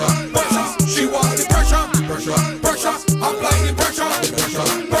 pressure. She want the pressure, pressure. Apply the pressure,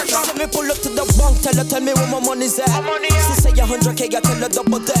 pressure. So me pull up to the bank, tell me where my money's at. She say 100K, I tell her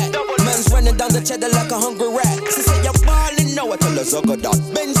double that. Man's running down the cheddar like a hungry rat. She say you're ballin' now, I tell her sugar that.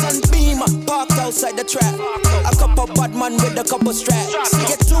 Benz and Beamer parked outside the trap. A couple bad man with a couple straps. She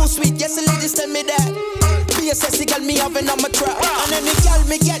get too sweet, yes the ladies tell me that. Be a sexy girl, me having on my trap. And any girl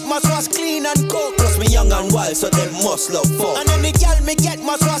me get must wash clean and cook. Plus me young and wild, so they must love fuck. And any girl me get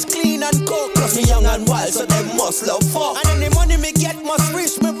must wash clean and cook. Plus me young and wild, so they must love fuck. And any money me get must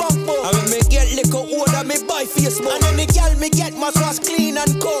reach me bank book. And when me get liquor order, me buy Facebook. And any girl me get must wash clean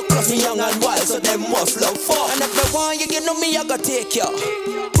and cook. Plus me young and wild, so they must love fuck. And if they want you, you know me, I gotta take you.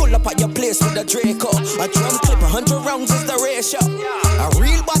 Pull up at your place with a Draco. A drum clip, 100 rounds is the ratio. A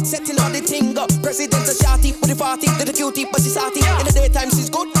real bad setting on the thing up. President a shawty with the 40, the cutie, but she's salty. In the daytime she's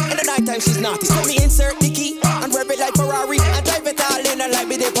good, in the nighttime she's naughty. So me insert the key and rev it like Ferrari. And drive it all in and like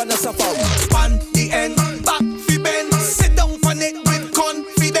me dip on the safari. On the end, back fi bend. Sit down for it with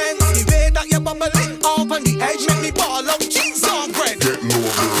confidence. The way that you bubble it up on the edge make me ball out cheese on bread. Get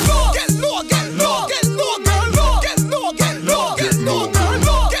low, get low, get low, get low, girl. Get low, get low, get low, girl.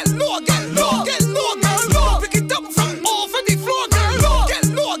 Get low, get low, get low, girl. Pick it up from over the floor, girl. Get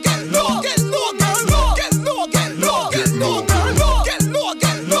low, get low, get low, girl. Get low, get low, get low, girl. Get low,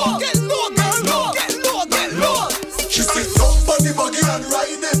 get low, get low, girl. Get low, get low. She sits up on the buggy and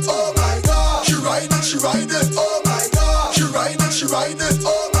ride it, oh my God. She ride it, oh my God. She ride it,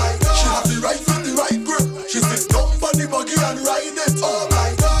 oh my God. She have the right foot, the right grip. She sits up on the buggy and ride it, oh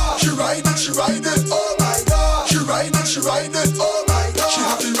my God. She ride it, oh my God. She ride it, oh my God. She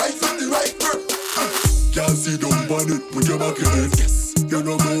have the right foot, the right grip. Can't see down on it, put your back in it. Yes. You're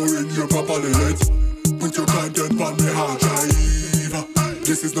not going, you're properly lit. Put your content on me hard drive.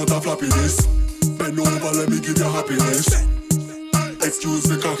 This is not a floppiness. Bend over, let me give you happiness. Excuse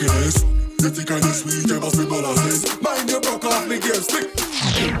the cockiness. You think I'm sweet, you must be molasses. Mind you broke off me gear stick.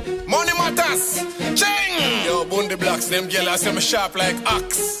 Money matters, ching! Yo, Bundy Blocks, them jealous, them sharp like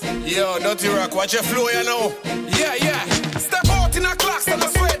ox. Yo, Dirty Rock, watch your flow, you know. Yeah. Step out in a class and I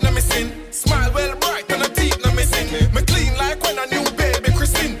sweat, now me sin. Smile well bright and a teeth, now me sin. Me clean like when a new baby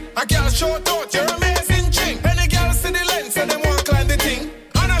Christine. A girl short out, you're amazing, ching. Any girl see the lens, so them want climb the thing.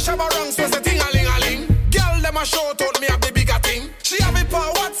 And a shabba wrong, so it's a ting-a-ling-a-ling. Girl, them a short out, me have the bigger thing. She have it for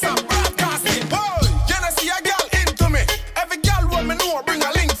WhatsApp, broadcasting. Whoa, you know see a girl into me. Every girl want me know, bring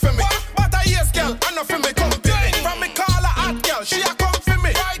a link for me. But I yes, girl, I know for me come to me. From me call her hot girl, she a come for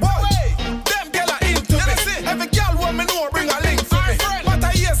me. Whoa, them girl are into me. Every girl want me know, bring a link for me. But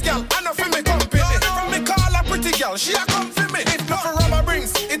I yes, girl, I know for me come to me. From me call her pretty girl, she a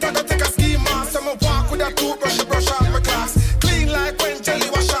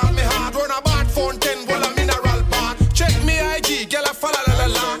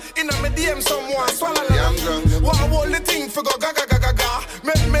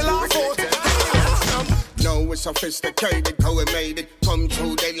sophisticated, how we made it. Come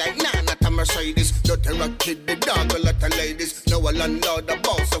through, they like, nah, not a Mercedes. Dirty rock kid, the dog, a lot of ladies. No a landlord, the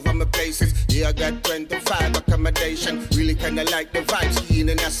boss of my places. Yeah, I got 25 accommodation. Really kinda like the vibes, he in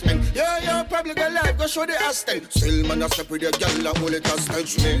an Aspen. Yeah, probably go live, go show the Aston. Still, man, I step with your girl, I hold it a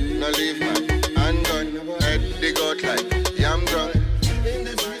stage. Me, no leave my handgun, head dig out like yam drunk. In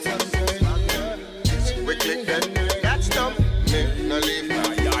the streets of the we click then, that's dumb. Me, no leave my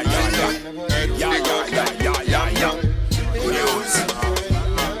handgun, head dig out like yam drunk.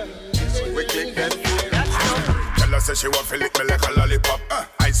 We click then, that's dumb. Tell her say she want to lick me like a lollipop.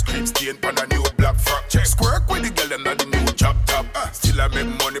 Ice cream stain pan a new black frock. Check squirk with the girl them not the new chop top. Still I make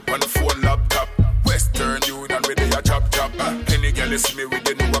money pan the phone laptop. Western Union with the chop. Any girl see me with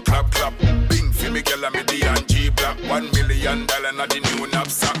the new clap. Bing for me girl and me the and G black. $1 million not the new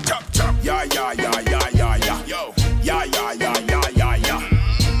knapsack. Chop. Yeah. Yo. Yeah.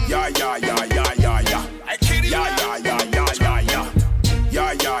 I kid you. Yeah.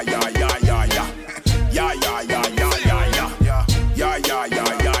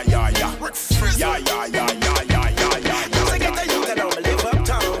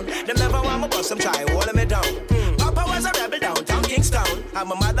 Some try holding me down. Papa was a rebel downtown Kingston, and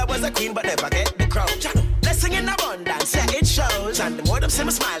my mother was a queen but never get the crown. Blessing in abundance, yeah, it shows. And the more them see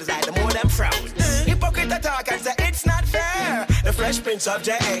me smiles, like the more them frown. Hypocrite attack and say it's not fair. The Fresh Prince of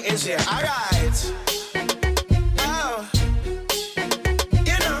J.A. is here. Alright. Oh.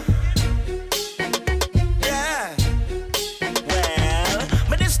 You know. Yeah. Well,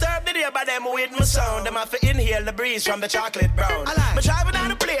 me disturb the day by them with my sound. Them have to inhale the breeze from the chocolate brown. Me driving down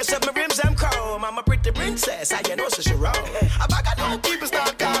the place of my rims and chrome. I'm a pretty princess, I know so she wrong. I back I know people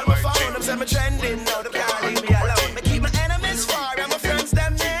start calling my phone. Them say me trending, no them can't leave me alone. Me keep my enemies far and my friends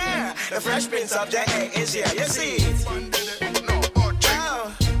them near. The Fresh Prince of J.A. is here, you see it.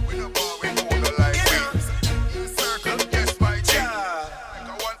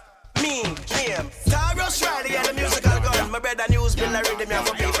 My brother news bill I read them here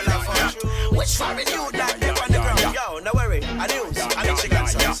for people and fun. Which foreign youth like them on the ground? Yo, no worry, a news, a Michigan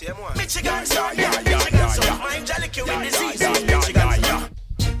son. Michigan son, Michigan son. Mind jolly kill with disease. Michigan son.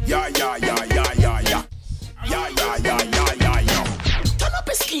 Yeah. Turn up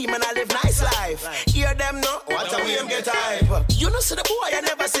a scheme and I live nice life. Hear them no, what a way them get hype. You know see the boy I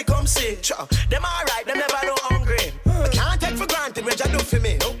never see come see. Them alright, them never no hungry. I can't take for granted what you do for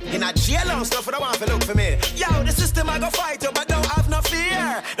me. In a jail house, stuff for the one for look for me. Yo, the system I go fight you, but don't have no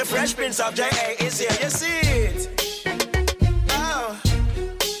fear. The Fresh Prince of J.A. is here, you see it. Oh,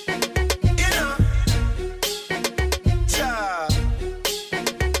 you know. Cha.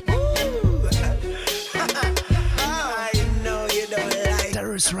 Ooh. I know you don't like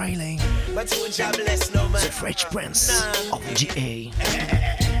Terrace Riley, but you jobless no man. the Fresh Prince of J.A.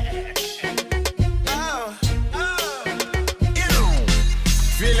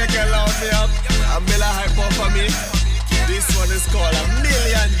 Feel like you loud me up, and Miller hype up for me. This one is called $1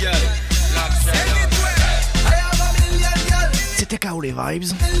 Million Girl. C'était KO les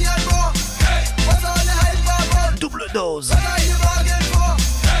vibes. Double dose.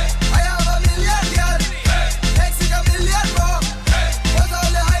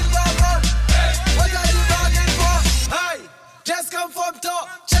 Just come from top.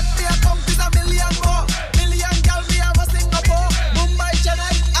 Check me a pump is $1 million more. Million girl me have a Singapore, Mumbai,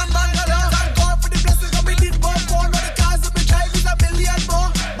 Chennai, and Bangalore. Thank God for the blessings of me did born. All the cars of me drive is $1 million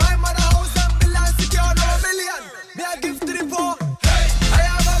more. My mother house $1 million secure, no $1 million. Me I give to the poor. I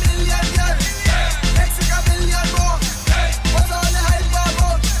have $1 million girl. Mexico $1 million more. What's all the hype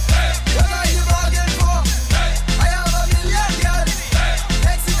about? What are you bargain for? I have $1 million girl.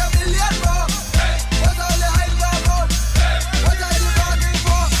 Mexico $1 million more. What's all the hype about? What are you bargain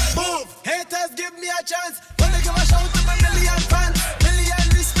for? Move. Haters give me a chance. Wanna give a shout to my million fans. Million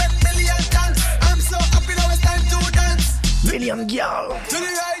respect, million thanks. I'm so happy now it's time to dance. Million Girl. To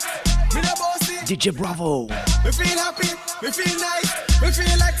the right, me the bossy. DJ Bravo. We feel happy, we feel nice. We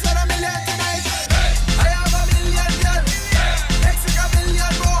feel like $1 million tonight. I have $1 million girl. Mexico $1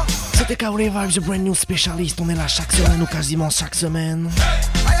 million more. C'était KO les vibes, the brand new specialist. On est là chaque semaine ou quasiment chaque semaine.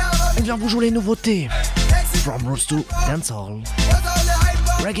 On vient vous jouer les nouveautés. From Roots to Dancehall.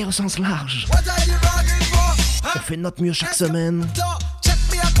 Reggae au sens large. On fait de notre mieux chaque semaine. Check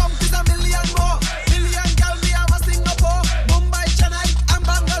me a pump is $1 million more. Million girl me have a Singapore, Mumbai, Chennai, and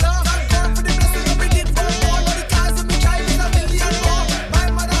Bangalore. Thank God for the blessings of me did born. All the cars of me drive is $1 million more. My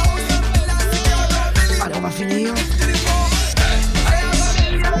mother house $1 million secure, no $1 million. Allez, on va finir.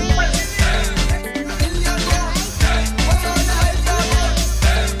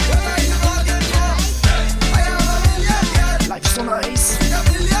 Life so nice.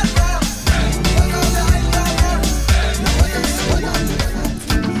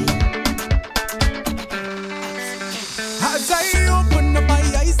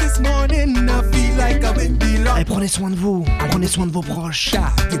 Prenez soin de vous, prenez soin de vos proches.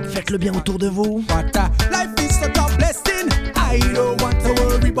 Faites le bien autour de vous. Life is such a blessing. I don't want to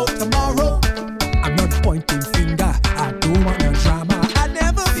worry about tomorrow. I'm not pointing finger. I don't want no drama. I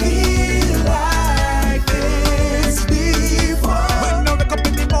never feel like this before. When I wake up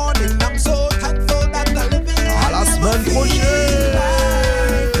in the morning, I'm so thankful that I'm living. À la semaine prochaine.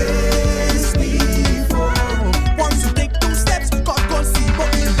 Like this before. Once you take 2 steps, God go see.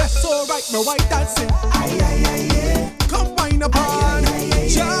 But the rest alright, my white dancing. Come wind up on,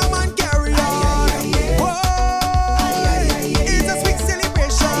 jam and carry on. Whoa, it's a sweet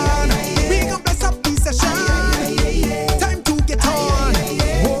celebration. We gon' bless up this session. Time to get on.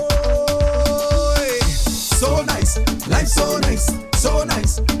 Whoa, so nice, life so nice, so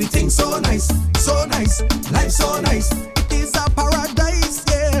nice. The thing so nice, so nice, life so nice. It is a paradise,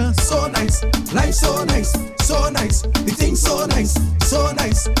 yeah. So nice, life so nice, so nice. The thing so nice, so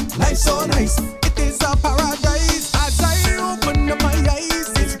nice, life so nice. It is a paradise. As I open up my eyes,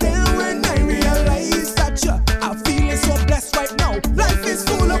 it's then when I realize that I'm feeling so blessed right now. Life is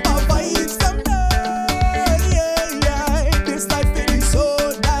full of vibes. This life it is so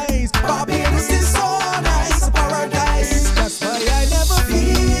nice. Barbados is so nice, a paradise. That's why I never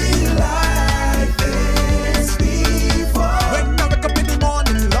feel like this before. When I wake up in the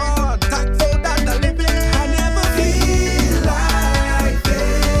morning, Lord, thankful that I'm living. I never feel like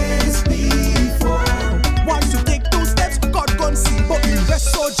this before. Once you take 2 steps, God gon' see. But the rest,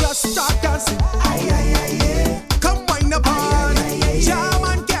 so just start dancing. Come wind up on, jam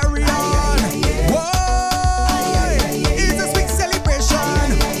and carry on. Whoa, it's a sweet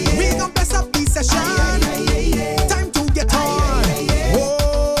celebration. We gon' bless up this session. Time to get on.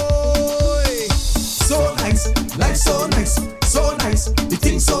 Whoa, so nice, life so nice, so nice. The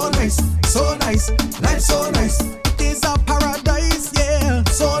thing so nice, so nice, life so nice. It is a paradise, yeah.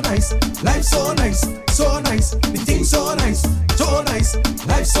 So nice, life so nice, so nice. The thing so nice,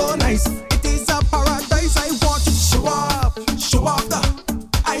 life so nice. It is a paradise. I want you to show up the.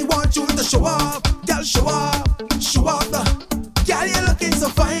 I want you to show up, girl, show up the. Girl, you're looking so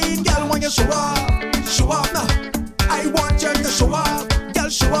fine, girl, when you show up now. I want you to show up, girl,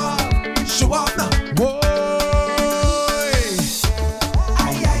 show up now. Whoa.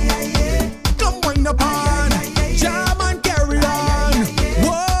 Come wind up on, jam and carry on.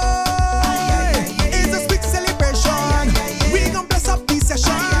 Whoa, it's a sweet celebration. We gon' bless up this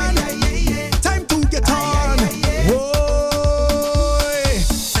session. Time to get on. Whoa,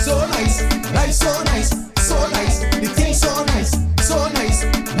 so nice, life so nice, so nice. The thing so nice,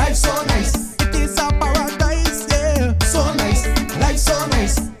 life so nice. It is a paradise, yeah. So nice, life so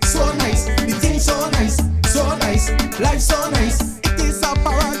nice, so nice. The thing so nice, life so nice. It is a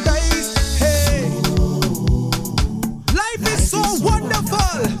paradise. Hey, life is so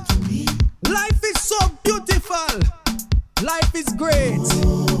wonderful. Life is so beautiful. Life is great.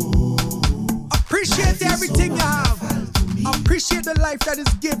 Appreciate everything you have. Appreciate the life that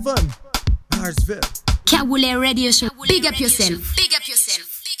is given. Marsville. Kabule Radio Show. Big up yourself.